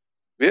it.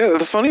 Yeah,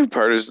 the funny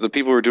part is the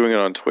people who are doing it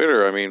on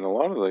Twitter. I mean, a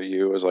lot of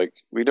you is like,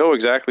 we know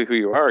exactly who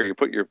you are. You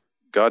put your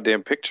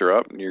goddamn picture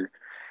up and your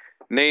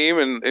name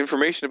and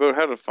information about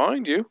how to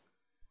find you,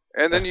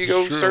 and then you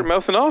go start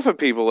mouthing off at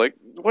people. Like,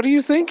 what are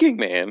you thinking,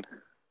 man?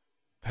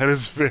 That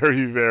is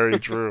very, very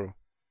true.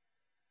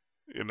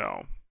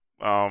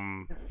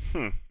 Um,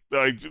 hmm.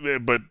 Like,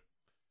 but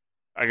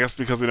I guess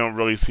because they don't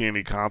really see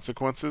any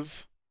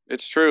consequences.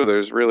 It's true.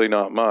 There's really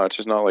not much.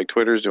 It's not like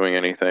Twitter's doing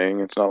anything.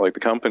 It's not like the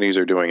companies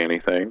are doing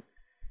anything.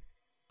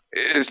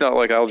 It's not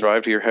like I'll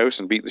drive to your house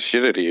and beat the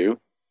shit out of you.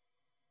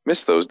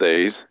 Miss those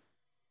days.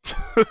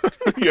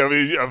 Yeah, I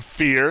mean, of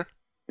fear.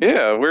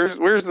 Yeah, where's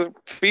the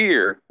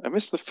fear? I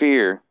miss the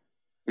fear.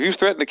 If you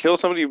threaten to kill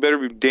somebody, you better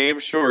be damn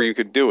sure you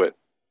could do it.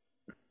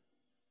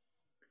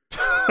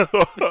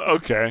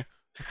 Okay.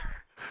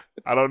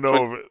 I don't So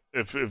know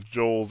if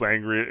Joel's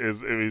angry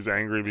if he's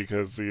angry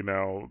because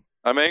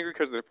I'm angry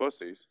because they're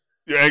pussies.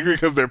 you're angry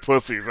because they're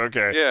pussies.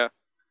 Okay. Yeah.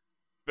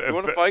 You If-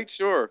 want to fight?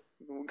 Sure.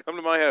 Come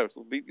to my house.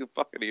 We'll beat the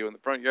fuck out of you in the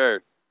front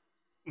yard.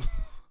 You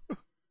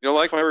don't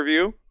like my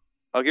review?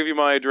 I'll give you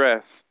my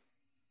address.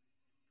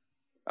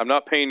 I'm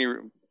not paying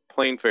you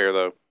plane fare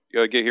though. You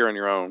gotta get here on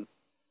your own.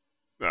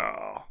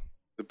 No.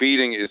 The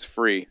beating is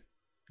free.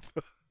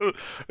 There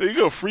you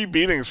go. Free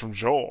beatings from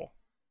Joel.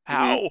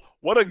 How? Mhm.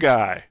 What a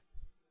guy.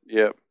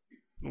 Yep.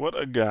 What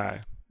a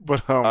guy.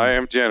 But I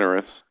am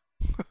generous.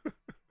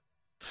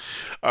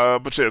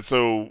 but yeah.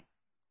 So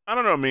I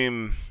don't know. I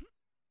mean,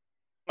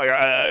 like,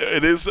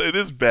 it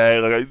is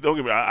bad. Like, don't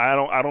get me.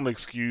 I don't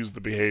excuse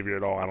the behavior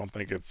at all. I don't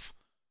think it's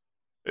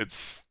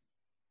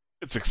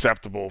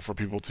acceptable for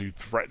people to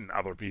threaten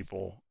other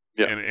people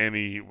Yeah. in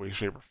any way,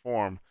 shape, or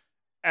form.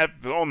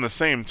 On the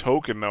same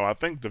token, though, I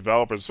think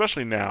developers,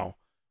 especially now,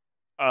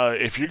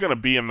 if you're going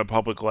to be in the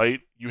public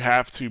light, you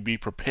have to be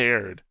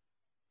prepared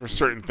for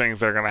certain things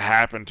that are going to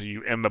happen to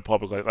you in the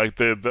public light. Like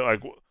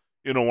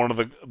one of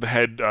the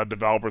head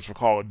developers for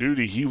Call of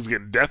Duty, he was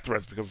getting death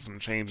threats because of some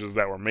changes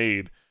that were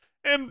made.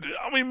 And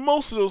I mean,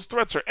 most of those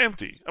threats are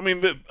empty. I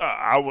mean,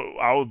 I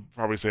would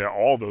probably say that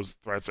all those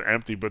threats are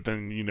empty, but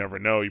then you never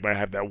know. You might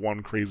have that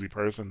one crazy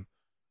person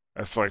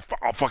that's like,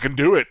 I'll fucking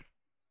do it,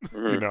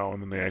 Mhm.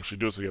 and then they actually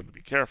do it. So you have to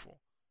be careful.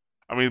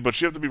 I mean,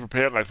 but you have to be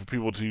prepared, like, for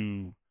people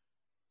to,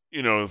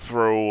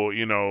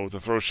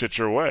 throw shit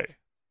your way.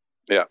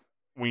 Yeah.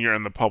 When you're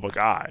in the public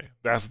eye,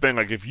 that's the thing.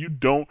 Like, if you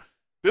don't,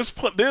 there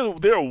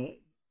are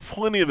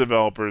plenty of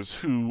developers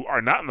who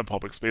are not in the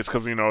public space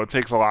because it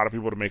takes a lot of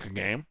people to make a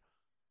game.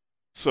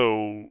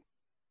 So,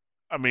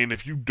 I mean,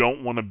 if you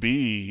don't want to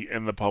be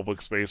in the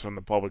public space or in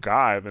the public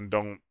eye, then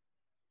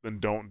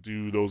don't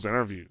do those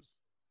interviews.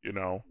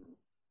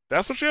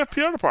 That's what you have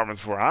PR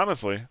departments for,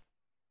 honestly.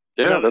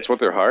 Yeah, And, that's what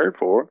they're hired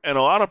for. and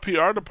a lot of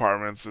PR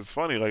departments, it's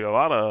funny, like a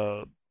lot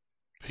of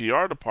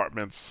PR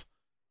departments,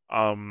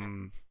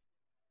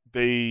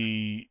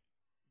 they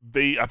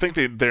I think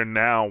they're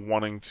now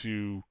wanting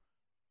to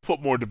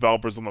put more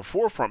developers on the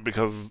forefront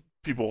because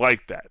people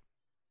like that.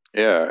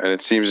 Yeah, and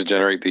it seems to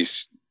generate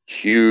these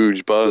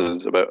huge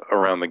buzzes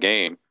around the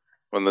game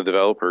when the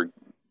developer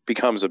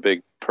becomes a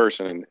big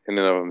person in and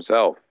of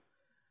himself.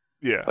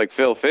 Yeah. Like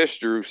Phil Fish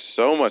drew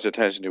so much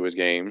attention to his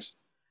games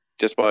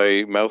just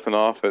by mouthing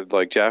off at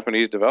like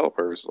Japanese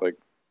developers. Like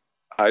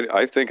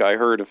I think I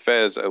heard of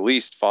Fez at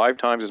least 5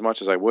 times as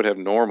much as I would have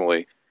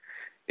normally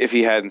if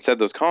he hadn't said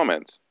those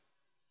comments.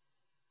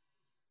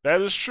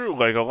 That is true.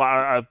 Like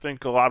I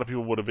think a lot of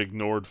people would have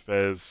ignored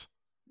Fez.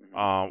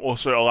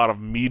 Also, a lot of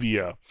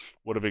media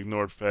would have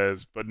ignored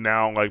Fez, but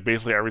now, like,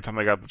 basically every time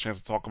they got the chance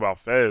to talk about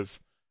Fez,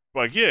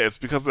 like, yeah, it's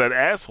because of that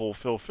asshole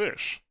Phil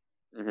Fish.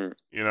 Mm-hmm.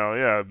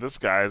 Yeah, this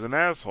guy is an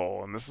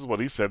asshole, and this is what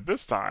he said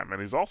this time,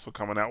 and he's also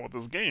coming out with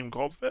this game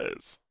called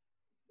Fez.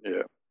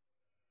 Yeah.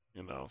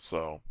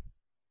 So.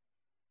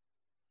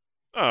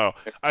 Oh,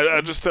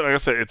 I just think, like I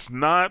said, it is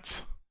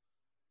not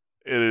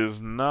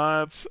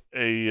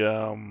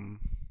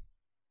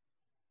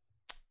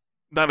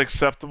not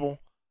acceptable.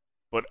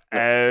 But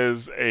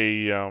as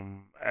a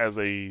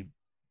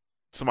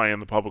somebody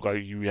in the public,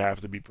 like, you have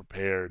to be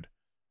prepared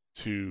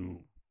to,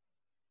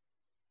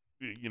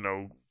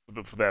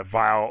 for that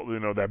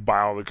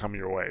bile to come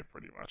your way,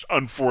 pretty much.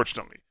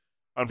 Unfortunately,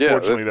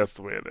 that's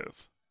the way it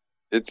is.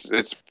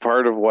 It's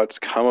part of what's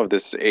come of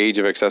this age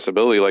of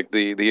accessibility. Like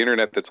the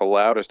internet that's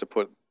allowed us to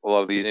put a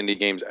lot of these indie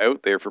games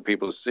out there for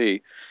people to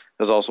see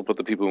has also put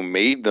the people who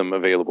made them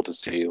available to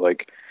see.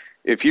 Like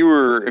if you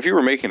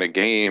were making a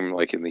game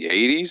like in the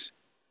 80s.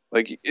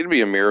 Like, it'd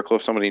be a miracle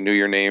if somebody knew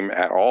your name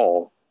at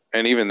all.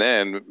 And even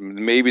then,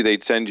 maybe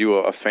they'd send you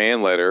a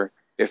fan letter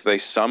if they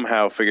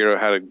somehow figured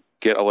out how to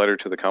get a letter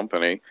to the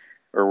company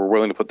or were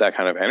willing to put that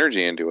kind of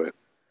energy into it.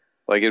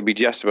 Like, it'd be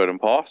just about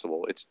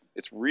impossible. It's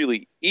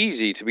really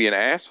easy to be an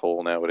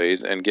asshole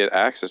nowadays and get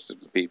access to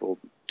people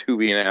to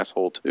be an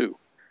asshole too.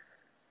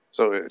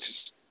 So it's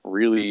just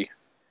really,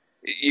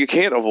 you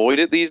can't avoid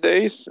it these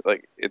days.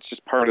 Like, it's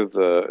just part of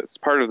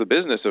the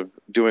business of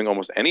doing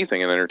almost anything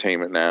in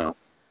entertainment now.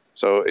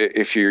 So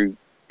if you're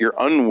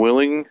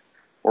unwilling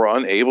or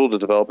unable to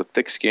develop a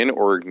thick skin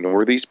or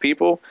ignore these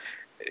people,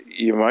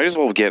 you might as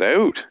well get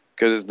out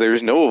because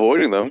there's no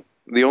avoiding them.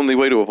 The only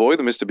way to avoid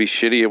them is to be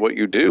shitty at what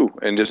you do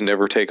and just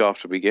never take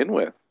off to begin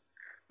with.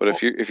 But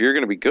if you're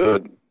going to be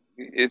good,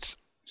 it's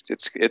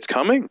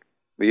coming.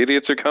 The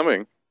idiots are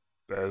coming.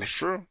 That is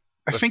true.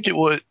 I think it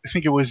was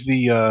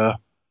the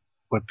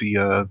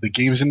the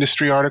games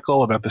industry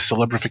article about the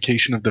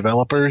celebrification of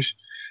developers,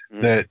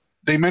 that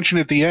they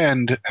mentioned at the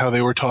end how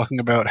they were talking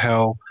about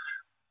how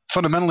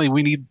fundamentally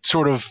we need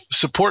sort of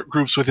support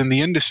groups within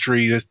the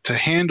industry to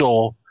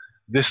handle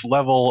this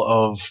level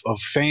of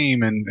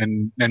fame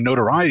and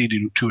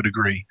notoriety to a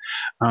degree.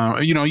 I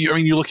mean,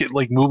 you look at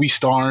like movie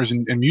stars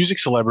and music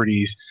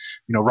celebrities,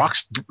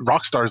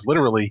 rock stars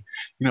literally,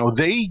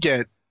 they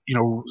get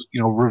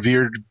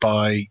revered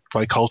by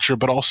culture,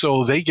 but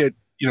also they get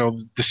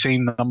the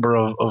same number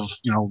of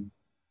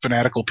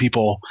fanatical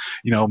people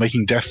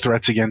making death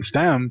threats against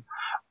them,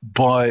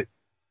 but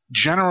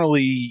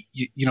generally,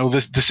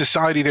 the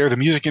society there, the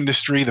music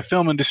industry, the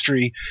film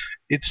industry,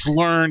 it's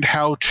learned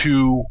how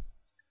to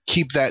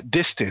keep that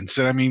distance.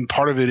 And I mean,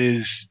 part of it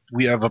is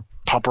we have a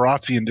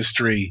paparazzi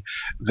industry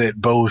that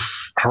both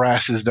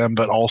harasses them,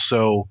 but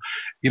also,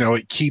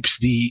 it keeps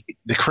the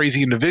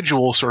crazy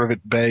individual sort of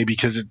at bay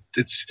because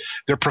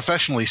they're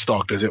professionally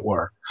stalked, as it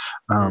were.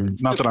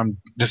 Not that I'm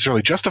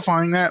necessarily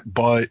justifying that,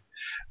 but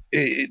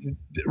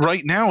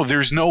right now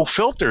there's no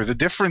filter. The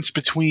difference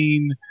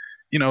between,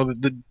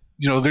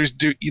 there's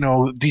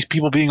these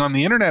people being on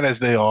the internet as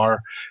they are,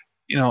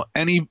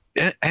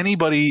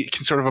 anybody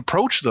can sort of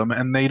approach them,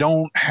 and they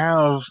don't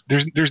have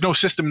there's no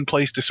system in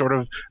place to sort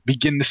of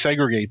begin to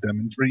segregate them.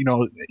 And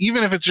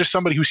even if it's just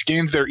somebody who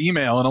scans their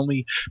email and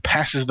only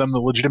passes them the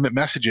legitimate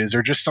messages,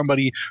 or just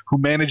somebody who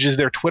manages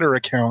their Twitter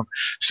account,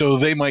 so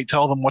they might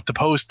tell them what to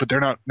post, but they're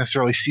not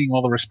necessarily seeing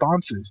all the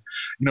responses.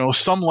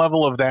 Some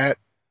level of that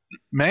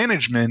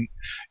management,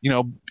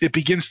 it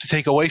begins to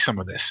take away some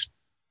of this.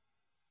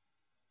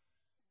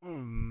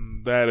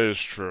 That is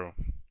true.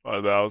 I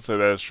would say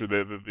that is true.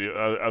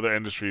 The other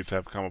industries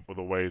have come up with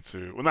a way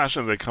to, well, not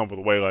sure they come up with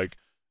a way, like,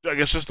 I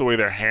guess just the way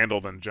they're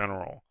handled in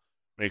general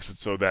makes it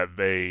so that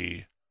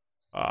they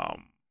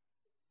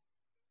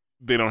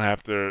don't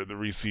have to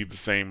receive the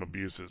same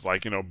abuses.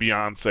 Like,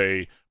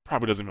 Beyonce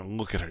probably doesn't even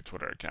look at her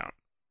Twitter account.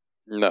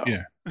 No.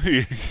 Yeah.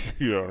 You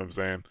know what I'm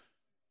saying?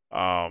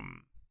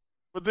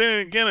 But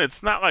then again,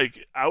 it's not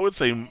like, I would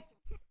say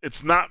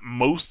it's not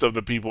most of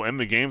the people in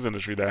the games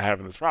industry that are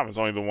having this problem. It's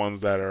only the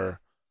ones that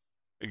are,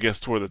 I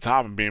guess, toward the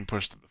top and being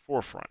pushed to the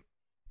forefront,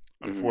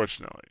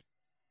 unfortunately.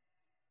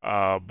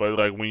 But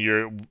like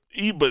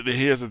but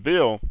here's the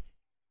deal: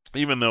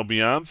 even though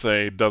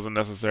Beyonce doesn't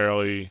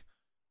necessarily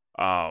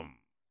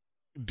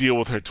deal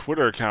with her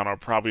Twitter account or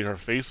probably her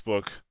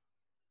Facebook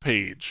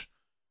page,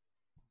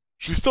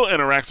 she still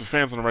interacts with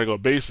fans on a regular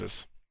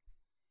basis.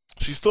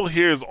 She still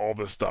hears all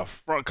this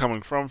stuff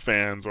coming from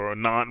fans or a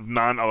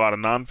lot of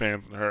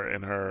non-fans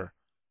in her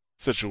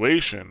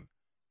situation.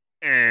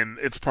 And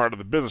it's part of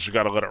the business. You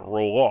got to let it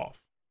roll off.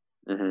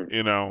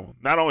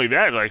 Not only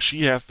that, like,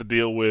 she has to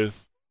deal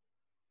with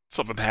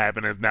something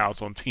happening now.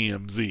 It's on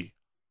TMZ.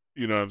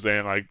 You know what I'm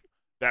saying? Like,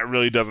 that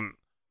really doesn't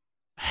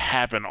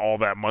happen all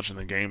that much in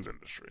the games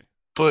industry.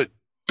 But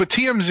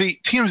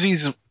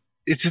TMZ's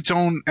it's its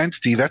own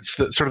entity. That's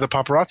the sort of the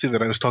paparazzi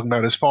that I was talking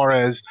about. As far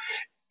as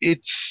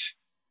it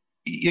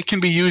can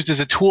be used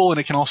as a tool, and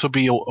it can also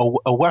be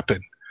a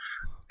weapon.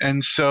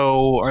 And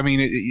so, I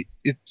mean,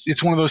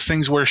 it's one of those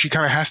things where she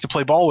kind of has to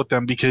play ball with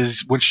them,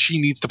 because when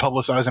she needs to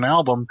publicize an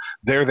album,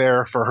 they're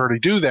there for her to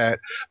do that.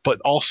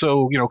 But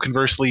also,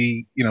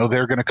 conversely,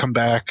 they're going to come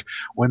back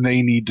when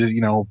they need to,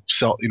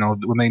 sell,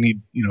 when they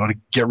need, to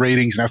get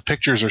ratings and have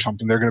pictures or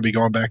something. They're going to be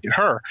going back at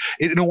her.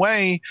 In a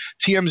way,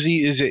 TMZ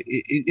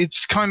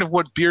it's kind of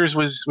what Beers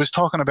was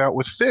talking about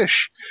with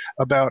Fish,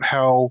 about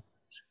how,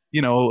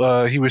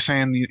 he was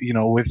saying,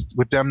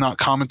 with them not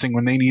commenting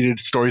when they needed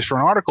stories for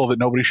an article, that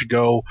nobody should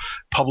go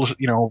publish,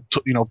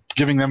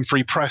 giving them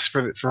free press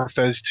for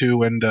Fez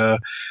 2 and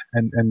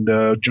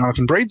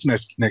Jonathan Braid's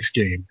next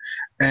game.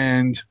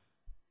 And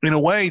in a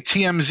way,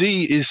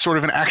 TMZ is sort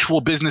of an actual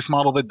business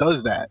model that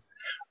does that.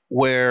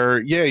 Where,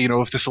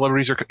 if the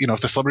celebrities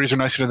are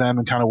nicer to them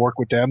and kind of work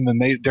with them, then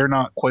they're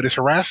not quite as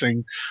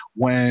harassing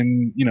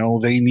when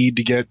they need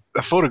to get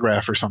a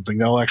photograph or something.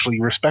 They'll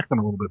actually respect them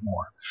a little bit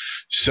more.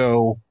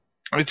 So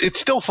it's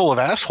still full of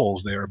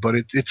assholes there, but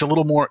it's a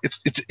little more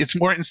it's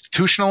more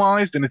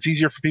institutionalized, and it's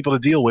easier for people to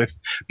deal with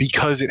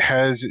because it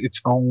has its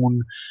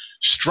own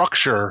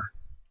structure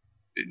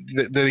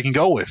that it can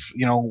go with.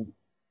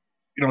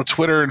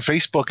 Twitter and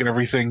Facebook and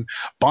everything,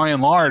 by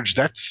and large,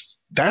 that's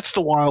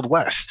the Wild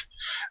West.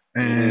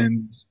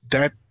 And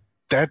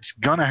that's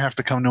gonna have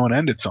to come to an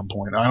end at some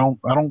point. I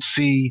don't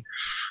see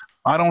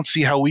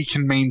how we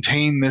can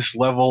maintain this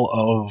level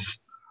of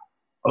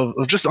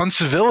just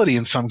uncivility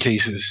in some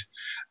cases.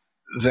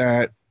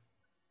 That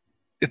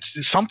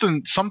it's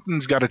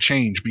something's got to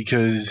change,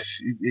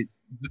 because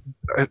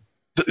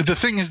the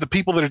thing is, the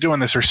people that are doing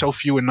this are so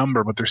few in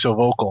number, but they're so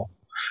vocal.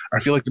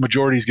 I feel like the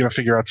majority is going to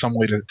figure out some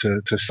way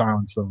to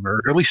silence them,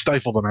 or at least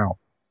stifle them out.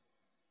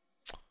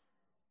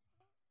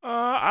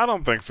 I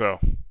don't think so.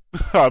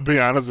 I'll be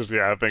honest with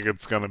you. I think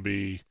it's going to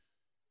be,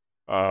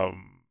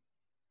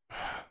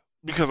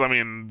 because I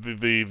mean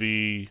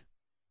the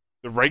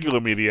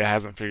regular media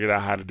hasn't figured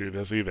out how to do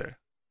this either.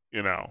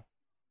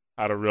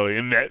 How to really,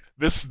 and that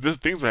this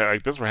things were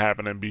like this were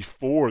happening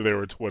before there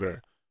were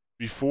Twitter,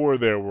 before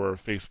there were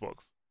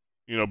Facebooks,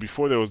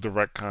 before there was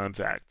direct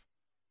contact.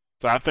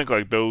 So I think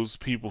like those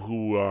people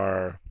who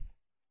are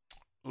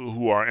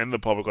in the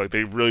public, like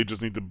they really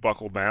just need to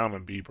buckle down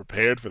and be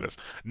prepared for this.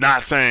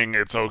 Not saying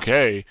it's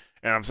okay,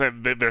 and I'm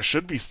saying that there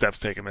should be steps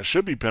taken. There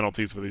should be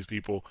penalties for these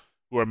people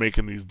who are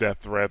making these death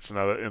threats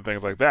and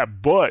things like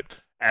that. But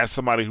as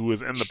somebody who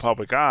is in the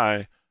public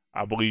eye,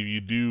 I believe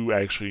you do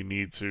actually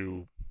need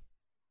to,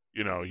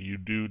 you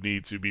do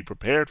need to be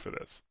prepared for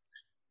this.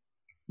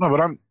 No, but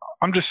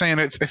I'm just saying.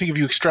 I think if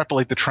you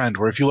extrapolate the trend,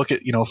 where if you look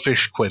at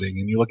Fish quitting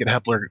and you look at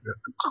Hepler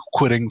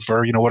quitting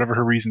for whatever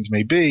her reasons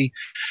may be,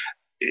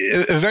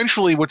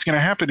 eventually what's going to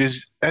happen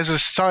is, as a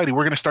society,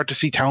 we're going to start to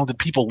see talented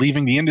people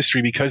leaving the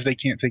industry because they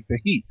can't take the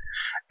heat.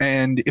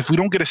 And if we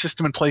don't get a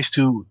system in place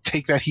to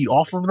take that heat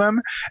off of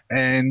them,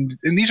 and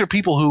these are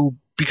people who,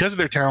 because of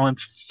their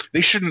talents,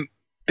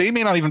 they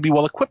may not even be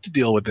well equipped to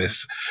deal with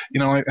this.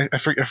 I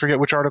forget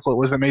which article it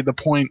was that made the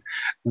point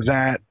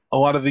that a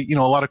lot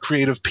of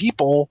creative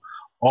people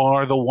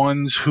are the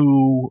ones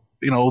who,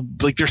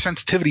 like their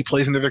sensitivity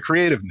plays into their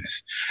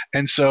creativeness.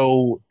 And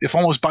so if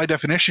almost by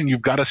definition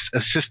you've got a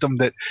system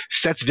that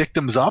sets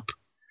victims up,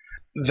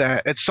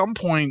 that at some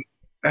point,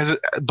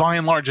 by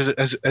and large,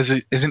 as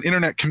an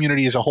internet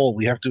community as a whole,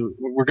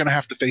 we're going to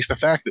have to face the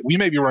fact that we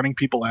may be running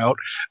people out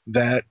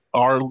that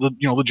are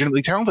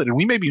legitimately talented, and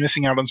we may be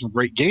missing out on some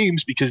great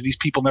games because these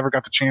people never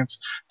got the chance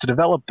to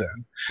develop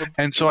them.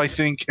 And so I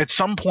think at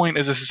some point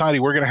as a society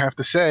we're going to have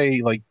to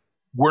say, like,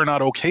 we're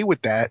not okay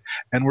with that,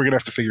 and we're going to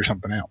have to figure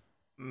something out.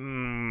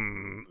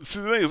 See,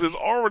 the thing is, there's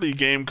already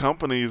game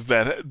companies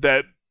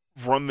that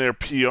run their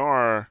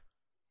PR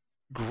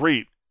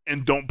great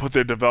and don't put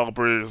their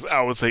developers,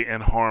 I would say,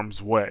 in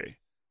harm's way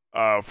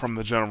from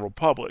the general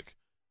public.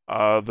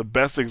 The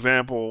best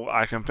example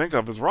I can think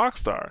of is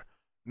Rockstar.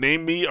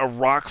 Name me a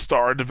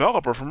Rockstar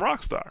developer from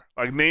Rockstar.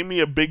 Like, name me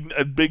a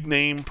big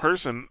name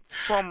person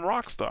from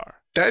Rockstar.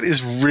 That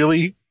is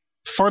really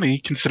funny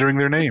considering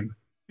their name.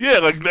 Yeah,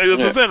 like that's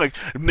what I'm saying. Like,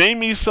 name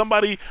me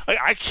somebody. Like,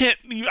 I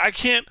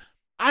can't.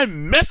 I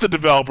met the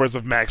developers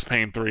of Max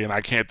Payne 3, and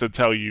I can't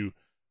tell you,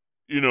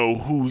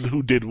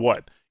 who did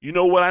what. You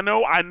know what I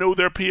know? I know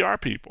their PR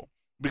people,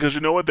 because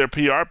you know what, their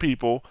PR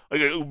people,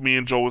 like me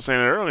and Joel was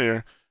saying it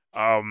earlier,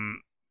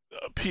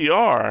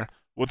 PR.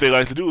 What they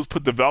like to do is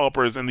put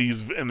developers in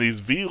these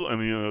these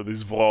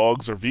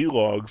vlogs or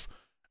vlogs,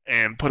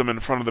 and put them in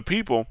front of the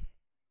people,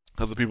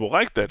 because the people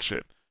like that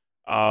shit.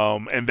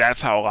 And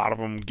that's how a lot of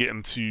them get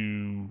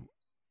into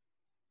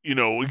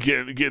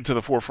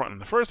the forefront in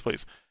the first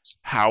place.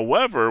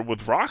 However,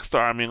 with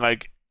Rockstar, I mean,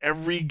 like,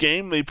 every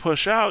game they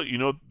push out,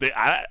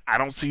 I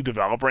don't see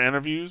developer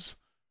interviews.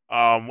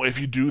 If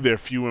you do, they're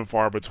few and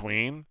far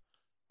between.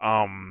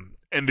 And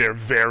they're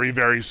very,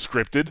 very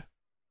scripted.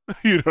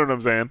 You know what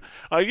I'm saying?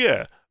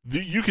 Yeah,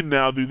 you can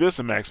now do this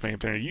in Max Payne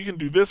 3. You can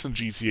do this in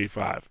GTA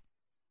 5.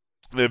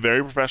 They're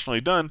very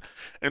professionally done.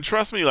 And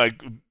trust me,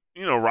 like,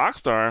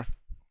 Rockstar,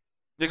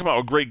 they come out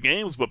with great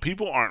games, but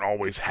people aren't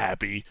always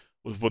happy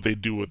with what they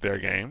do with their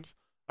games.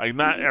 Like,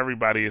 not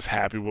everybody is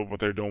happy with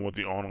what they're doing with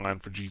the online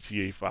for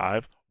GTA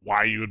 5.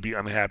 Why you would be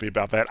unhappy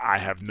about that, I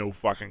have no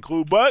fucking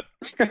clue, but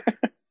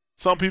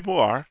some people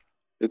are.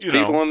 It's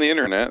people on the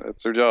internet.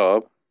 That's their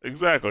job.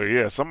 Exactly,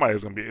 yeah.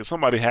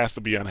 Somebody has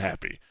to be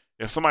unhappy.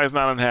 If somebody's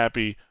not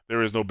unhappy,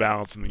 there is no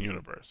balance in the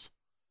universe.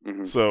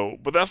 Mm-hmm. So,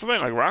 but that's the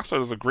thing. Like, Rockstar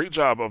does a great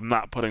job of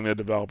not putting their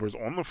developers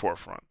on the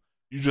forefront.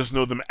 You just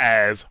know them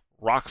as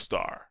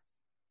Rockstar.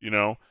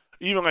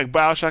 Even like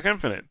BioShock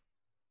Infinite,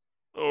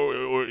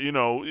 or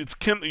it's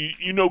Ken.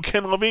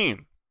 Ken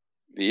Levine.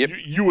 Yep.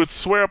 You would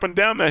swear up and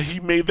down that he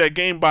made that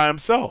game by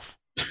himself.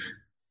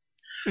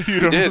 He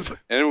did,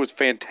 and it was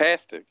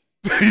fantastic.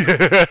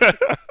 Yeah.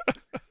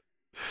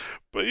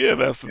 But yeah,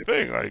 that's the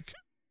thing. Like,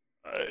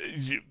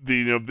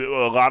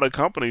 a lot of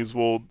companies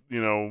will,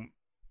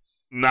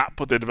 not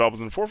put their developers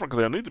in the forefront because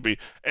they don't need to be,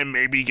 and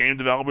maybe game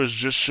developers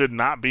just should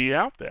not be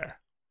out there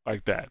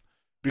like that.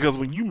 Because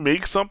when you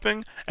make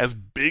something as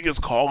big as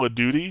Call of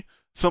Duty,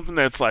 something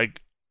that's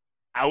like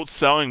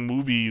outselling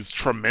movies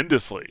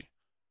tremendously,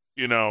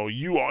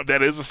 that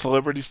is a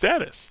celebrity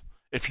status.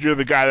 If you're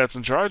the guy that's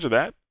in charge of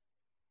that,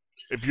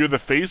 if you're the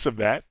face of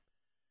that,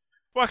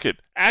 fuck it.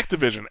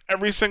 Activision,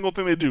 every single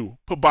thing they do,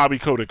 put Bobby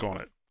Kotick on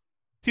it.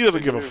 He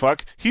doesn't give a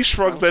fuck. He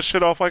shrugs that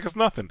shit off like it's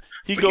nothing.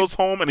 He goes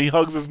home and he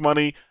hugs his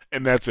money,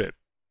 and that's it.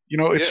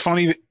 It's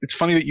funny. It's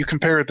funny that you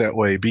compare it that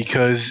way,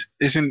 because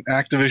isn't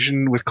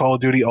Activision with Call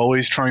of Duty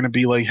always trying to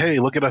be like, "Hey,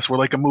 look at us, we're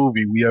like a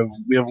movie. We have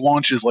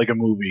launches like a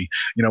movie."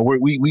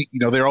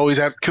 They're always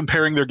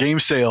comparing their game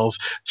sales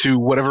to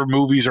whatever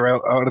movies are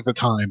out at the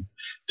time,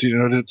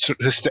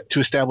 to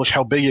establish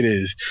how big it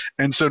is.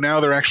 And so now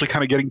they're actually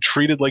kind of getting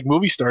treated like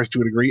movie stars to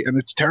a degree, and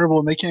it's terrible,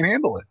 and they can't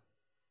handle it.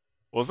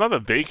 Well, it's not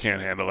that they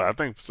can't handle it. I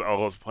think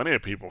there's plenty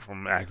of people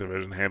from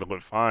Activision handle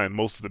it fine.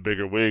 Most of the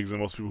bigger wigs and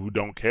most people who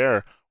don't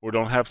care or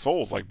don't have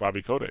souls, like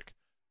Bobby Kotick.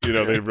 They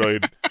really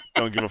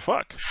don't give a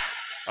fuck.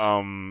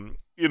 I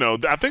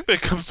think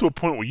that comes to a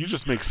point where you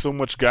just make so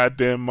much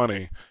goddamn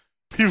money.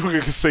 People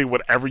can say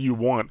whatever you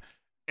want,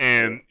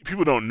 And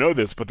people don't know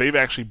this, but they've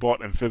actually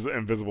bought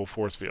invisible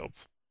force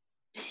fields.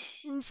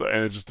 So,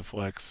 and it just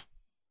deflects.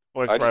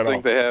 I just Right think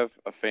off. they have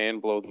a fan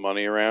blow the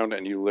money around,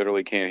 and you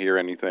literally can't hear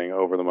anything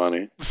over the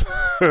money.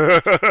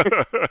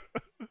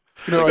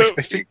 I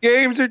think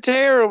games are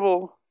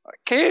terrible. I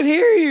can't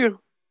hear you.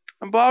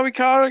 I'm Bobby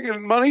Kotick,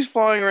 and money's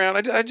flying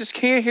around. I just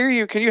can't hear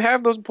you. Can you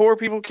have those poor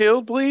people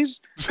killed, please?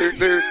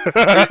 They're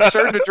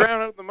starting to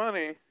drown out the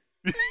money.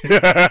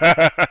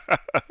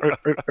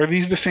 Are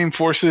these the same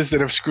forces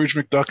that have Scrooge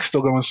McDuck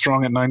still going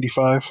strong at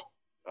 95?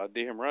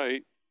 Damn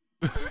right.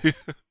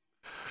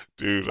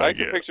 Dude, I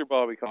can picture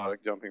Bobby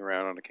Kotick jumping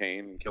around on a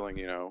cane and killing,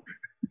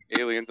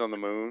 aliens on the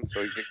moon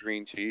so he can get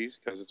green cheese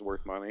because it's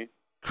worth money.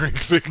 Green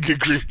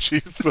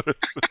cheese.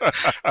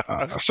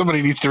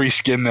 Somebody needs to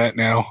reskin that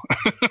now.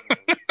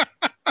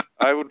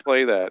 I would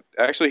play that.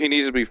 Actually, he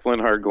needs to be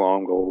Flintheart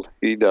Glomgold.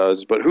 He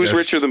does. But who's Yes.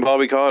 richer than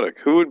Bobby Kotick?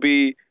 Who would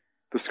be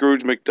the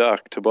Scrooge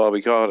McDuck to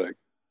Bobby Kotick?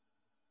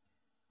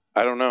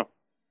 I don't know.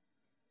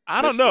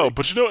 I don't know,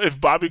 but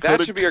if Bobby Kotick...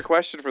 That should be our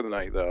question for the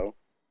night, though.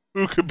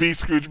 Who could be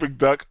Scrooge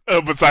McDuck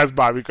besides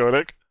Bobby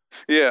Kotick?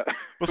 Yeah.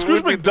 Well,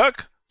 Scrooge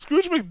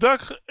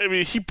McDuck, I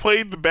mean, he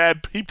played the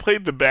bad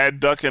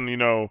duck in,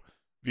 the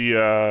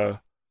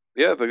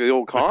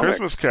old comics. The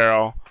Christmas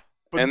Carol.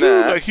 But and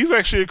dude, he's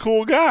actually a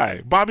cool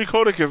guy. Bobby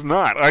Kotick is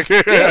not. That's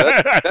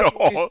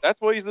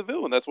why he's the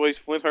villain. That's why he's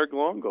Flintheart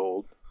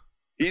Glomgold.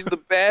 He's the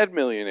bad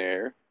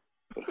millionaire.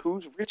 But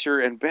who's richer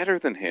and better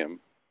than him?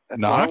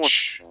 That's what I want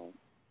to know.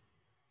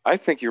 I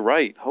think you're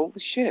right. Holy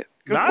shit.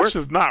 Good Notch work.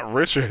 is not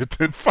richer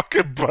than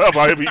fucking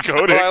Bobby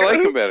Kotick. Well, I like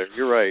him better.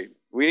 You're right.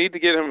 We need to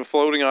get him a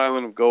floating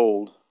island of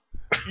gold.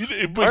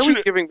 Why are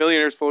we giving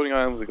millionaires floating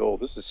islands of gold?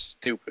 This is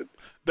stupid.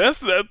 Why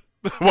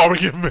are we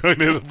giving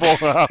millionaires a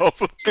floating island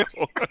of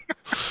gold?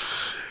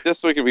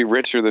 Just so he can be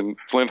richer than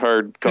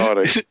Flintheart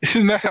Kotick.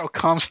 Isn't that how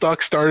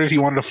Comstock started? He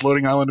wanted a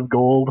floating island of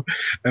gold,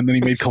 and then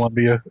he made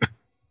Columbia.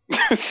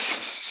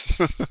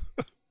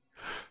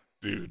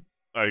 Dude,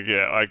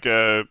 I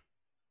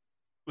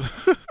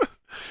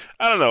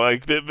don't know,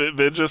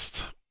 they're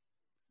just...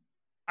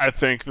 I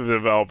think the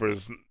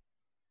developers,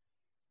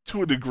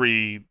 to a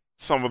degree,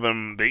 some of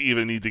them, they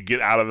either need to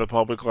get out of the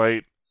public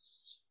light,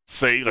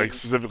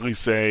 specifically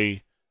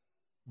say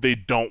they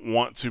don't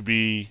want to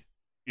be,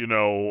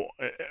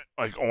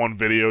 on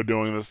video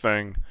doing this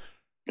thing.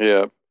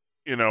 Yeah.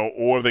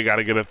 Or they got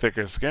to get a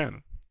thicker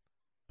skin.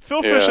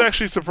 Phil Fish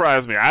actually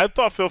surprised me. I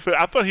thought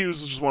he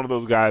was just one of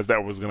those guys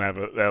that was gonna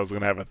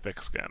have a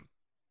thick skin.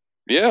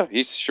 Yeah,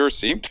 he sure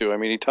seemed to. I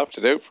mean, he toughed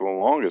it out for the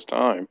longest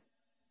time.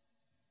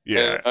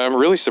 Yeah, and I'm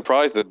really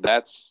surprised that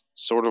that's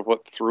sort of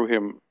what threw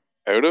him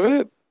out of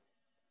it.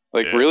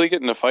 Really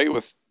getting a fight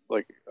with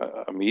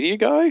a media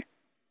guy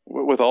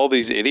with all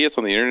these idiots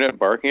on the internet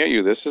barking at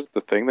you. This is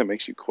the thing that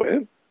makes you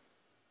quit.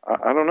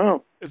 I don't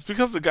know. It's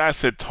because the guy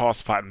said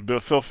toss pot,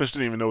 and Phil Fish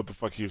didn't even know what the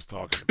fuck he was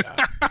talking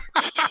about.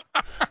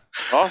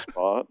 Toss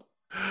pot.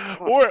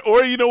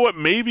 Or you know what?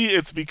 Maybe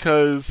it's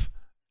because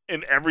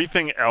in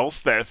everything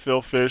else that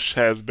Phil Fish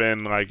has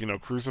been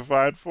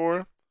crucified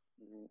for,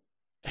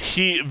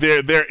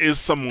 there is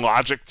some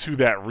logic to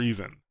that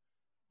reason.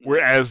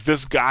 Whereas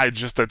this guy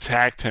just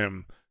attacked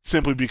him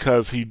simply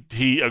because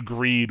he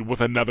agreed with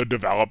another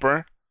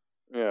developer.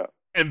 Yeah.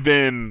 And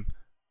then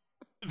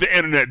the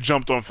internet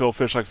jumped on Phil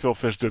Fish like Phil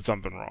Fish did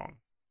something wrong.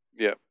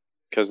 Yeah,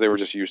 because they were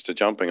just used to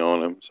jumping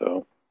on him.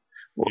 So,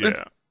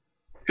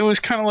 it was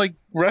kind of like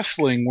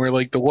wrestling, where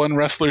the one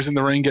wrestler's in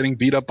the ring getting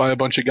beat up by a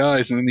bunch of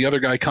guys, and then the other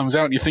guy comes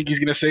out, and you think he's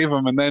going to save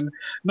him, and then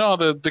no,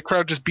 the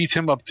crowd just beats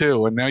him up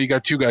too, and now you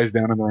got two guys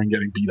down in the ring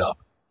getting beat up.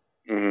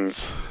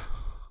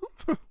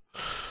 Mm-hmm.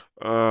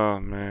 Oh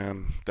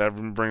man, that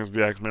brings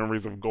back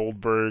memories of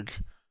Goldberg.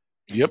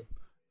 Yep.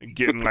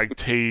 Getting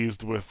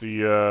tased with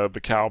the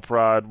cow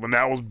prod when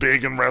that was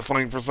big in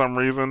wrestling for some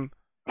reason.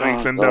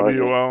 Thanks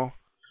NWO.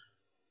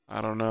 I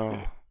don't know.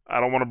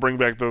 I don't want to bring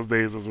back those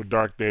days. Those were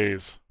dark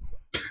days.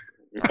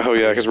 Oh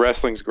yeah, because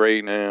wrestling's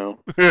great now.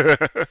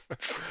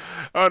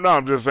 Oh no,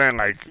 I'm just saying,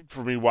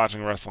 for me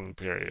watching wrestling,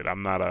 period.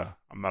 I'm not a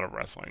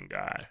wrestling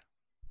guy.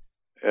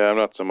 Yeah, I'm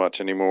not so much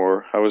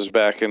anymore. I was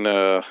back in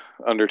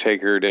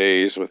Undertaker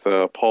days with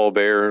Paul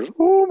Bearer.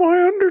 Oh,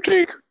 my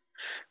Undertaker!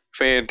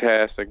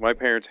 Fantastic. My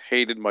parents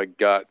hated my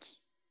guts.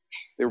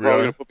 They were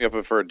probably going to put me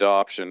up for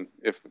adoption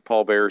if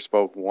Paul Bearer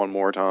spoke one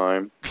more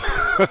time.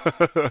 I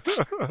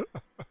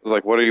was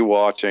like, what are you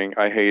watching?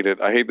 I hate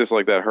it. I hate this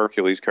that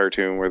Hercules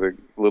cartoon where the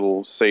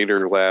little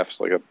satyr laughs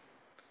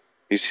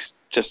he's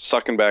just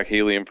sucking back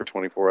helium for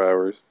 24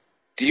 hours.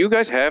 Do you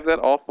guys have that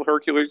awful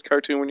Hercules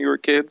cartoon when you were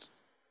kids?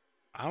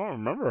 I don't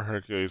remember a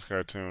Hercules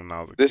cartoon when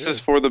I was a kid. This is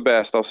for the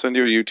best. I'll send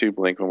you a YouTube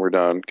link when we're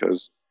done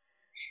because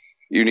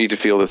you need to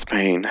feel this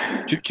pain.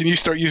 Can you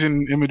start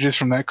using images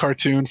from that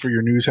cartoon for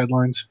your news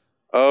headlines?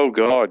 Oh,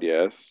 God,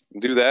 yes.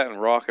 Do that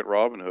and Rocket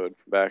Robin Hood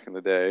from back in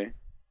the day.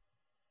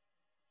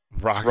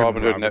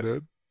 Robin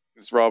Hood?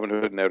 It's Robin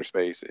Hood in outer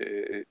space.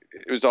 It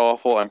was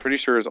awful. I'm pretty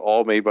sure it's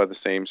all made by the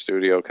same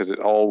studio because it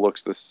all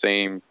looks the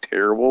same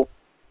terrible.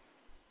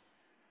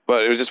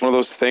 But it was just one of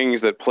those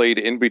things that played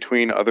in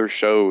between other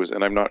shows,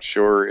 and I'm not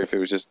sure if it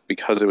was just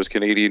because it was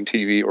Canadian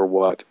TV or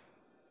what.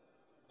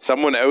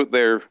 Someone out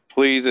there,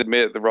 please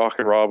admit the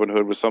Rockin' Robin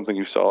Hood was something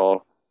you saw.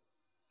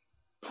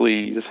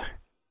 Please.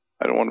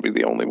 I don't want to be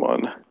the only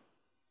one.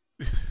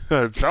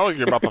 It sounds like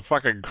you're about to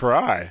fucking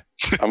cry.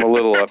 I'm a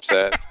little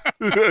upset.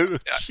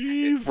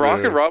 Jesus.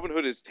 Rockin' Robin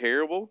Hood is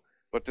terrible,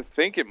 but to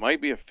think it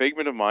might be a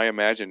figment of my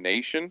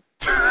imagination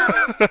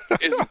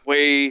is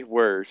way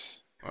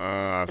worse.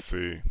 I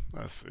see.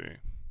 I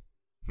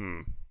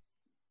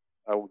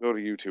will go to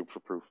YouTube for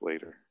proof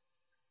later.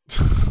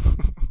 All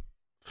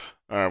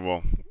right,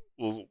 well,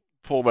 we'll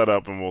pull that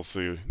up and we'll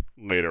see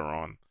later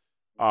on.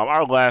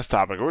 Our last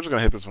topic, we're just going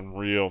to hit this one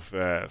real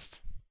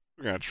fast.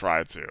 We're going to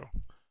try to.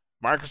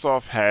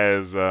 Microsoft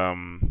has,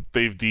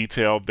 they've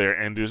detailed their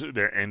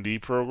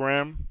ND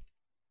program,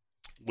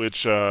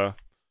 which, I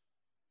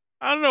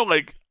don't know,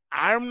 like,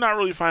 I'm not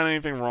really finding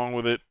anything wrong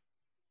with it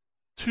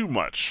too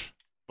much.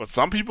 But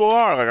some people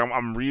are. Like,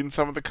 I'm reading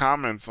some of the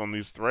comments on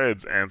these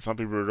threads, and some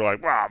people are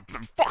like, "Wow,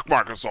 fuck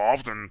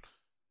Microsoft," and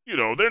you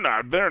know, they're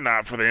not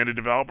for the indie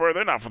developer,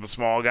 they're not for the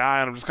small guy.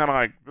 And I'm just kind of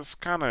like, this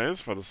kind of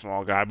is for the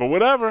small guy, but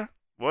whatever.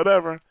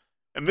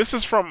 And this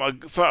is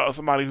from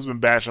somebody who's been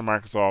bashing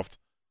Microsoft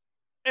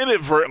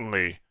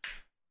inadvertently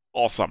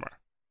all summer.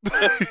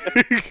 I'm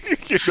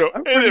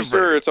pretty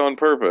sure it's on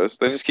purpose.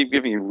 They just keep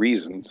giving you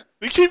reasons.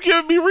 They keep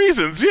giving me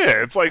reasons.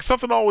 Yeah, it's like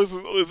something always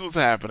was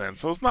happening.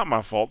 So it's not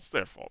my fault. It's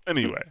their fault.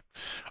 Anyway,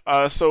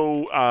 first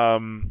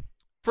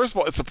of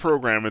all, it's a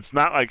program. It's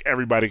not like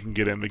everybody can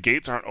get in. The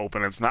gates aren't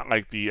open. It's not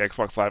like the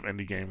Xbox Live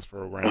Indie Games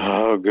program.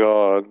 Oh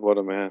God, what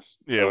a mess.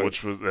 Yeah,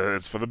 which was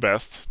it's for the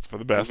best. It's for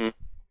the best.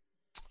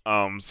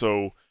 Mm-hmm.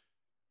 So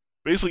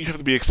basically, you have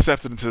to be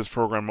accepted into this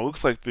program. It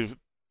looks like they're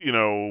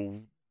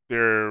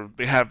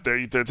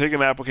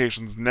taking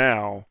applications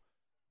now,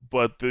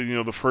 but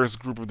the first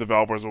group of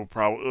developers are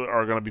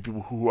going to be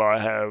people who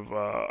have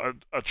a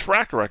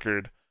track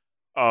record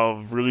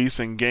of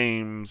releasing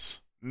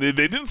games. They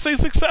didn't say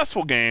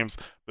successful games.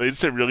 They just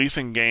said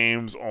releasing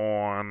games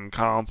on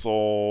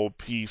console,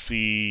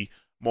 PC,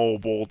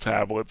 mobile,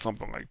 tablet,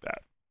 something like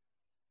that.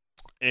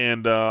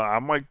 And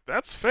I'm like,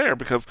 that's fair,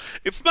 because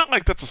it's not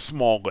like that's a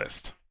small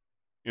list.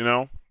 It's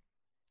not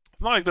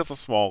like that's a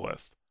small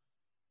list.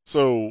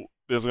 So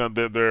if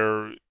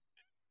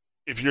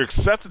you're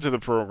accepted to the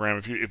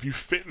program, if you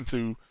fit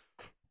into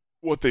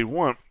what they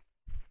want,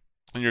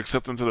 and you're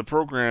accepted into the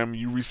program,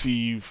 you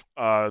receive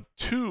 2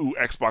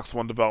 Xbox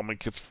One development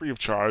kits free of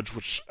charge,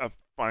 which I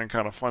find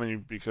kind of funny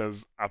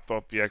because I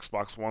thought the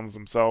Xbox Ones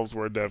themselves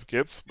were dev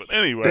kits. But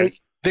anyway,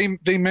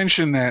 they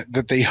mentioned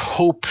that they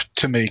hope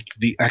to make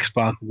the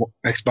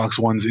Xbox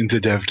Ones into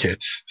dev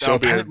kits. So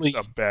apparently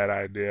a bad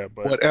idea,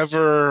 but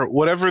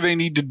whatever they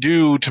need to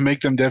do to make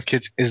them dev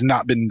kits has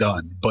not been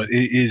done. But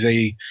it is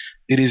a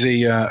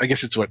I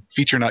guess it's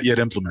feature not yet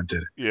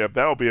implemented. Yeah,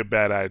 that would be a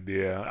bad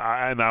idea.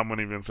 I'm not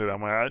even say that.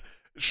 I'm like,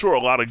 sure, a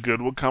lot of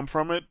good would come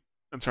from it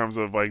in terms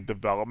of like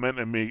development,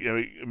 and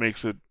it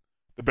makes the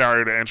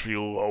barrier to entry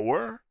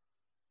lower.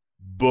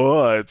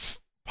 But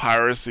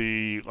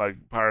piracy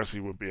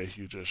would be a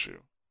huge issue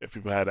if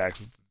people had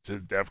access to the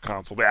dev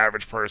console. The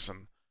average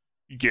person,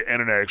 you get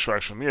internet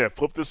extraction. Yeah,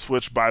 flip this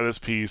switch, buy this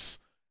piece,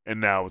 and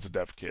now it's a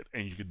dev kit,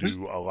 and you could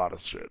do a lot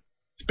of shit.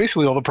 It's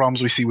basically all the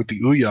problems we see with the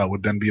Ouya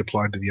would then be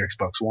applied to the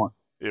Xbox One.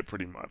 Yeah,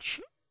 pretty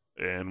much.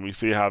 And we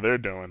see how they're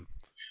doing.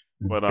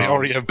 But they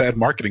already have bad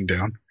marketing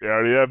down.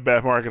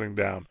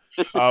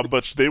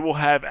 But they will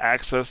have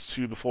access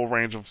to the full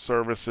range of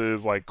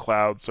services like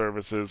cloud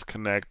services,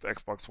 Connect,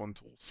 Xbox One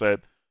toolset,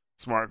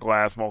 Smart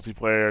Glass,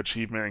 multiplayer,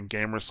 achievement, and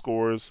gamer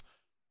scores.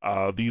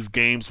 These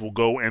games will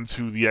go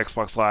into the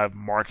Xbox Live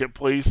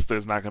marketplace.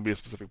 There's not going to be a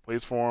specific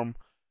place for them.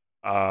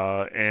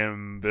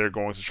 And they're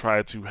going to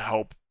try to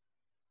help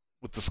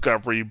with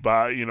discovery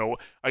by,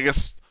 I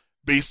guess,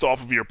 based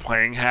off of your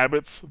playing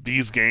habits.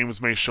 These games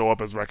may show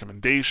up as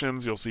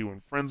recommendations. You'll see when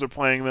friends are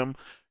playing them.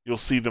 You'll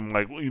see them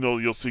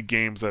you'll see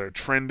games that are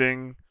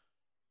trending.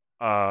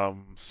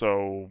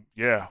 So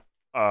yeah.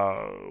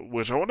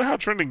 Which I wonder how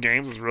trending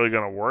games is really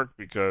going to work,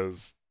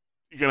 because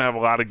you're going to have a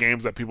lot of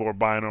games that people are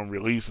buying on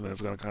release, and then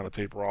it's going to kind of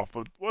taper off.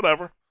 But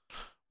whatever.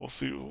 We'll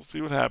see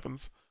what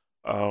happens.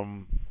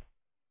 What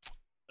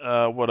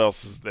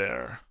else is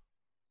there?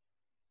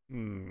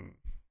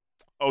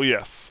 Oh,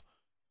 yes.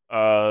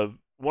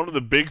 One of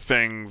the big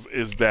things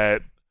is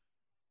that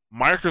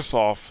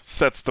Microsoft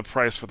sets the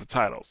price for the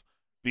titles.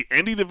 The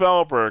indie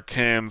developer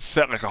can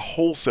set like a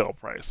wholesale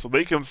price. So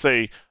they can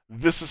say,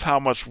 this is how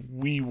much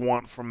we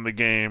want from the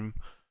game,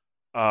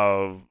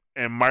 and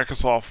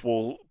Microsoft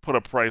will put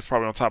a price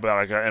probably on top of that,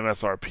 like an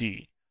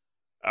MSRP.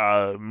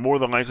 More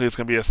than likely, it's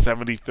going to be a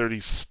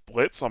 70-30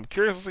 split, so I'm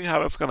curious to see how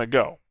that's going to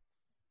go.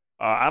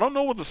 I don't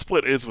know what the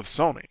split is with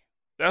Sony.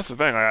 That's the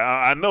thing.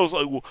 I know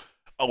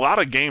a lot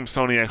of games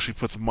Sony actually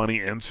puts money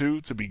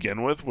into to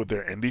begin with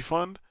their indie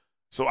fund.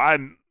 So I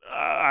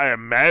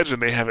imagine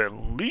they have at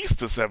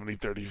least a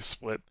 70-30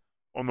 split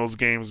on those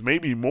games,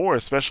 maybe more,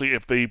 especially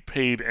if they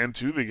paid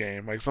into the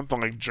game. Like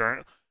something like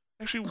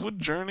Actually, would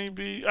Journey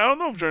be? I don't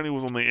know if Journey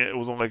was on the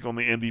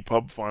Indie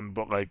Pub Fund,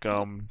 but like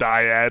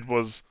Dyad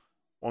was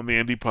on the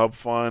Indie Pub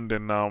Fund,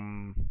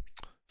 and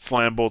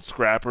Slambolt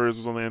Scrappers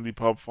was on the Indie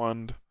Pub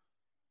Fund.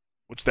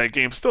 Which that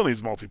game still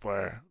needs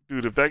multiplayer,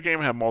 dude. If that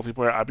game had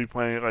multiplayer, I'd be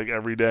playing it like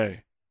every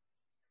day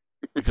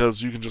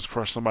because you can just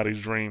crush somebody's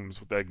dreams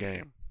with that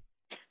game.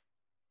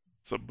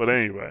 So, but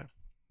anyway,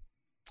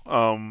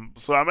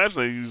 so I imagine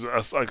they use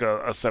like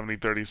a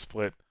 70-30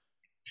 split.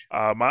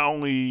 My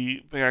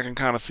only thing I can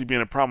kind of see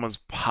being a problem is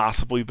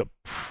possibly the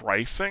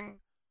pricing.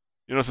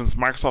 Since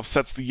Microsoft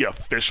sets the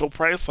official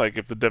price, like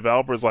if the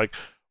developer's like,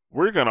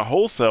 we're gonna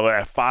wholesale it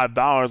at $5,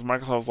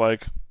 Microsoft's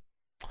like,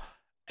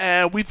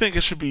 we think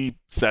it should be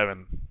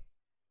 $7,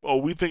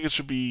 or we think it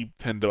should be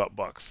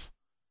 $10.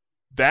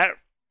 That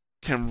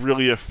can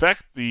really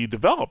affect the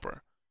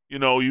developer.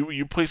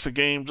 You place a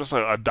game just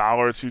like $1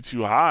 or two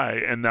too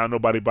high, and now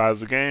nobody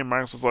buys the game.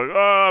 Microsoft's like,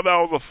 oh, that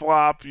was a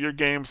flop. Your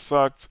game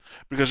sucked,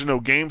 because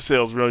game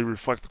sales really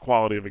reflect the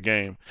quality of a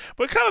game.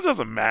 But it kind of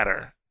doesn't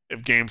matter as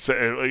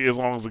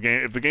long as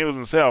if the game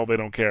doesn't sell, they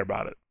don't care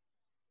about it.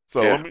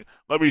 So Yeah.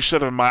 let me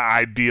shut up my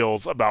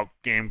ideals about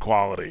game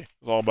quality.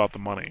 It's all about the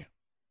money.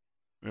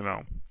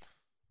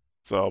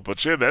 So,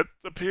 but yeah, that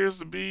appears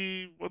to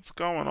be what's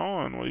going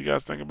on. What do you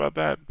guys think about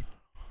that?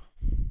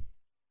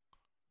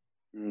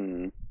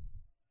 Nick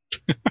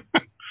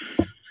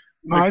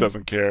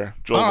doesn't care.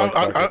 Joel's like,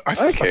 fuck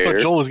I thought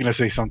Joel was going to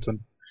say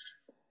something.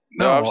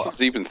 No, I'm still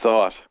deep in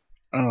thought.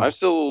 I'm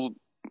still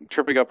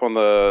tripping up on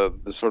the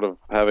sort of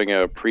having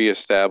a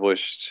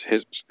pre-established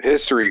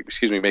history,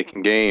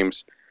 making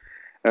games.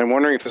 And I'm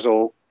wondering if this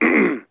will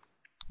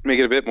make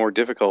it a bit more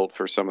difficult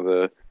for some of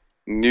the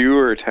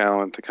newer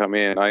talent to come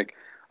in.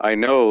 I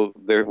know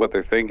what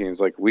they're thinking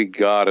is like, we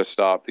got to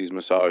stop these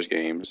massage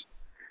games.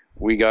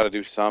 We got to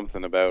do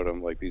something about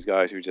them. Like these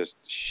guys who just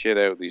shit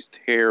out these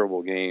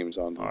terrible games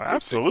on.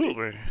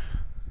 Absolutely.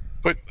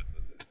 But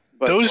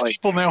those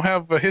people now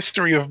have a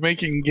history of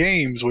making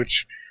games,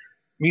 which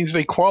means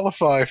they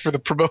qualify for the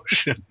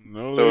promotion.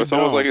 No, so it's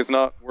almost like it's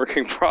not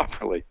working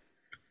properly.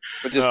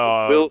 But just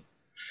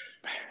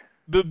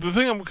the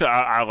thing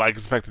I like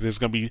is the fact that there's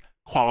going to be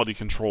quality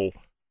control.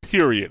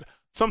 Period.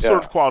 Some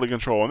sort of quality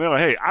control, and they're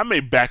like, "Hey, I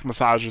made back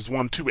massages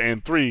 1, 2,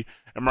 and 3,"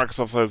 and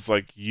Microsoft says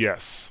like,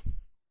 "Yes,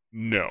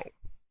 no,"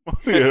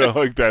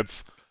 like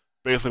that's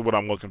basically what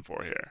I'm looking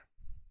for here.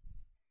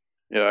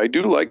 Yeah, I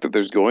do like that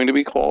there's going to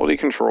be quality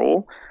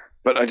control,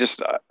 but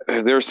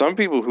there are some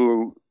people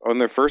who on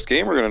their first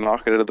game are going to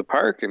knock it out of the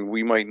park, and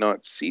we might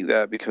not see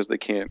that because they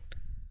can't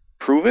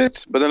prove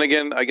it. But then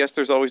again, I guess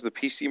there's always the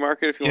PC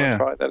market if you want to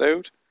try that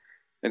out.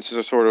 And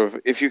so sort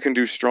of, if you can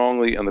do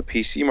strongly on the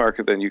PC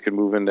market, then you can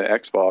move into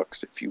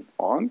Xbox if you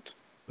want.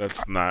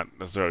 That's not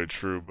necessarily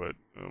true, but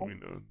we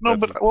know. No,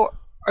 but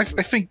I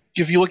think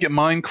if you look at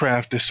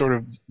Minecraft as sort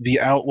of the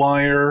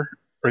outlier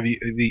or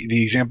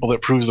the example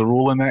that proves the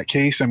rule in that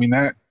case, I mean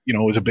that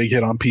was a big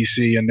hit on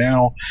PC, and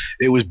now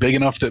it was big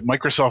enough that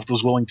Microsoft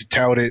was willing to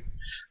tout it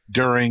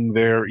during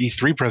their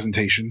E3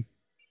 presentation.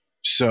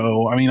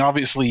 So I mean,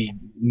 obviously,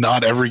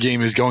 not every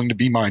game is going to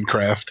be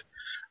Minecraft.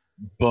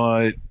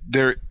 But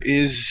there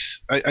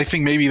is, I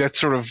think maybe that's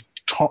sort of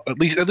at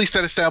least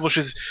that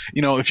establishes,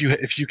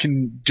 if you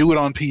can do it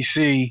on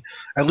PC,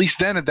 at least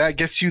then that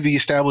gets you the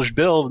established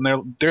build,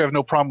 and they have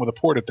no problem with a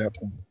port at that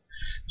point.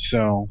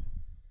 So,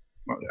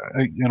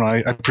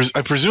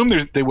 I presume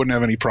they wouldn't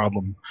have any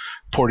problem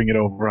porting it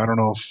over. I don't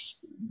know if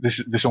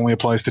this only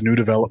applies to new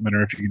development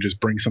or if you can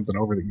just bring something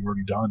over that you've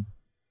already done.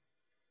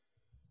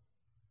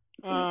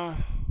 I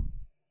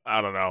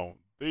don't know.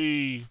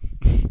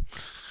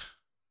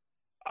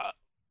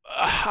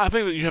 I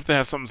think that you have to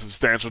have something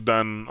substantial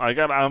done. Like,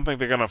 I don't think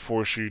they're gonna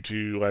force you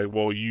to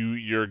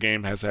your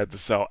game has had to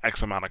sell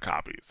X amount of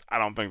copies. I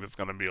don't think it's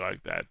gonna be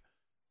like that.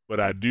 But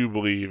I do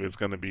believe it's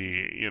gonna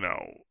be,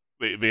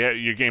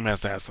 your game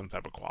has to have some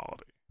type of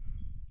quality.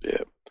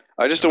 Yeah,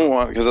 I just don't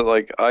want, because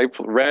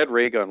Rad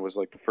Raygun was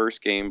like the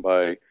first game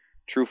by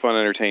True Fun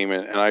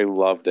Entertainment, and I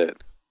loved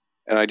it.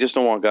 And I just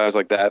don't want guys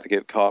like that to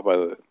get caught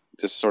by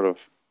just sort of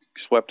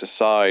swept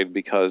aside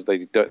because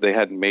they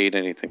hadn't made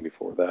anything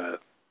before that.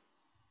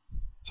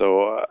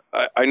 So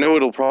I know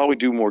it'll probably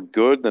do more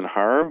good than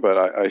harm, but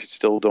I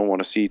still don't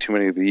want to see too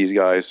many of these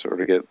guys sort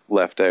of get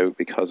left out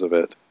because of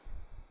it.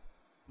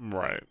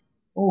 Right.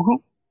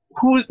 Well,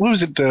 who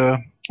was it?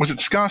 Was it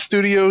Ska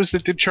Studios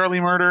that did Charlie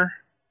Murder?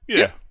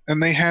 Yeah.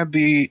 And they had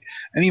and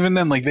even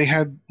then, like they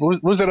had,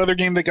 what was that other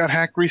game that got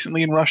hacked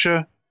recently in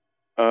Russia?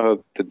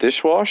 The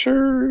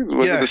Dishwasher?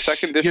 Was it the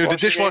second Dishwasher? Yeah, the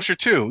Dishwasher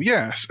 2.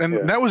 Yes,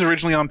 and that was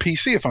originally on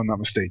PC, if I'm not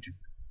mistaken.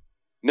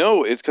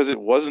 No, it's because it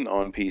wasn't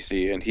on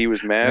PC, and he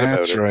was mad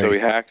about it, so he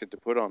hacked it to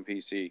put on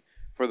PC.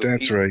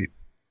 That's right.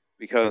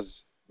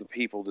 Because the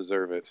people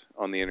deserve it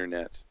on the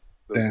internet.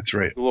 That's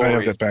right. I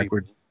have that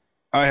backwards.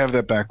 I have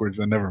that backwards,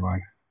 then never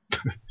mind.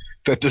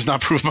 That does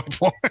not prove my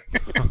point.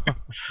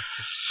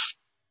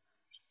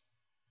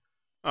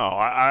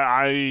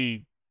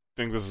 I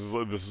think this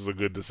is a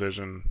good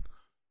decision.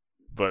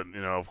 But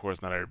of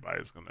course, not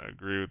everybody's going to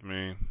agree with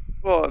me.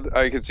 Well,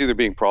 I can see there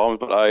being problems,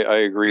 but I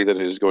agree that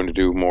it is going to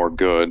do more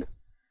good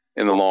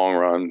in the long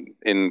run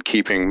in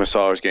keeping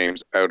massage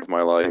games out of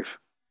my life.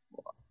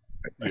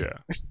 Yeah.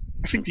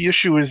 I think the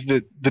issue is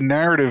that the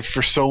narrative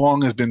for so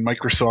long has been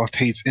Microsoft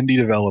hates indie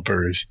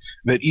developers,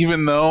 that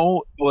even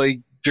though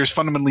there's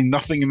fundamentally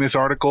nothing in this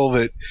article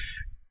that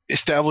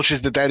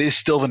establishes that is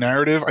still the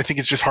narrative, I think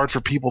it's just hard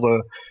for people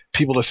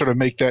to sort of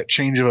make that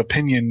change of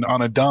opinion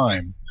on a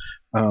dime.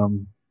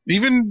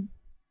 Even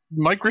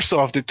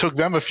Microsoft, it took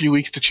them a few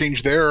weeks to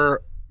change their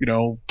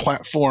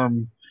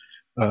platform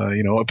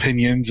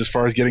opinions as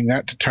far as getting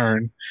that to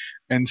turn.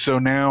 And so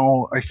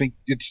now I think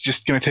it's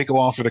just going to take a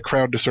while for the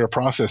crowd to sort of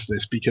process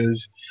this,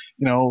 because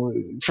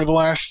for the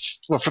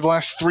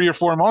last 3 or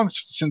 4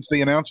 months since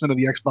the announcement of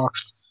the Xbox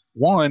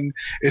One,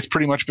 it's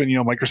pretty much been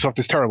Microsoft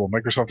is terrible,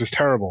 Microsoft is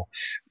terrible,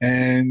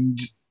 and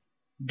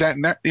that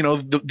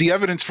the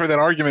evidence for that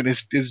argument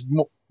is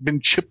been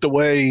chipped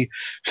away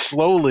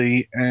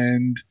slowly.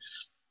 And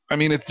I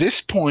mean, at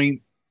this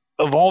point,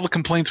 of all the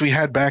complaints we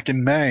had back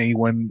in May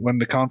when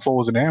the console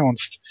was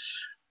announced,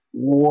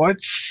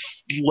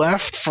 what's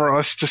left for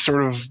us to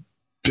sort of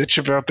bitch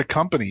about the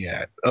company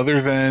at,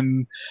 other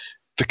than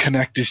the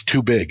Kinect is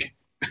too big?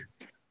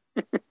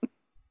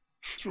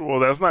 Well,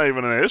 that's not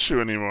even an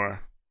issue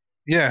anymore.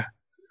 Yeah.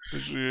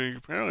 Because you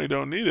apparently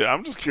don't need it.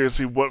 I'm just curious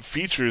to see what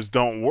features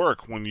don't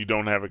work when you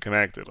don't have it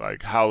connected.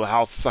 Like,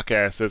 how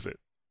suck-ass is it?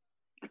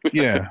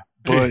 Yeah.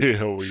 But when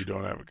you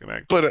don't have it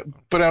connected.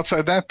 But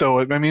outside that, though,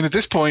 I mean, at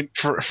this point,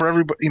 for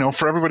everybody,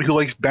 for everybody who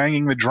likes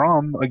banging the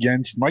drum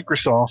against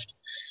Microsoft,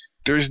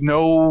 there's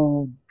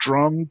no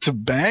drum to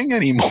bang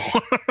anymore.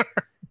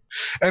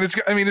 And it's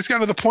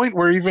kind of the point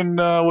where even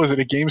was it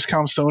at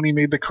Gamescom, Sony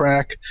made the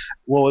crack,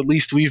 well, at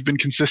least we've been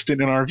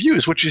consistent in our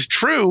views, which is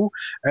true,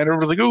 and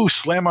everyone's like, ooh,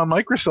 slam on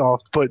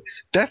Microsoft, but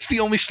that's the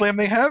only slam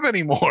they have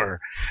anymore,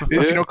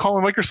 is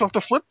calling Microsoft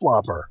a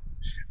flip-flopper.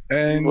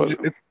 And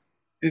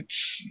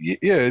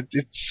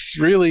it's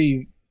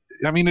really,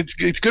 I mean, it's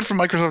good for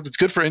Microsoft, it's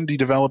good for indie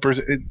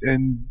developers,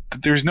 and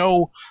there's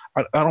no,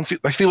 I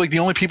feel like the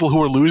only people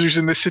who are losers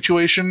in this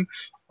situation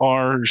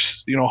are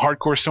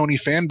hardcore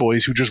Sony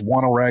fanboys who just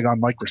want to rag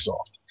on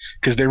Microsoft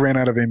because they ran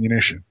out of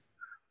ammunition.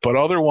 But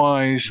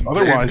otherwise,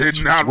 they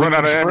did not run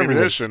out of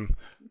ammunition.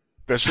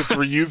 That shit's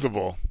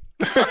reusable.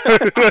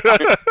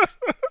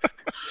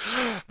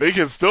 They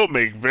can still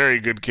make very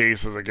good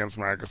cases against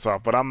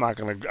Microsoft, but I'm not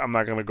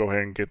gonna go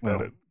ahead and get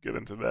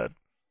into that.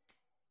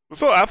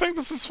 So I think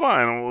this is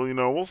fine.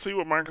 Well, we'll see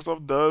what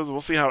Microsoft does. We'll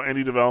see how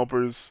indie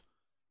developers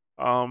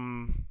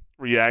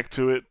react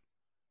to it.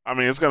 I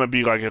mean, it's gonna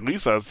be like at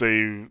least I'd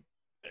say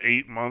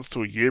 8 months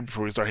to a year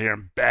before we start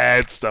hearing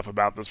bad stuff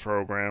about this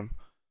program.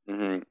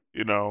 Mm-hmm.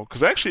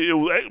 Because actually,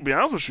 to be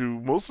honest with you,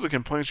 most of the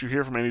complaints you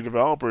hear from indie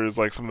developers,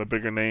 like some of the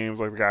bigger names,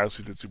 like the guys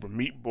who did Super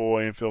Meat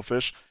Boy and Phil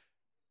Fish,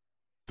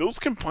 those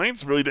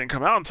complaints really didn't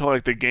come out until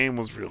like the game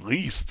was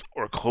released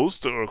or close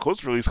to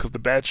release, because the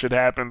bad shit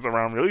happens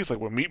around release, like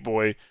with Meat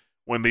Boy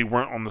when they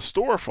weren't on the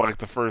store for like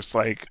the first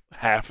like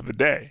half of the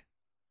day.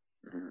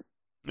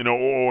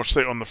 Or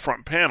say on the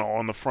front panel,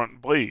 on the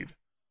front blade.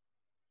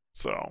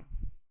 So,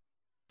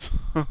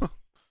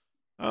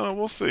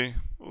 we'll see.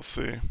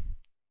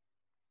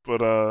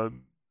 But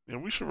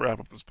we should wrap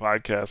up this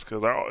podcast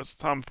because it's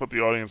time to put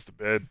the audience to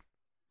bed.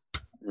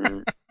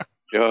 The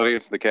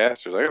audience, the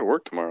casters. I got to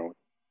work tomorrow.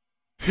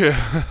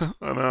 Yeah,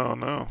 I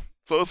know.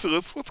 So let's see.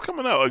 What's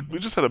coming out? Like, we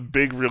just had a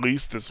big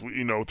release this week.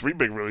 3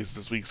 big releases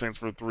this week.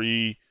 Saints Row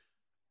 3,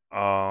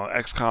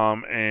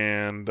 XCOM,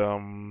 and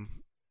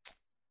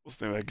what's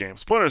the name of that game?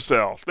 Splinter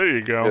Cell. There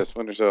you go. Yeah,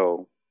 Splinter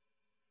Cell.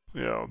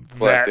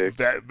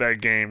 That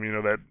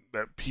game.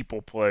 That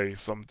people play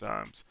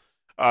sometimes.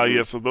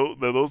 Yeah. So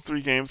those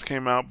 3 games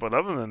came out, but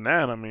other than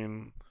that, I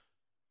mean,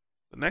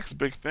 the next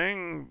big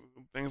things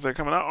that are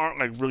coming out aren't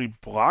like really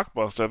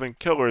blockbuster. I think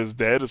Killer is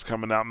Dead is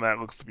coming out, and that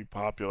looks to be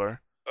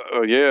popular.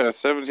 Oh yeah,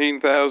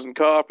 17,000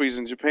 copies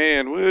in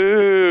Japan.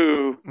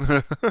 Woo!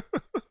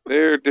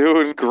 They're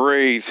doing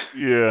great.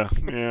 Yeah.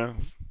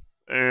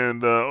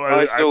 And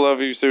I still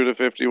love you,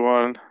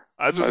 Suda51.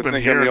 I've just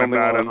been hearing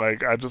about it.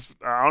 Like I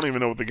don't even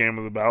know what the game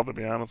is about, to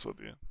be honest with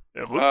you.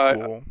 It looks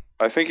cool.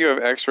 I think you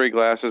have X-ray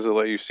glasses that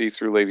let you see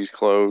through ladies'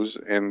 clothes,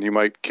 and you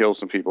might kill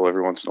some people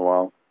every once in a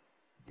while.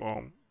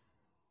 Well,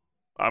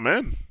 I'm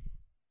in.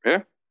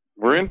 Yeah,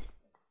 we're in.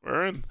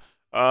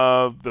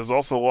 There's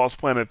also Lost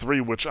Planet 3,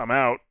 which I'm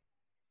out.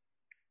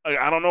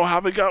 I don't know how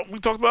they got. We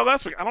talked about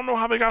last week. I don't know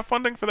how they got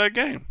funding for that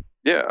game.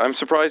 Yeah, I'm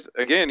surprised.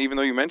 Again, even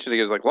though you mentioned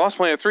it, it's like Lost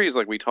Planet 3 is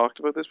like, we talked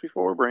about this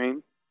before,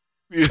 Brain.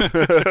 Yeah.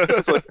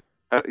 It's like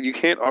you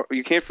can't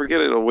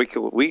forget it a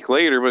week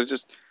later, but it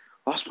just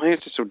Lost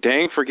Planet's just so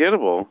dang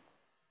forgettable.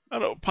 I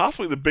don't know.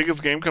 Possibly the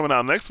biggest game coming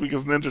out next week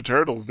is Ninja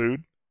Turtles,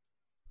 dude.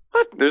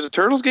 What? There's a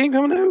Turtles game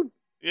coming out?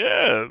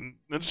 Yeah,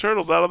 Ninja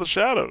Turtles Out of the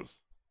Shadows.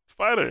 It's a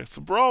fighter. It's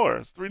a brawler.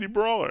 It's a 3D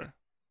brawler.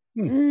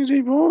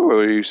 3D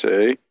brawler, you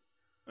say?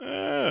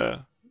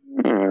 Yeah.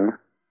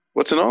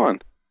 What's it on?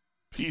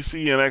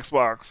 PC and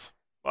Xbox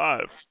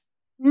 5.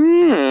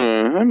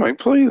 I might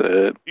play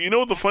that. You know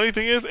what the funny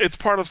thing is? It's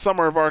part of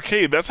Summer of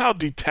Arcade. That's how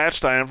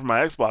detached I am from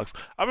my Xbox.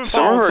 I've been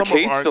Summer following of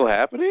Arcade's still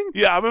happening?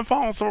 Yeah, I've been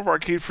following Summer of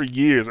Arcade for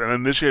years, and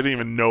then this year I didn't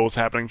even know it was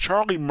happening.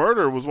 Charlie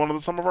Murder was one of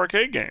the Summer of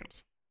Arcade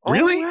games.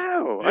 Really?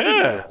 Oh, wow. Yeah. I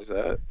didn't realize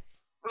that.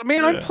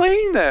 Man, Yeah. I'm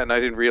playing that, and I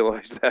didn't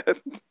realize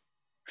that.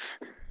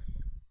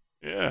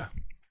 Yeah.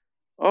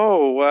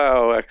 Oh,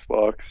 wow,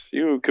 Xbox.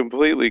 You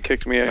completely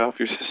kicked me off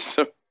your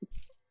system.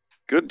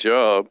 Good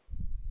job.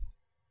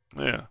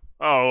 Yeah.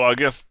 Oh, I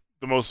guess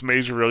the most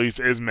major release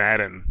is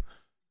Madden,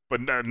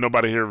 but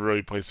nobody here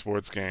really plays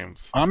sports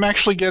games. I'm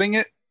actually getting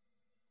it.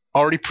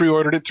 Already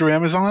pre-ordered it through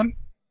Amazon,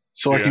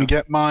 so I can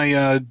get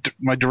my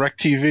my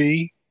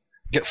DirecTV,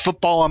 get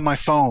football on my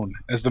phone,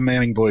 as the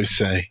Manning boys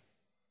say.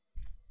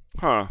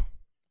 Huh.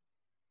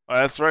 Oh,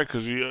 that's right,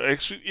 because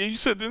you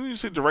said, didn't you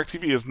say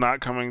DirecTV is not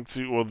coming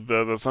to, well,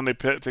 the Sunday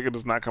Pit ticket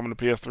is not coming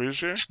to PS3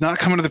 this year? It's not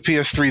coming to the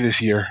PS3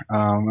 this year,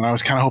 and I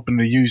was kind of hoping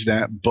to use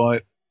that,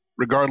 but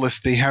regardless,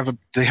 they have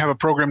a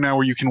program now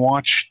where you can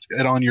watch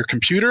it on your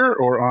computer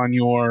or on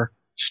your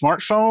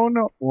smartphone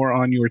or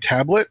on your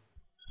tablet.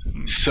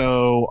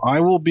 So I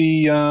will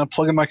be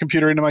plugging my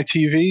computer into my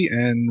TV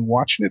and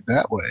watching it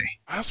that way.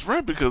 That's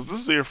right, because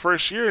this is your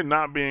first year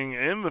not being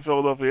in the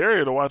Philadelphia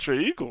area to watch your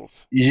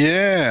Eagles.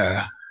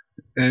 Yeah,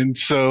 and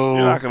so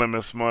you're not gonna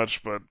miss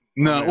much, but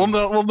no.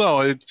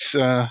 It's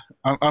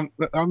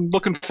I'm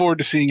looking forward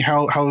to seeing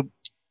how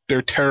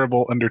they're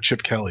terrible under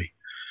Chip Kelly.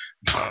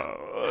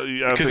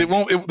 Because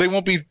they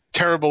won't be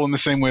terrible in the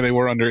same way they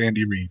were under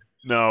Andy Reid.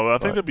 No, I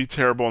think they'd be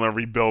terrible in a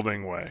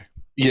rebuilding way.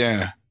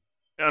 Yeah.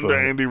 Under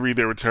Andy Reid,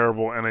 they were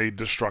terrible in a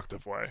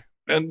destructive way.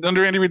 And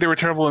under Andy Reid, they were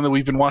terrible in that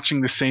we've been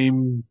watching the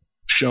same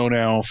show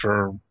now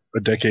for a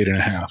decade and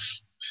a half.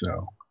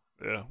 So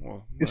yeah,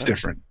 well, it's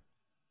different.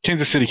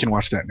 Kansas City can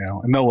watch that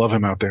now, and they'll love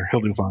him out there.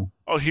 He'll do fine.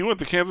 Oh, he went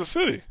to Kansas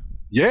City.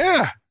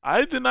 Yeah.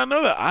 I did not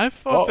know that. I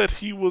thought that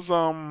he was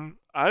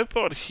I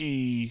thought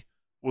he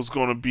was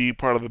going to be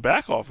part of the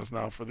back office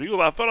now for the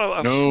Eagles. I thought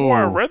I swore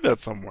I read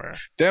that somewhere.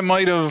 That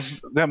might have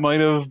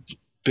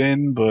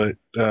been, but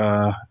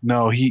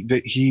no,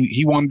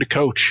 he wanted to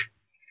coach.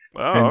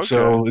 Oh, and okay.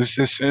 so as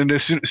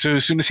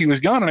soon as he was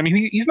gone, I mean,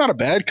 he's not a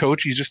bad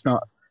coach. He's just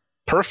not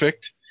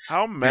perfect.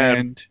 How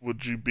mad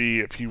would you be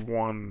if he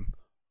won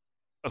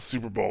a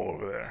Super Bowl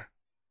over there?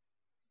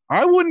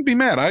 I wouldn't be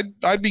mad.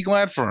 I'd be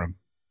glad for him.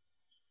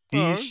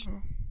 He's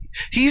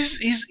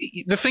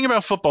the thing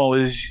about football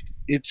is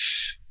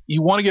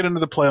you want to get into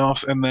the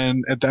playoffs, and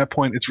then at that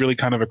point, it's really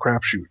kind of a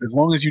crapshoot. As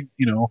long as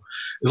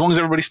as long as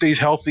everybody stays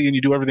healthy and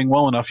you do everything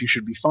well enough, you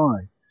should be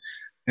fine.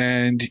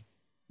 And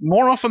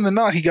more often than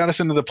not, he got us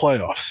into the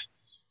playoffs.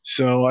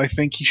 So I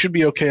think he should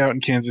be okay out in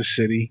Kansas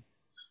City.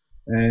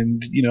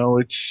 And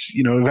it's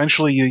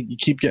eventually you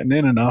keep getting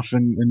in enough,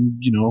 and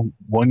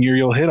 1 year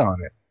you'll hit on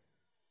it.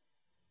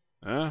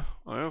 Yeah,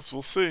 I guess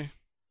we'll see.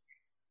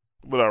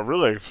 But I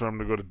really like for him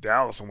to go to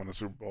Dallas and win a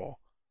Super Bowl.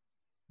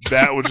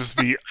 That would just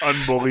be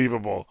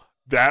unbelievable.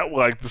 That,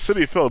 the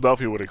city of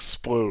Philadelphia would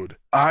explode.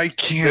 I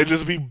can't. It'd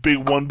just be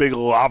one big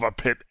lava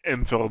pit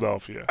in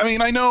Philadelphia. I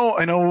mean, I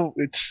know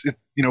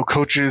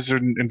coaches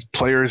and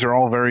players are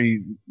all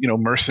very,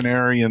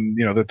 mercenary, and,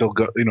 that they'll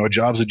go, a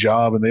job's a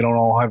job, and they don't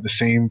all have the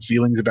same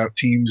feelings about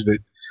teams that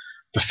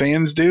the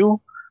fans do.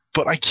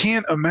 But I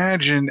can't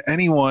imagine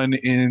anyone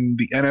in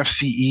the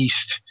NFC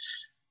East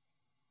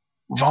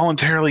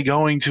voluntarily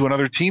going to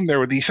another team there,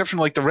 with the exception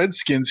of the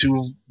Redskins,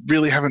 who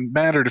really haven't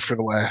mattered for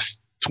the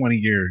last 20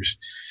 years.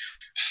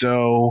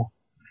 So,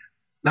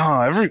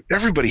 no,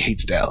 everybody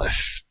hates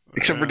Dallas,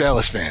 except for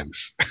Dallas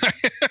fans.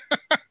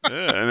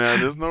 Yeah,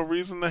 and there's no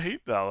reason to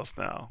hate Dallas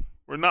now.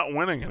 We're not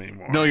winning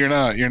anymore. No, you're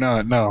not.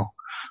 No,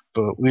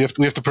 but we have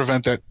to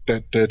prevent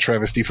that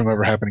travesty from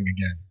ever happening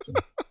again. So.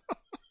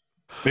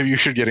 Maybe you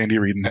should get Andy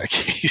Reid in that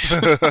case.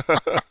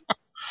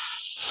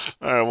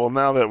 All right, well,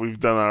 now that we've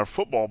done our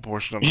football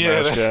portion of the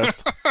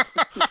Mashcast,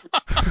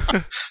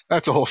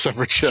 that's a whole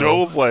separate show.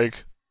 Joel's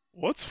like,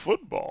 what's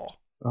football?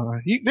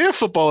 They have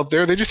football up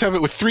there. They just have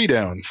it with 3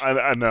 downs.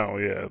 I know,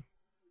 yeah.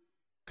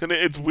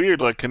 It's weird,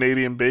 like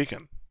Canadian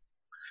bacon.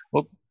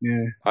 Well,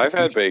 yeah. I've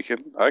had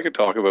bacon. I could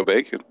talk about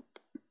bacon.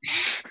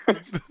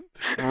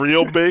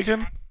 Real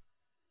bacon?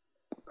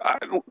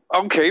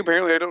 Okay,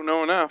 apparently I don't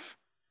know enough.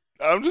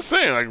 I'm just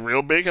saying,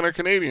 real bacon or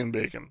Canadian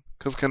bacon?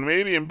 Because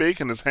Canadian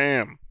bacon is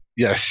ham.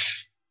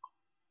 Yes.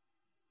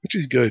 Which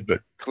is good,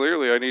 but...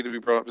 Clearly I need to be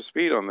brought up to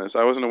speed on this.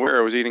 I wasn't aware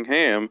I was eating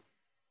ham.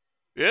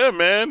 Yeah,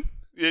 man.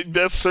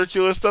 That's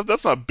circular stuff.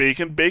 That's not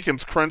bacon.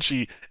 Bacon's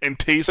crunchy and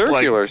tastes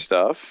circular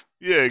stuff?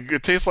 Yeah,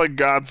 it tastes like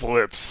God's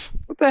lips.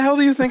 What the hell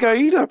do you think I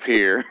eat up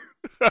here?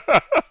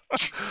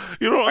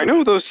 I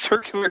know those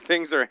circular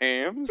things are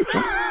hams.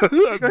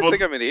 You guys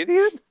think I'm an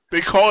idiot?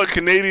 They call it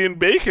Canadian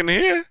bacon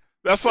here.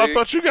 That's what I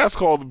thought you guys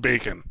called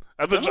bake.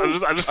 I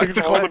just figured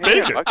you called it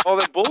bacon. I call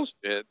that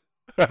bullshit.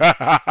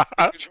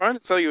 You're trying to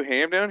sell you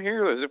ham down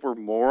here as if we're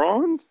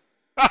morons?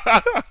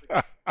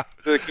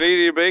 The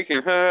Canadian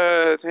bacon,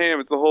 it's ham,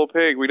 it's the whole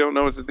pig, we don't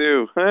know what to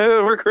do.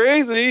 We're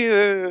crazy.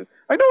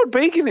 I know what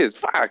bacon is,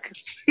 fuck.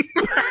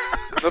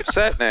 I'm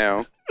upset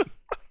now.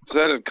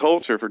 represented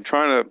culture for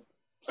trying to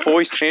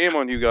foist ham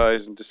on you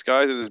guys and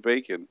disguise it as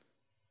bacon.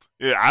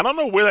 Yeah, I don't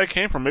know where that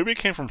came from. Maybe it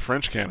came from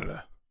French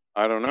Canada.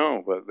 I don't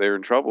know, but they're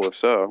in trouble if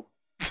so.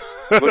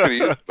 Look at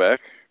you, Quebec.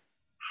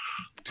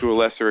 To a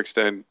lesser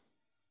extent,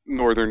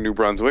 northern New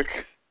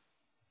Brunswick.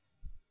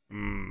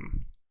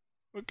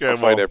 Okay, I'll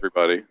fight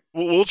everybody.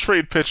 We'll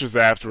trade pictures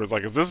afterwards.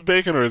 Like, is this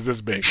bacon or is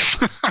this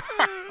bacon?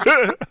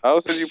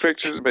 I'll send you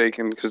pictures of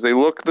bacon because they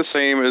look the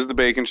same as the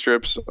bacon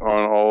strips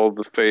on all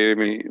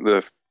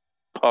the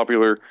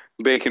popular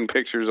bacon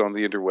pictures on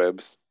the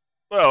interwebs.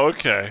 Oh,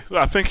 okay.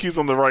 I think he's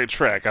on the right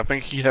track. I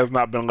think he has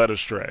not been led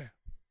astray.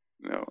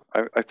 No,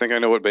 I think I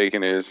know what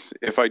bacon is.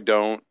 If I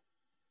don't,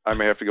 I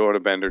may have to go on a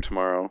bender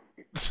tomorrow.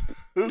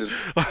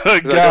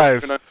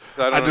 Guys,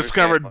 I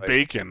discovered life.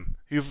 bacon.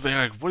 He's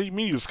like, what do you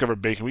mean you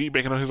discovered bacon? We eat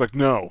bacon. He's like,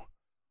 no.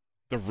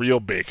 The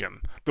real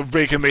bacon. The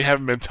bacon they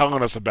haven't been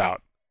telling us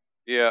about.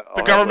 Yeah.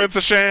 The government's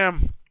a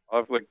sham. I'll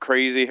have like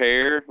crazy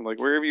hair. I'm like,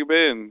 where have you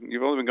been?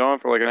 You've only been gone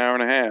for like an hour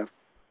and a half.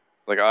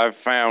 Like, I've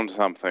found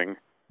something.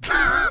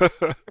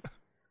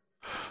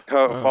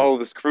 Follow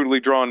this crudely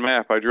drawn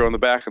map I drew on the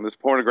back of this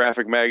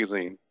pornographic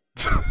magazine.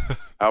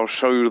 I'll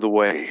show you the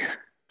way.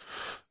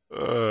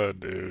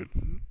 Dude.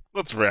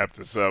 Let's wrap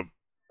this up.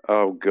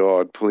 Oh,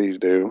 God, please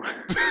do.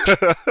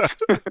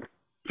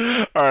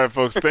 All right,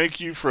 folks, thank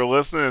you for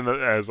listening.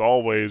 As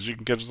always, you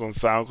can catch us on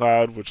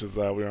SoundCloud, which is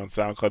we're on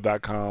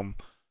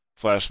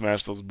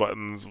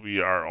soundcloud.com/mashthosebuttons.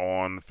 We are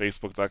on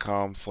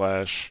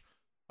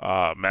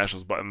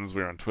facebook.com/mashthosebuttons.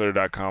 We're on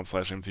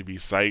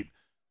twitter.com/mtbsite.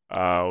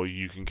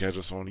 You can catch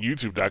us on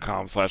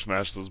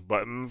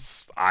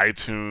youtube.com/mashthosebuttons,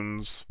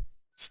 iTunes,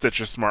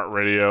 Stitcher Smart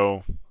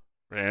Radio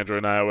for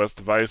Android and iOS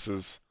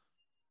devices.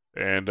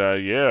 And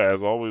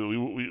as always,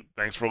 we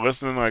thanks for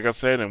listening, like I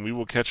said, and we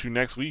will catch you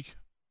next week.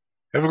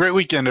 Have a great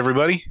weekend,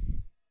 everybody.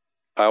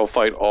 I will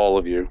fight all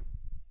of you.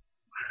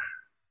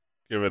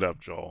 Give it up,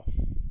 Joel.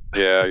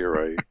 Yeah, you're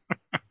right.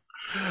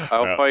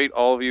 I'll fight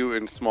all of you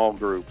in small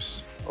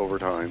groups over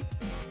time.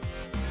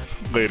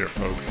 Later,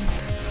 folks.